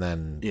stuff, and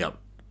then... Yep.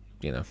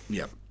 You know.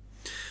 Yep.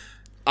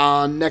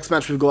 Next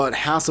match we've got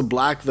House of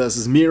Black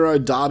versus Miro,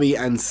 Darby,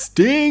 and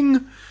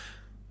Sting.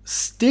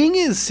 Sting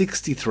is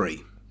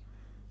 63.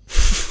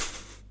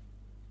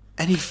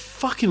 And he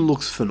fucking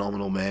looks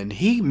phenomenal, man.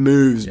 He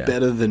moves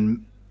better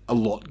than a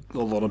lot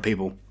of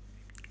people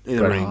in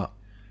the ring.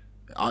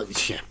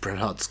 Bret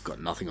Hart's got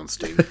nothing on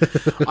Sting.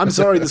 I'm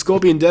sorry, the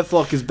Scorpion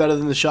Deathlock is better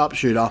than the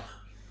Sharpshooter.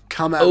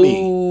 Come at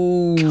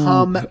me.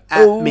 Come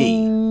at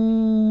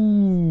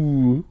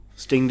me.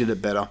 Sting did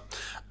it better.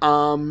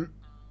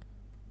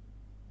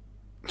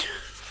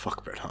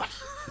 Fuck Bret Hart.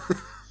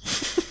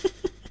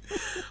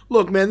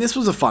 Look, man, this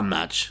was a fun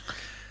match.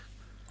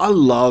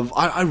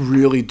 I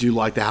really do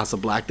like the House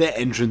of Black. Their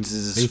entrance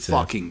is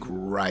fucking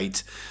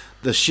great.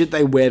 The shit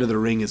they wear to the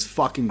ring is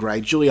fucking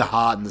great. Julia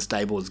Hart in the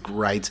stable is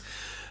great.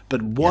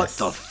 But what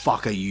the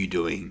fuck are you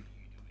doing?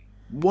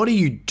 What are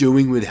you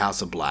doing with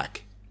House of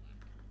Black?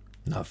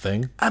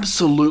 Nothing.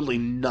 Absolutely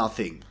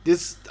nothing.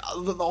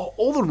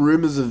 All the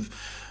rumors of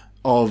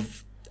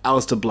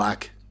Aleister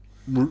Black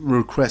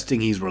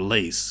requesting his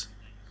release.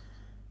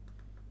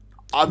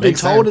 I've been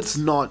told it's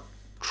not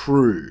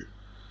true,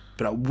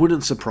 but it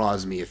wouldn't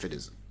surprise me if it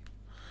isn't.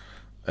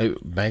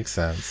 It makes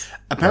sense.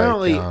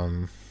 Apparently,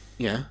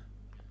 Yeah,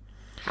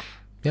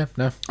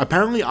 no.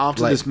 Apparently,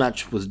 after this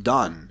match was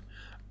done,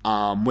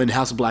 when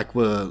House of Black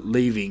were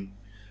leaving,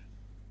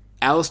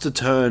 Aleister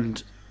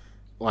turned,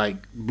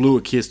 blew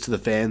a kiss to the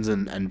fans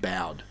and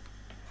bowed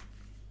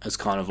as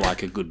kind of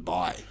like a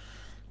goodbye.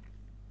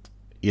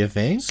 You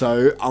think?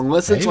 So,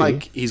 unless it's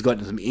like he's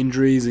got some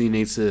injuries and he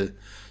needs to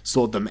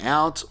sort them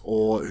out,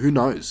 or who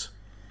knows?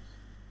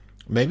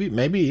 Maybe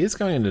he is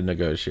going into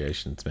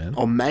negotiations, man.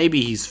 Or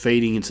maybe he's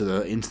feeding into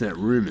the internet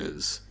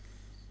rumors.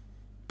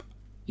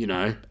 You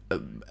know?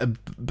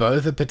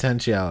 Both are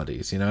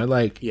potentialities, you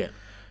know?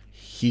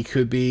 He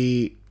could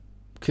be...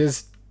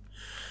 Because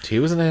he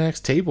was an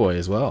NXT boy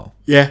as well.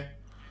 Yeah.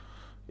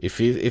 If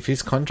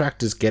his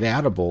contract is get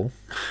outable,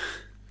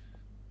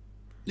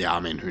 Yeah, I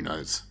mean, who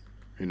knows?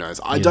 Who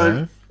knows? You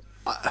know?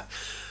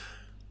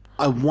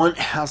 I want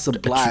House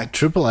of Black.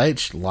 Triple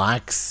H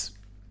likes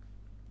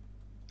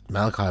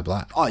Malachi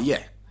Black. Oh,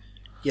 yeah.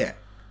 Yeah.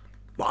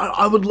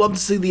 I would love to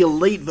see the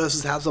Elite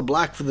versus House of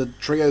Black for the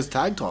Trios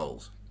tag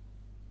titles.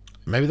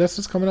 Maybe that's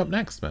what's coming up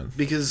next, man.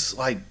 Because,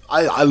 like,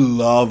 I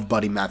love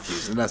Buddy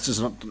Matthews, and that's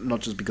just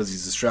not just because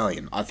he's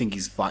Australian. I think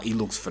he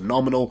looks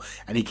phenomenal,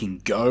 and he can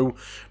go.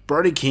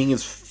 Brody King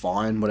is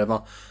fine,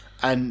 whatever.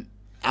 And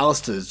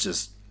Alistair is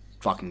just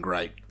fucking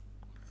great.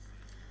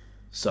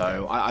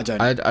 So, I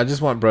don't... I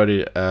just want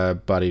Buddy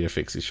to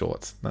fix his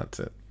shorts.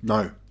 That's it.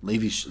 No,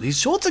 leave his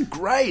shorts are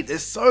great. They're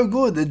so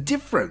good. They're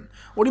different.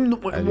 What do you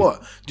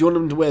what? Do you want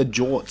him to wear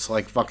jorts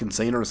like fucking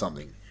Cena or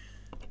something?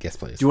 Yes,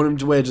 please. Do you want him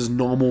to wear just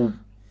normal,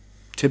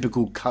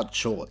 typical cut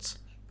shorts?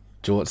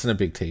 Jorts and a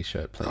big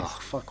t-shirt, please. Oh,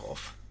 fuck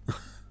off.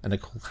 And a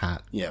cool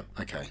hat. Yeah,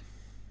 okay.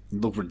 You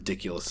look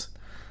ridiculous.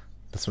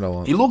 That's what I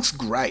want. He looks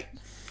great.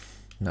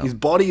 No. His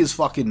body is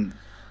fucking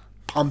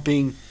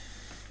pumping.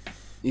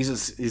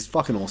 He's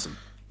fucking awesome.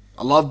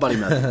 I love Buddy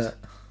Matthews.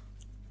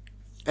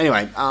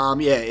 Anyway,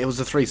 yeah, it was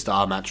a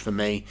 3-star match for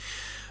me.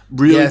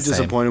 Really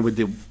disappointed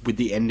with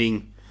the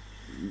ending.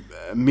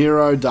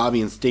 Miro, Darby,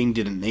 and Sting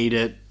didn't need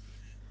it.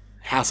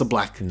 House of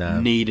Black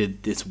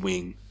needed this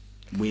win.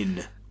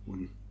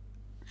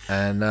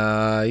 And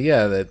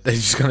yeah, they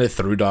just kind of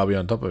threw Darby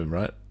on top of him,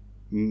 right?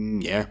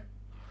 Yeah.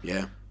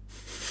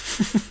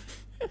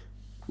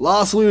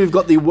 Lastly, we've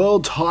got the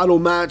world title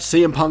match: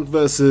 CM Punk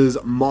versus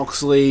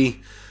Moxley.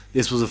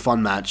 This was a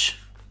fun match.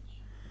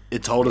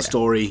 It told a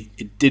story.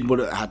 It did what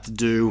it had to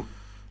do.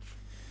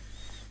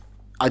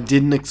 I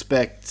didn't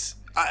expect...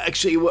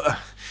 Actually,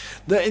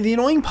 the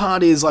annoying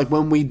part is, like,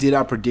 when we did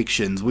our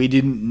predictions, we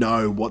didn't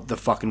know what the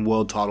fucking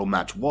world title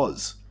match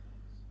was.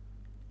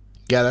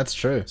 Yeah, that's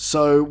true.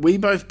 So, we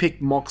both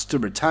picked Mox to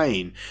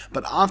retain,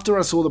 but after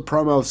I saw the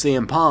promo of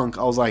CM Punk,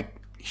 I was like,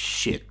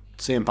 shit,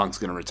 CM Punk's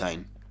gonna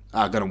retain.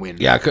 Gonna win.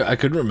 Yeah, I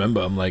couldn't remember.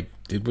 I'm like,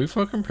 did we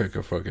fucking pick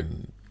a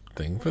fucking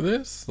thing for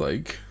this?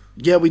 Like...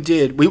 Yeah, we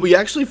did. We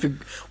actually...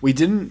 We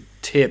didn't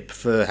tip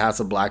for House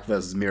of Black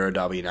versus Miro,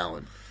 Darby, and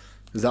Allin.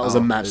 Because that was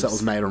a match that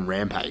was made on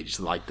Rampage,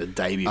 like, the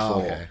day before.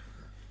 Oh, okay.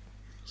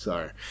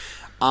 So,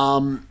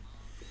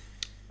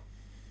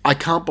 I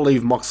can't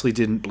believe Moxley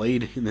didn't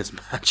bleed in this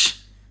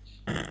match.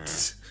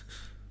 That's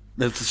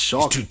a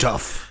shock. He's too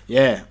tough.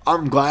 Yeah,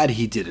 I'm glad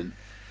he didn't.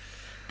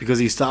 Because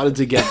he started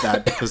to get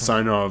that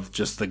persona of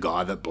just the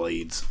guy that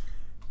bleeds.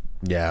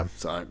 Yeah.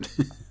 So...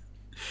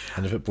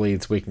 And if it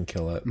bleeds, we can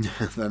kill it.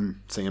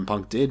 Then CM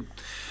Punk did.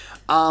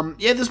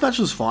 Yeah, this match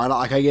was fine.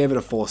 Like, I gave it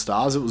a 4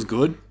 stars. It was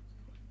good.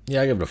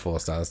 Yeah, I give it a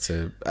 4 stars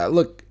too.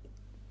 Look,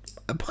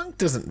 Punk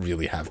doesn't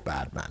really have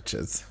bad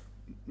matches.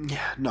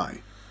 Yeah, no,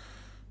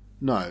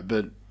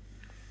 but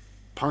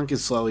Punk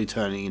is slowly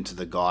turning into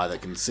the guy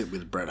that can sit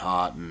with Bret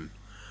Hart and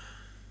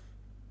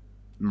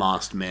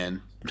Masked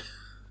Man.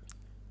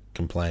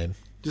 Complain.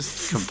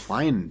 Just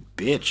complain,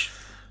 bitch.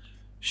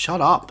 Shut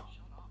up.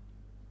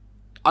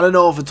 I don't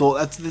know if it's all...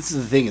 This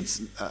is the thing.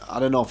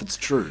 I don't know if it's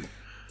true.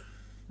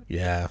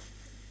 Yeah.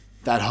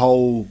 That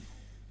whole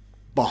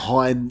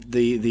behind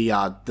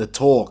the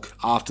talk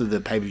after the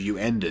pay-per-view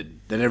ended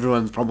that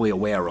everyone's probably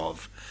aware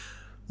of.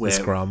 Where,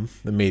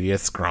 the media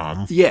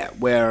scrum. Yeah,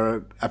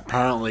 where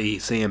apparently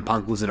CM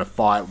Punk was in a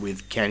fight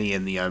with Kenny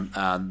and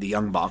the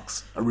Young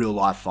Bucks, a real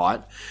life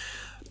fight.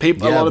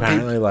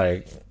 Apparently,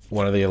 like,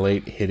 one of the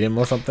Elite hit him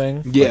or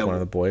something. Yeah, like one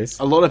of the boys.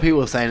 A lot of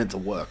people are saying it's a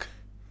work.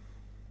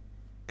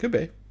 Could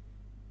be.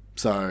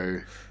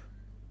 So,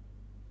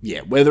 yeah,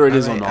 whether it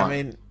is or not. I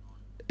mean,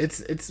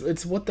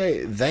 it's what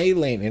they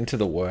lean into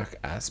the work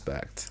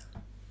aspect.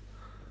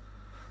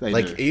 They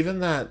like, do. even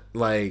that,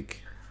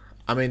 like,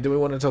 I mean, do we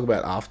want to talk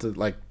about after,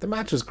 like, the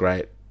match was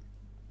great,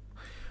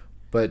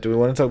 but do we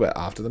want to talk about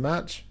after the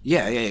match?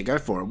 Yeah, go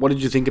for it. What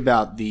did you think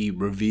about the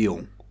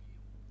reveal?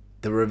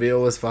 The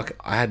reveal was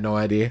I had no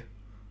idea.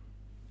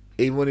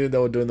 Even when they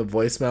were doing the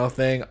voicemail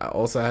thing, I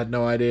also had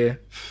no idea.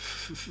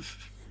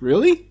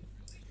 Really?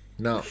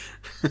 No.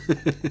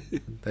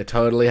 They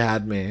totally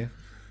had me.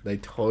 The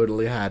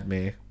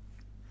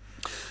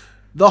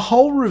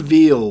whole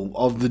reveal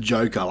of the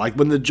Joker, like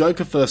when the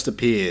Joker first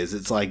appears,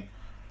 it's like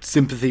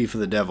Sympathy for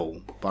the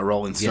Devil by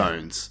Rolling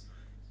Stones.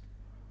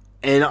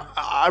 Yeah. And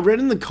I read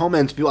in the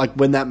comments, like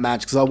when that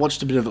match, because I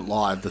watched a bit of it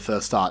live, the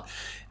first start,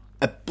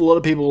 a lot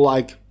of people were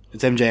like,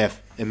 it's MJF,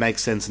 it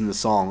makes sense in the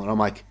song. And I'm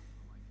like,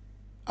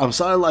 I'm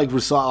starting like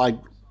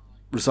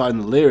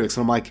reciting the lyrics,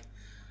 and I'm like,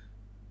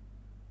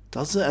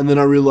 does it? And then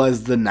I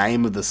realized the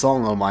name of the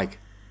song. I'm like,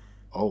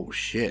 oh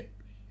shit.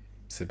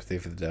 Sympathy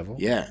for the Devil?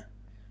 Yeah.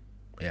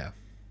 Yeah.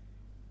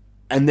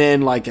 And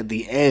then, like, at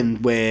the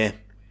end, where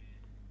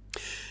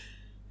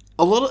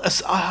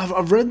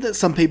I've read that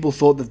some people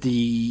thought that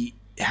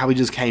how he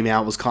just came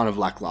out was kind of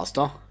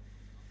lackluster.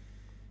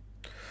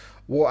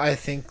 Well, I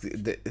think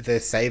they're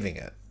saving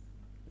it.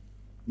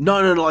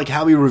 No, like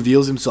how he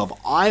reveals himself.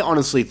 I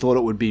honestly thought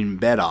it would be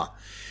better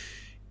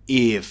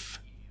if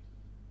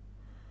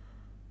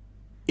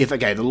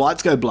okay, the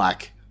lights go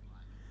black,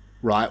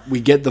 right?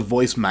 We get the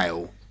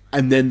voicemail,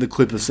 And then the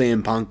clip of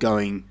CM Punk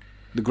going,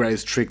 the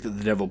greatest trick that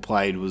the devil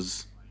played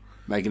was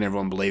making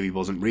everyone believe he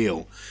wasn't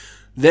real.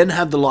 Then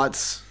have the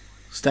lights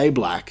stay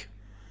black,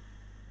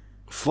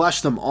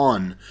 flash them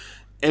on.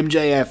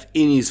 MJF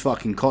in his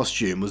fucking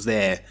costume was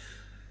there,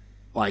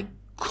 like,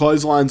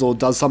 clotheslines or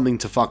does something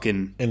to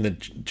fucking... In the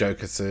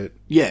Joker suit.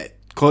 Yeah,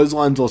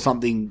 clotheslines or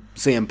something,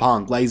 CM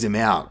Punk lays him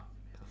out.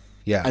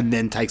 Yeah. And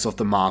then takes off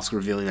the mask,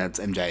 revealing that it's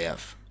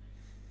MJF.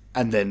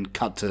 And then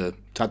cut to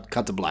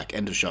black,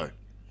 end of show.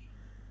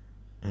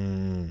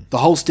 The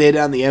whole stare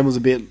down the end was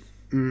a bit...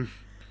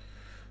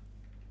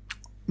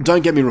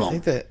 Don't get me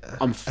wrong.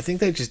 I think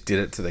they just did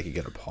it so they could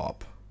get a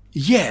pop.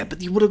 Yeah,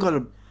 but you would have got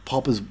a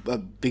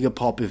bigger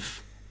pop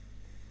if...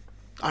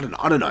 I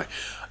don't know.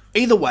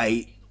 Either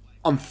way,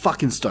 I'm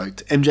fucking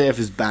stoked. MJF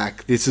is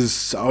back. This is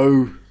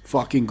so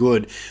fucking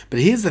good. But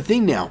here's the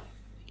thing now.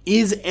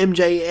 Is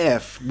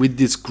MJF with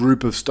this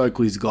group of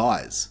Stokely's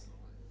guys?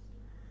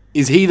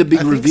 Is he the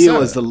big reveal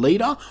as the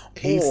leader?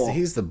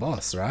 He's the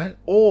boss, right?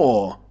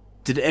 Or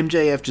did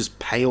MJF just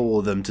pay all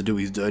of them to do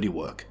his dirty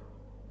work?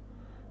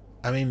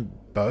 I mean,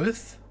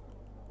 both?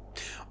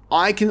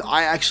 I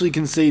actually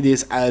can see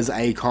this as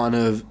a kind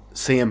of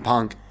CM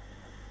Punk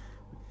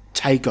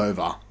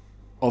takeover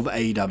of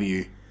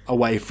AEW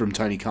away from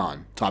Tony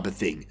Khan type of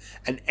thing.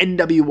 An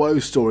NWO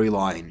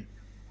storyline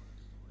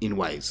in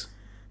ways.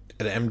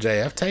 An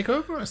MJF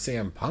takeover or a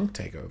CM Punk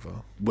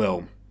takeover?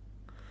 Well,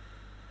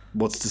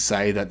 what's to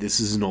say that this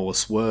isn't all a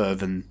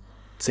swerve and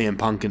CM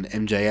Punk and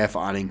MJF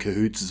aren't in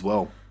cahoots as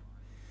well?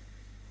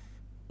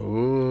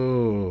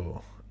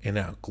 Ooh, in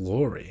our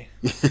glory.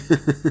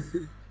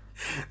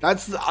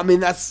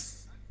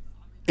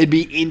 It'd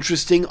be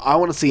interesting. I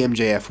want to see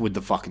MJF with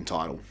the fucking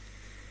title.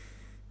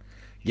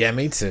 Yeah,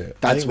 me too.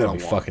 That's I think that'd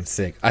be fucking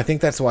sick. I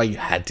think that's why you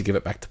had to give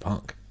it back to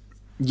Punk.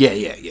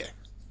 Yeah.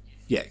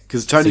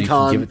 Because Tony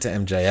Khan... can give it to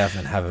MJF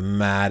and have a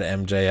mad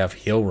MJF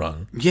heel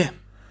run. Yeah.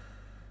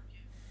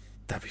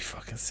 That'd be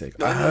fucking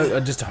sick. I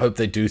just hope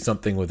they do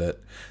something with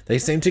it. They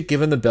seem to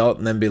give him the belt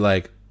and then be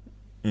like,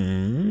 I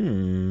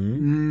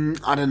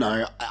don't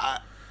know.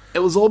 It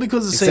was all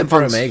because of except CM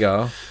for Punk's...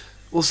 Omega.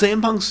 Well,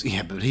 CM Punk's...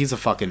 Yeah, but he's a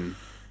fucking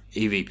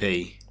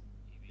EVP.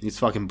 He's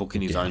fucking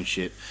booking his own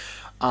shit.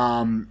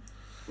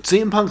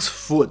 CM Punk's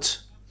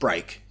foot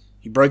break.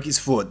 He broke his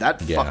foot.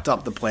 That fucked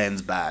up the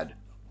plans bad.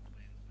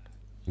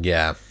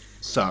 Yeah.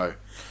 So...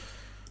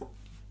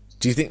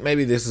 Do you think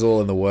maybe this is all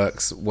in the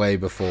works way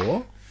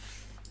before?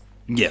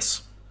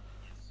 Yes.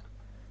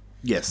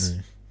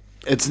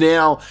 It's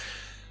now...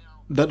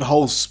 That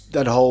whole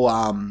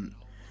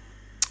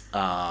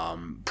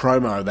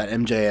promo that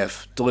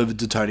MJF delivered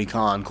to Tony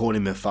Khan, called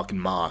him a fucking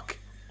mark,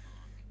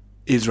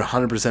 is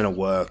 100% a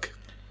work.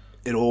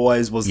 It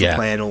always was the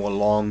plan all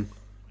along.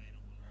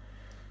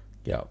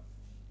 Yeah.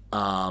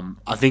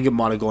 I think it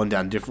might have gone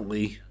down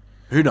differently.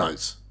 Who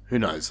knows?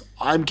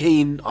 I'm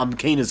keen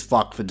as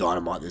fuck for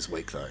Dynamite this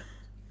week, though.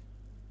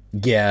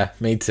 Yeah,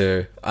 me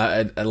too.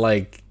 I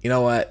like, you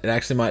know what? It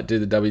actually might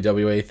do the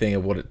WWE thing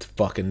of what it's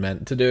fucking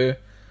meant to do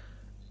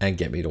and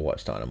get me to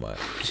watch Dynamite.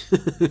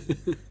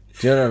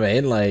 Do you know what I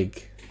mean?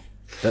 Like,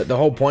 the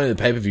whole point of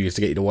the pay-per-view is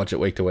to get you to watch it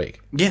week to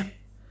week. Yeah.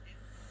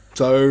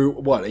 So,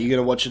 what? Are you going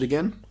to watch it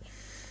again?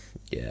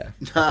 Yeah.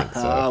 I think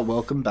so.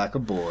 Welcome back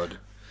aboard.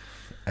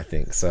 I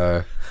think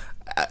so.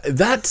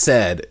 That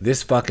said,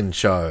 this fucking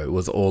show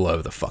was all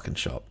over the fucking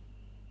shop.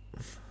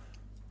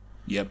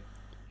 Yep.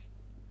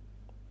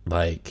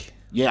 Like...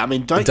 Yeah, I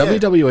mean, the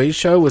WWE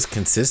show was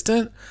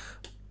consistent.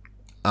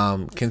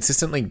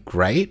 Consistently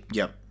great.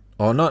 Yep.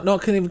 Or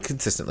not even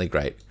consistently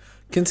great.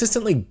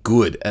 Consistently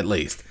good, at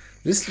least.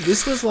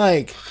 This was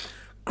like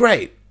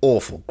great,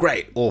 awful,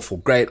 great, awful,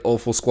 great,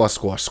 awful, squash,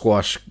 squash,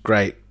 squash,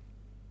 great,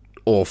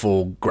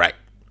 awful, great.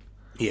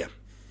 Yeah.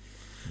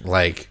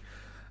 Like,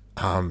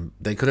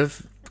 they could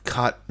have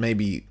cut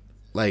maybe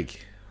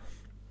like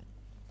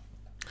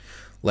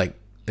the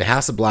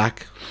House of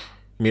Black,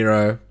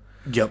 Miro.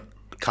 Yep.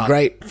 Cut.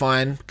 Great,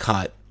 fine,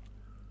 cut.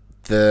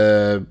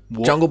 The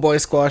Jungle Boy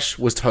squash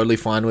was totally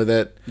fine with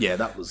it. Yeah,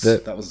 that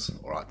was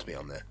alright to be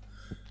on there.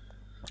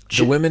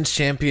 The women's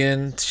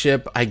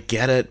championship, I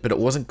get it, but it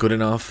wasn't good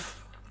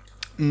enough.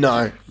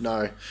 No.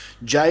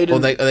 Jade or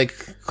they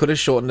could have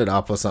shortened it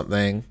up or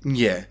something.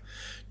 Yeah.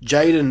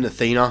 Jade and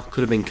Athena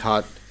could have been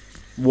cut.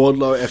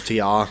 Wardlow,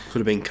 FTR could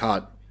have been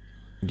cut.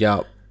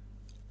 Yep.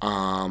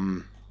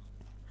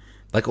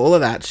 Like all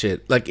of that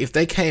shit. Like if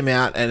they came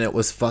out and it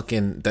was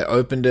fucking... They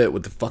opened it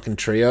with the fucking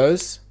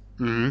trios.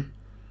 Mm-hmm.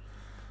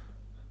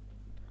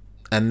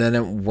 And then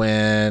it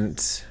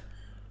went...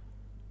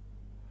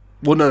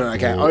 Well, no,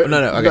 okay. Okay.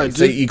 No,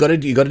 so you got to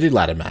do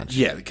ladder match.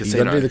 Yeah, the casino.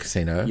 You got to do the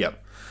casino.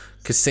 Yep.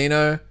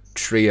 Casino,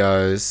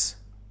 trios.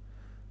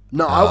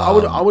 No,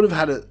 I would have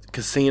had a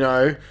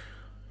casino,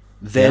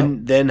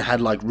 then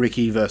had like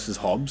Ricky versus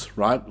Hobbs,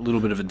 right? A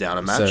little bit of a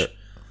downer match. So,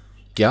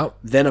 yep.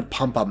 Then a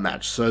pump up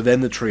match. So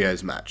then the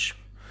trios match.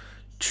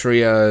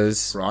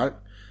 Trios. Right.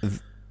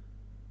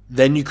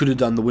 Then you could have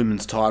done the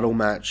women's title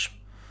match.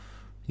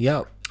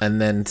 Yep.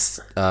 And then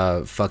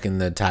fucking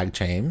the tag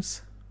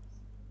teams.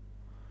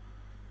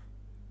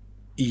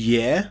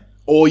 Yeah.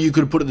 Or you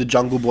could put the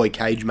Jungle Boy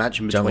cage match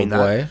in between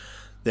Jungle Boy.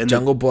 Then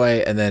Jungle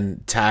Boy and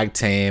then tag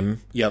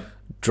team. Yep.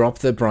 Drop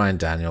the Bryan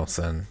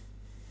Danielson.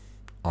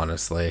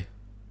 Honestly.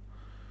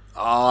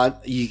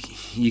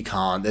 You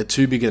can't. They're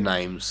too big of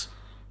names.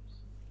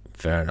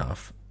 Fair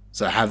enough.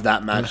 So have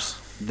that match,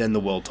 then the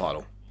world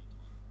title.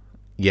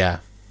 Yeah.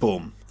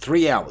 Boom.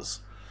 3 hours.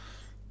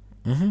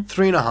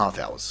 3.5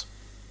 hours.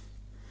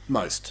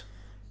 Most.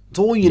 It's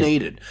all you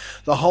needed.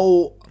 The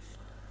whole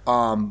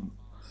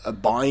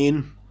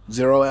buy-in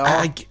 0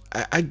 hour.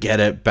 I get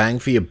it. Bang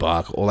for your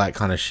buck, all that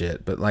kind of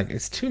shit. But, like,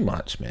 it's too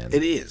much, man.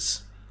 It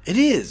is. It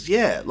is,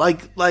 yeah.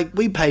 Like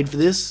we paid for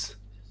this.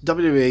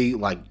 WWE,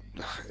 like,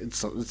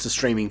 it's a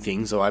streaming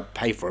thing, so I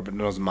pay for it, but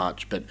not as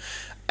much. But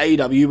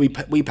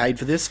AEW, we paid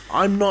for this.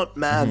 I'm not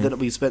mad that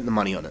we spent the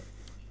money on it.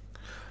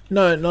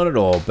 No, not at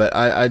all. But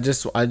I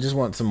just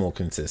want some more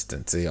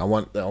consistency. I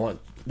want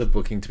the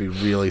booking to be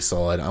really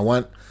solid. I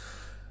want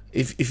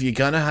if you're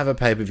gonna have a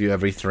pay-per-view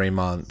every 3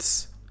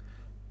 months,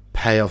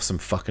 pay off some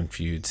fucking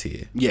feuds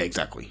here. Yeah,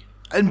 exactly.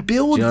 And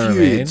build Do you know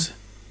feuds. what I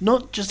mean?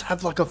 Not just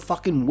have like a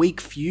fucking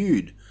week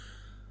feud.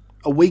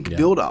 A week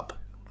build up.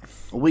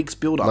 A week's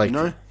build up, Like, you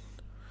know?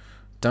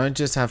 Don't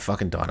just have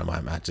fucking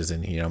Dynamite matches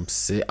in here. I'm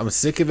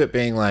sick of it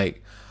being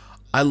like,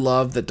 I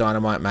love that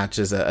Dynamite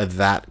matches are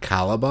that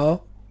caliber.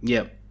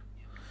 Yep.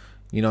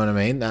 You know what I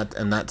mean?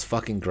 That's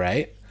fucking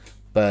great.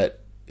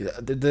 But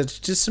there's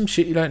just some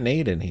shit you don't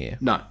need in here.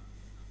 No,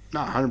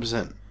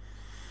 100%.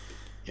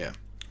 Yeah.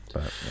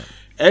 But, yeah.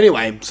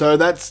 Anyway, so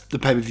that's the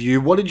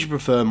pay-per-view. What did you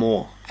prefer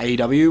more,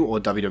 AEW or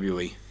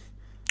WWE?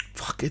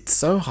 Fuck, it's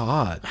so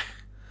hard.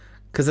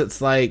 Because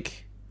it's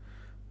like,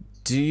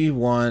 do you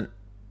want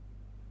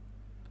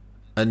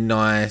a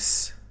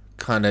nice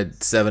kind of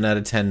 7 out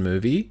of 10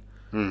 movie?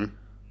 Mm.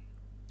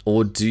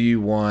 Or do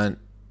you want,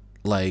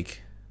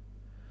 like,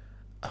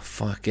 a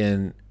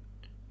fucking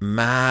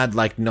mad,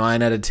 like,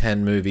 9 out of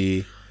 10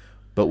 movie,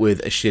 but with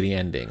a shitty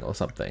ending or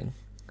something?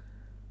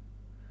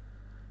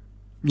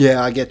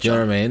 Yeah, I get Do you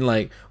know what I mean?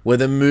 Like, where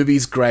the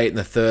movie's great and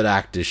the third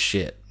act is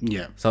shit.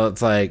 Yeah. So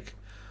it's like,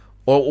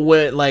 or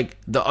where, like,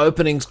 the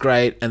opening's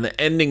great and the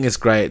ending is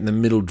great and the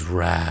middle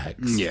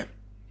drags. Yeah.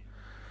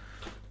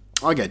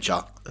 I get you.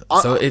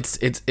 So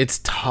it's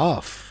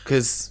tough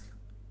because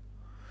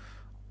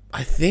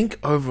I think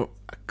I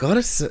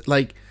gotta say,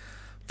 like,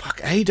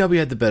 fuck, AEW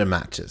had the better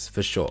matches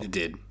for sure. It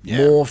did. Yeah.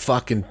 More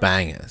fucking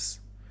bangers.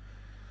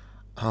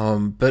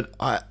 But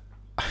I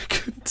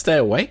couldn't stay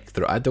awake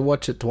through. I had to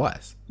watch it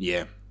twice.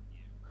 Yeah.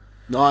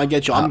 No, I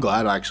get you. I'm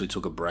glad I actually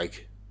took a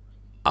break.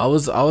 I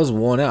was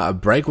worn out. A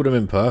break would have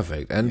been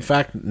perfect. And in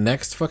fact,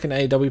 next fucking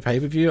AEW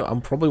pay-per-view,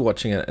 I'm probably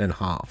watching it in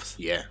halves.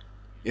 Yeah.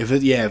 If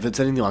it's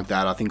anything like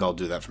that, I think I'll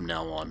do that from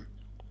now on.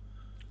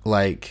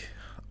 Like,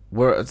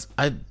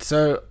 I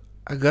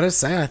gotta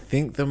say, I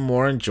think the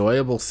more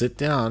enjoyable sit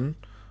down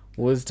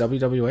was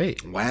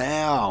WWE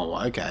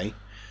Wow. Okay.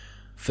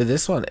 for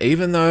this one,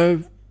 even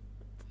though,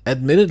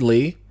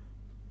 admittedly,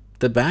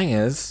 the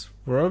bangers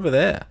were over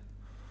there.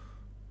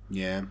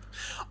 Yeah.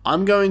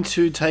 I'm going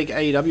to take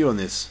AEW on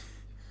this,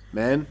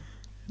 man.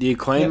 The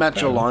Acclaim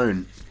match fair enough.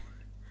 alone.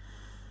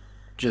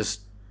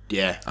 Just,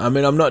 yeah. I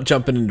mean, I'm not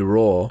jumping into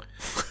Raw,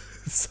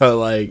 so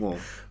like, Well,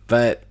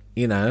 but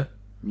you know,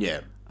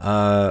 yeah.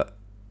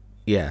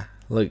 yeah.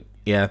 Look,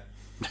 yeah.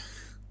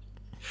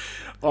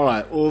 All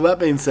right. Well, that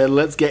being said,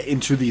 let's get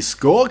into the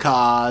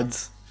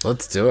scorecards.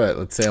 Let's do it.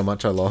 Let's see how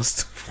much I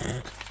lost.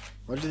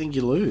 Why do you think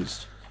you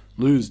lose?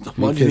 Why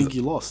do you think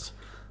you lost?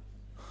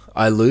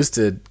 I lost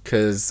it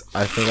because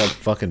I think I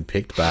fucking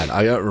picked bad.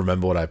 I don't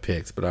remember what I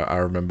picked, but I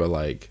remember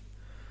like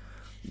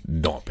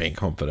not being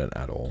confident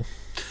at all.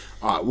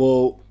 All right.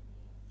 Well,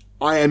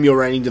 I am your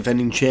reigning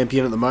defending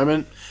champion at the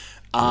moment.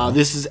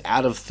 This is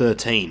out of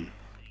 13.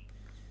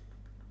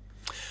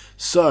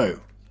 So,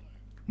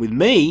 with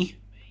me,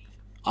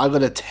 I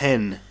got a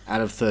 10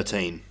 out of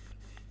 13.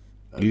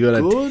 You got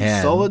a Good,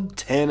 10. solid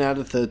 10 out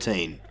of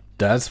 13.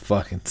 That's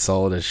fucking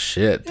solid as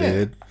shit,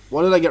 dude.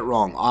 What did I get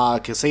wrong?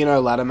 Casino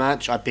ladder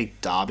match, I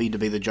picked Darby to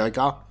be the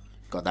Joker.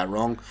 Got that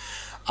wrong.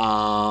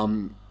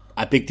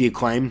 I picked the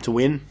Acclaim to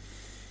win.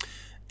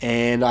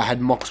 And I had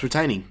Mox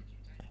retaining.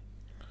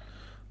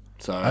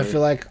 So I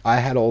feel like I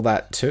had all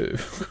that too.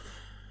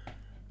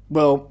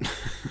 well,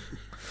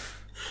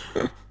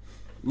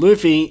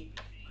 Luffy,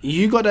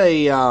 you got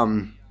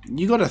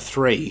a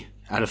 3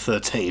 out of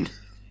 13.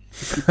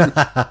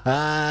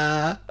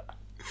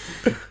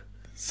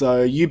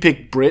 So you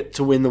picked Britt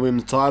to win the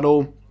women's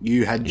title.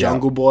 You had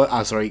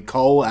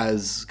Cole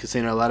as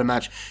Casino ladder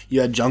match.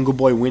 You had Jungle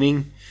Boy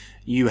winning.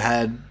 You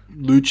had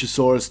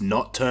Luchasaurus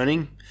not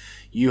turning.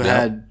 You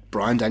had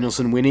Bryan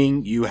Danielson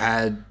winning. You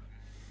had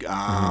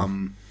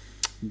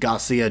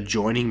Garcia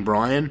joining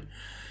Bryan.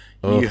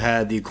 You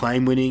had the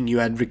Acclaim winning. You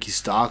had Ricky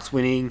Starks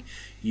winning.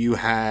 You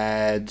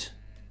had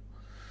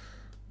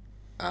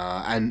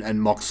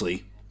and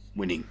Moxley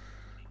winning.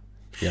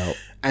 Yep.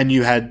 And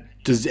you had,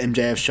 does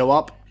MJF show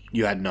up?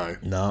 You had no.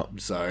 No.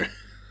 So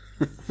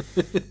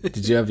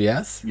Did you have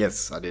yes?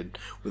 yes, I did,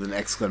 with an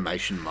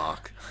exclamation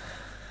mark.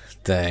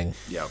 Dang.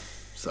 Yep.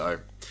 So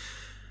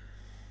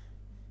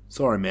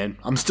Sorry, man.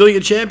 I'm still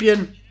your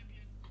champion.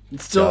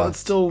 It's God.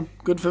 still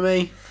good for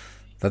me.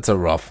 That's a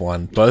rough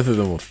one. Both of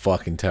them were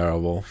fucking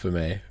terrible for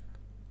me.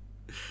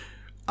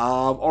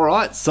 All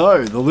right.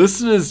 So the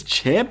listeners'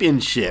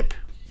 championship.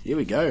 Here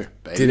we go,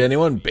 baby. Did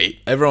anyone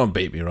beat? Everyone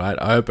beat me, right?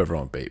 I hope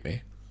everyone beat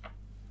me.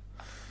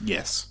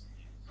 Yes.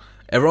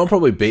 Everyone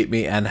probably beat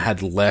me and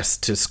had less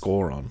to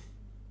score on.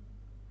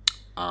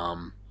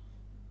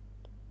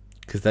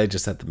 Because they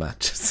just had the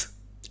matches.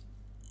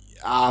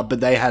 But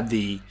they had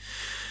the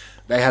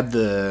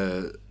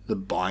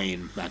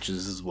buy-in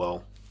matches as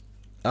well.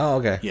 Oh,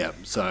 okay. Yeah.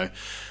 So,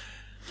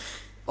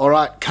 all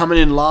right, coming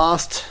in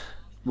last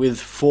with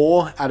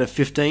 4 out of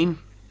 15,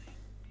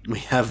 we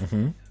have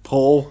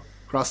Paul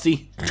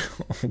Krusty.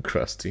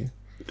 Krusty.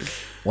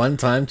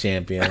 One-time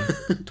champion.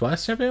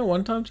 Twice champion?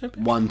 One-time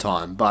champion? One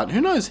time, but who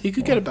knows? He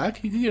could get it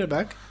back.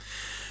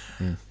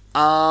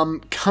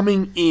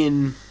 Coming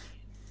in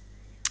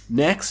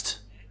next,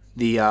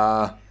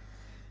 the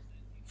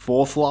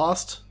fourth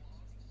last,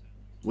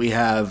 we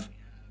have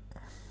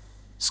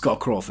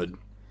Scott Crawford.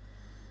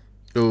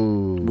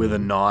 Ooh. With a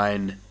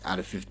 9 out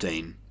of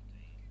 15.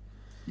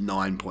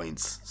 9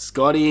 points.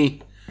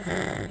 Scotty,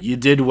 you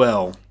did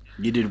well.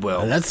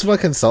 That's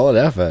fucking solid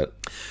effort.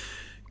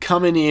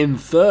 Coming in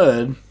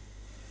third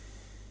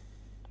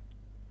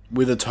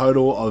with a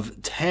total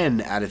of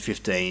 10 out of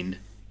 15,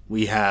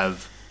 we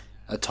have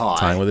a tie.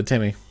 Tying with a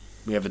Timmy.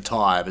 We have a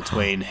tie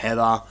between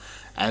Heather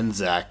and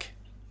Zach.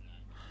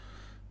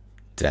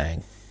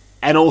 Dang.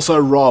 And also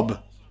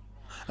Rob.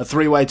 A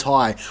 3-way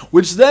tie.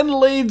 Which then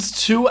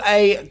leads to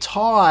a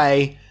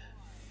tie.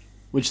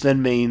 Which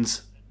then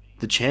means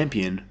the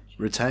champion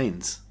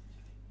retains.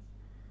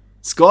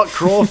 Scott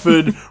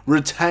Crawford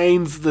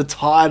retains the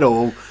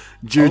title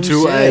due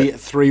to a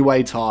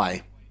 3-way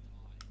tie.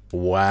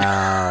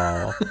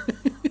 Wow.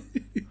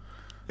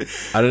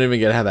 I don't even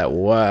get how that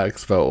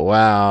works, but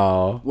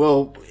wow.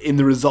 Well, in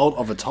the result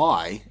of a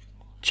tie,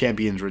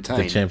 champions retain.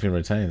 The champion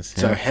retains.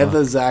 So Yeah,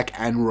 Heather, Zach,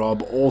 and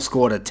Rob all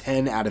scored a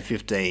 10 out of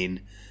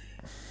 15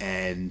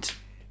 and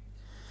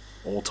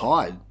all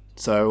tied.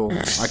 So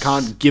I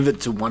can't give it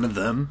to one of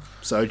them.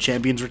 So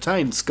champions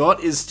retain.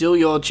 Scott is still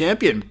your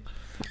champion.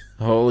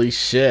 Holy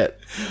shit.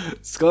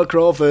 Scott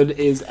Crawford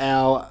is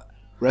our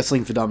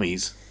Wrestling for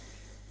Dummies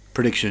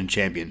prediction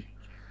champion.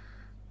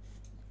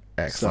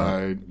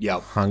 Excellent. So,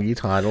 yep. Hungy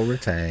title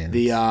retained.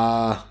 The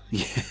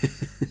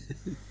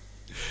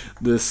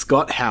the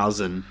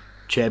Scotthausen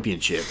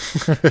Championship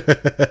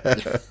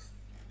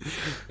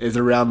is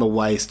around the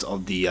waist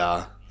of the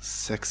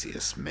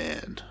sexiest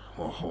man.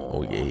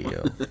 Oh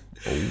yeah.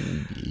 Oh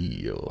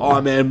yeah.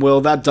 Oh man,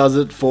 well that does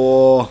it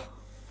for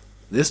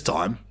this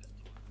time.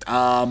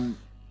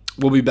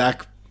 We'll be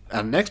back at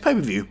our next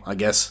pay-per-view, I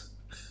guess.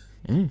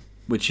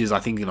 Which is I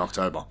think in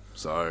October.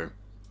 So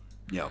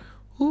yeah.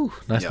 Ooh,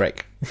 nice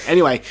break.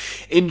 Anyway,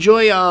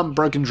 enjoy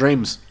Broken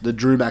Dreams, the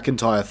Drew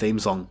McIntyre theme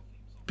song,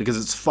 because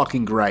it's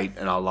fucking great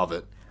and I love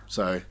it.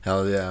 So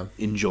Hell yeah.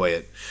 enjoy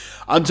it.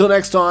 Until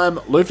next time,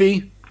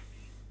 Luffy,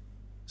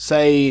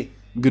 say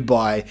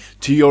goodbye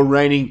to your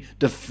reigning,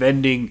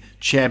 defending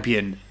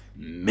champion,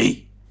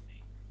 me.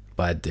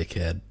 Bye,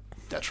 dickhead.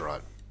 That's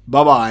right.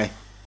 Bye-bye.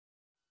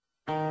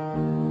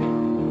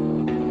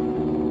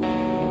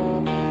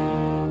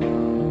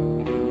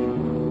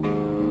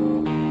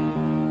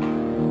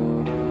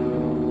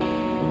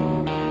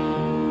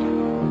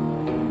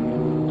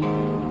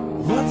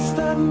 What's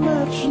that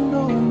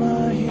metronome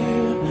I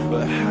hear?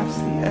 Perhaps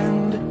the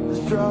end is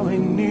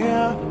drawing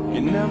near.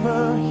 You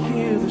never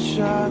hear the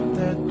shot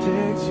that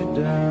takes you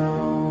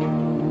down.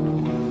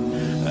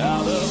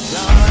 Out of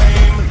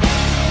time,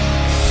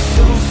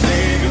 so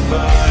say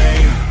goodbye.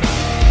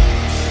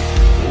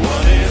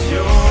 What is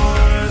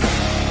yours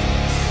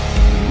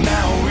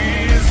now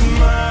is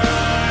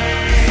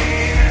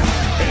mine.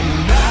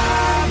 And I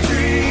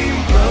dream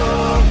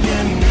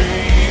broken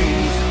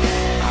dreams.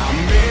 I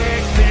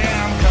make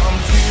them come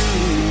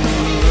true.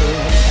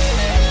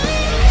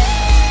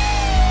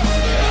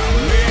 I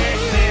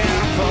make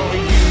them for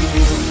you.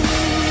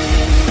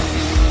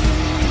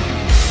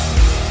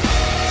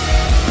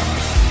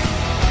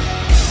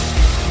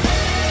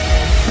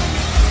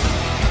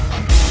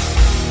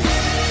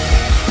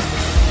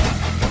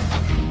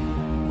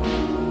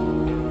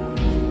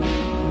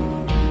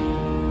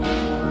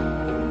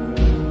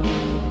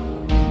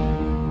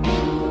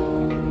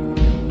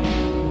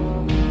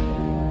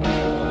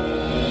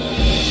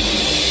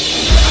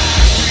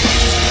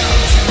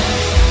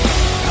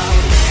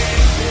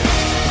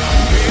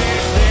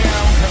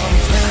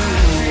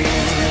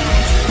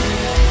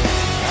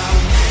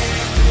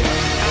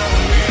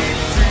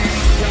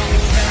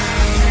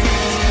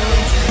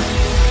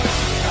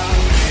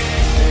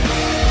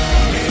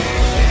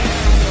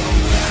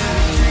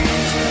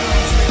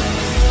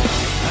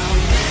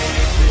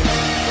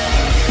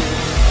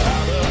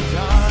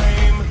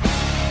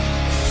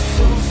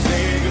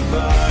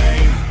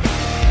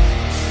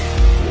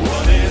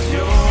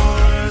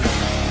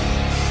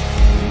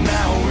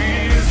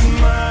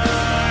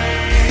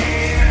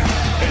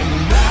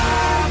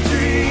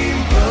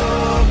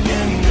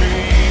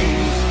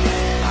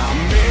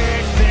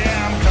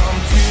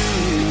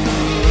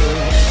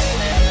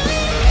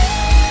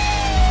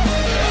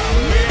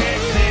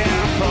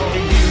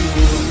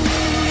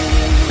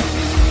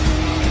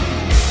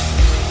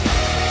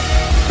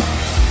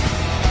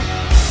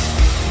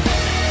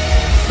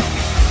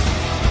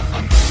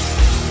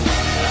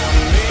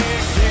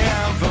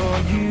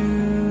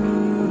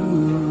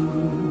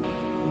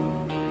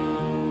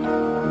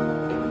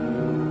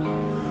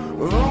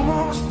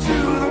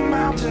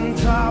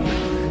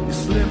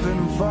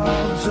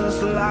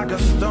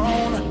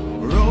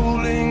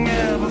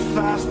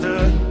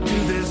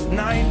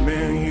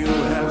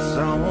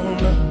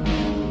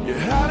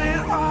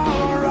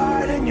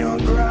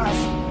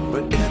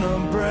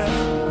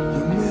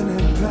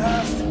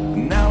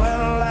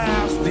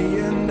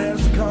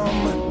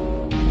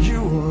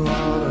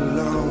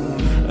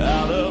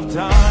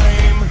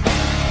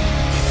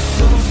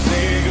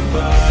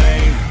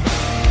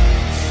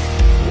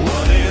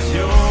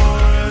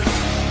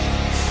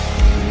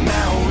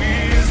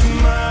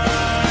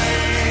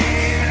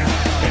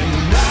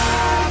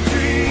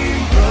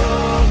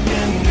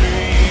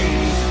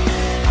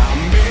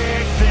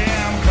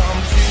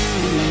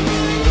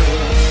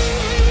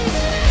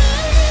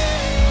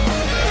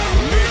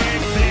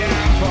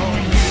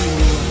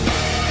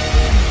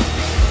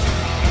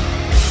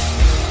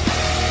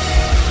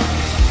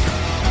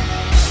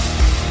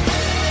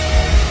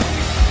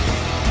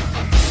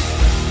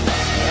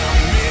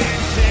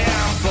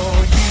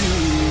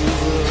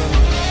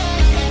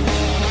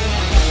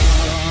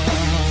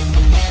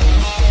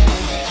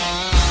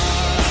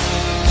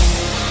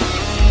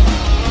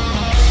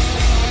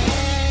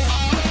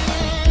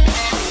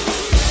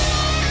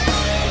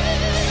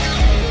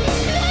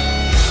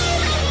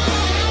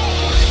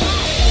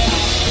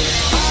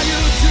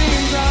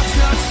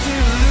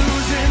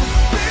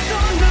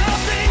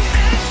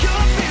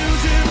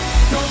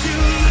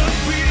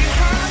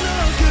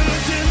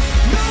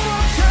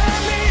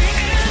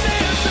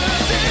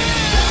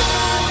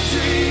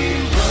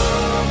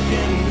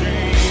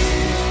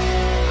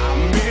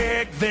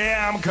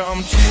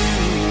 I'm cheating.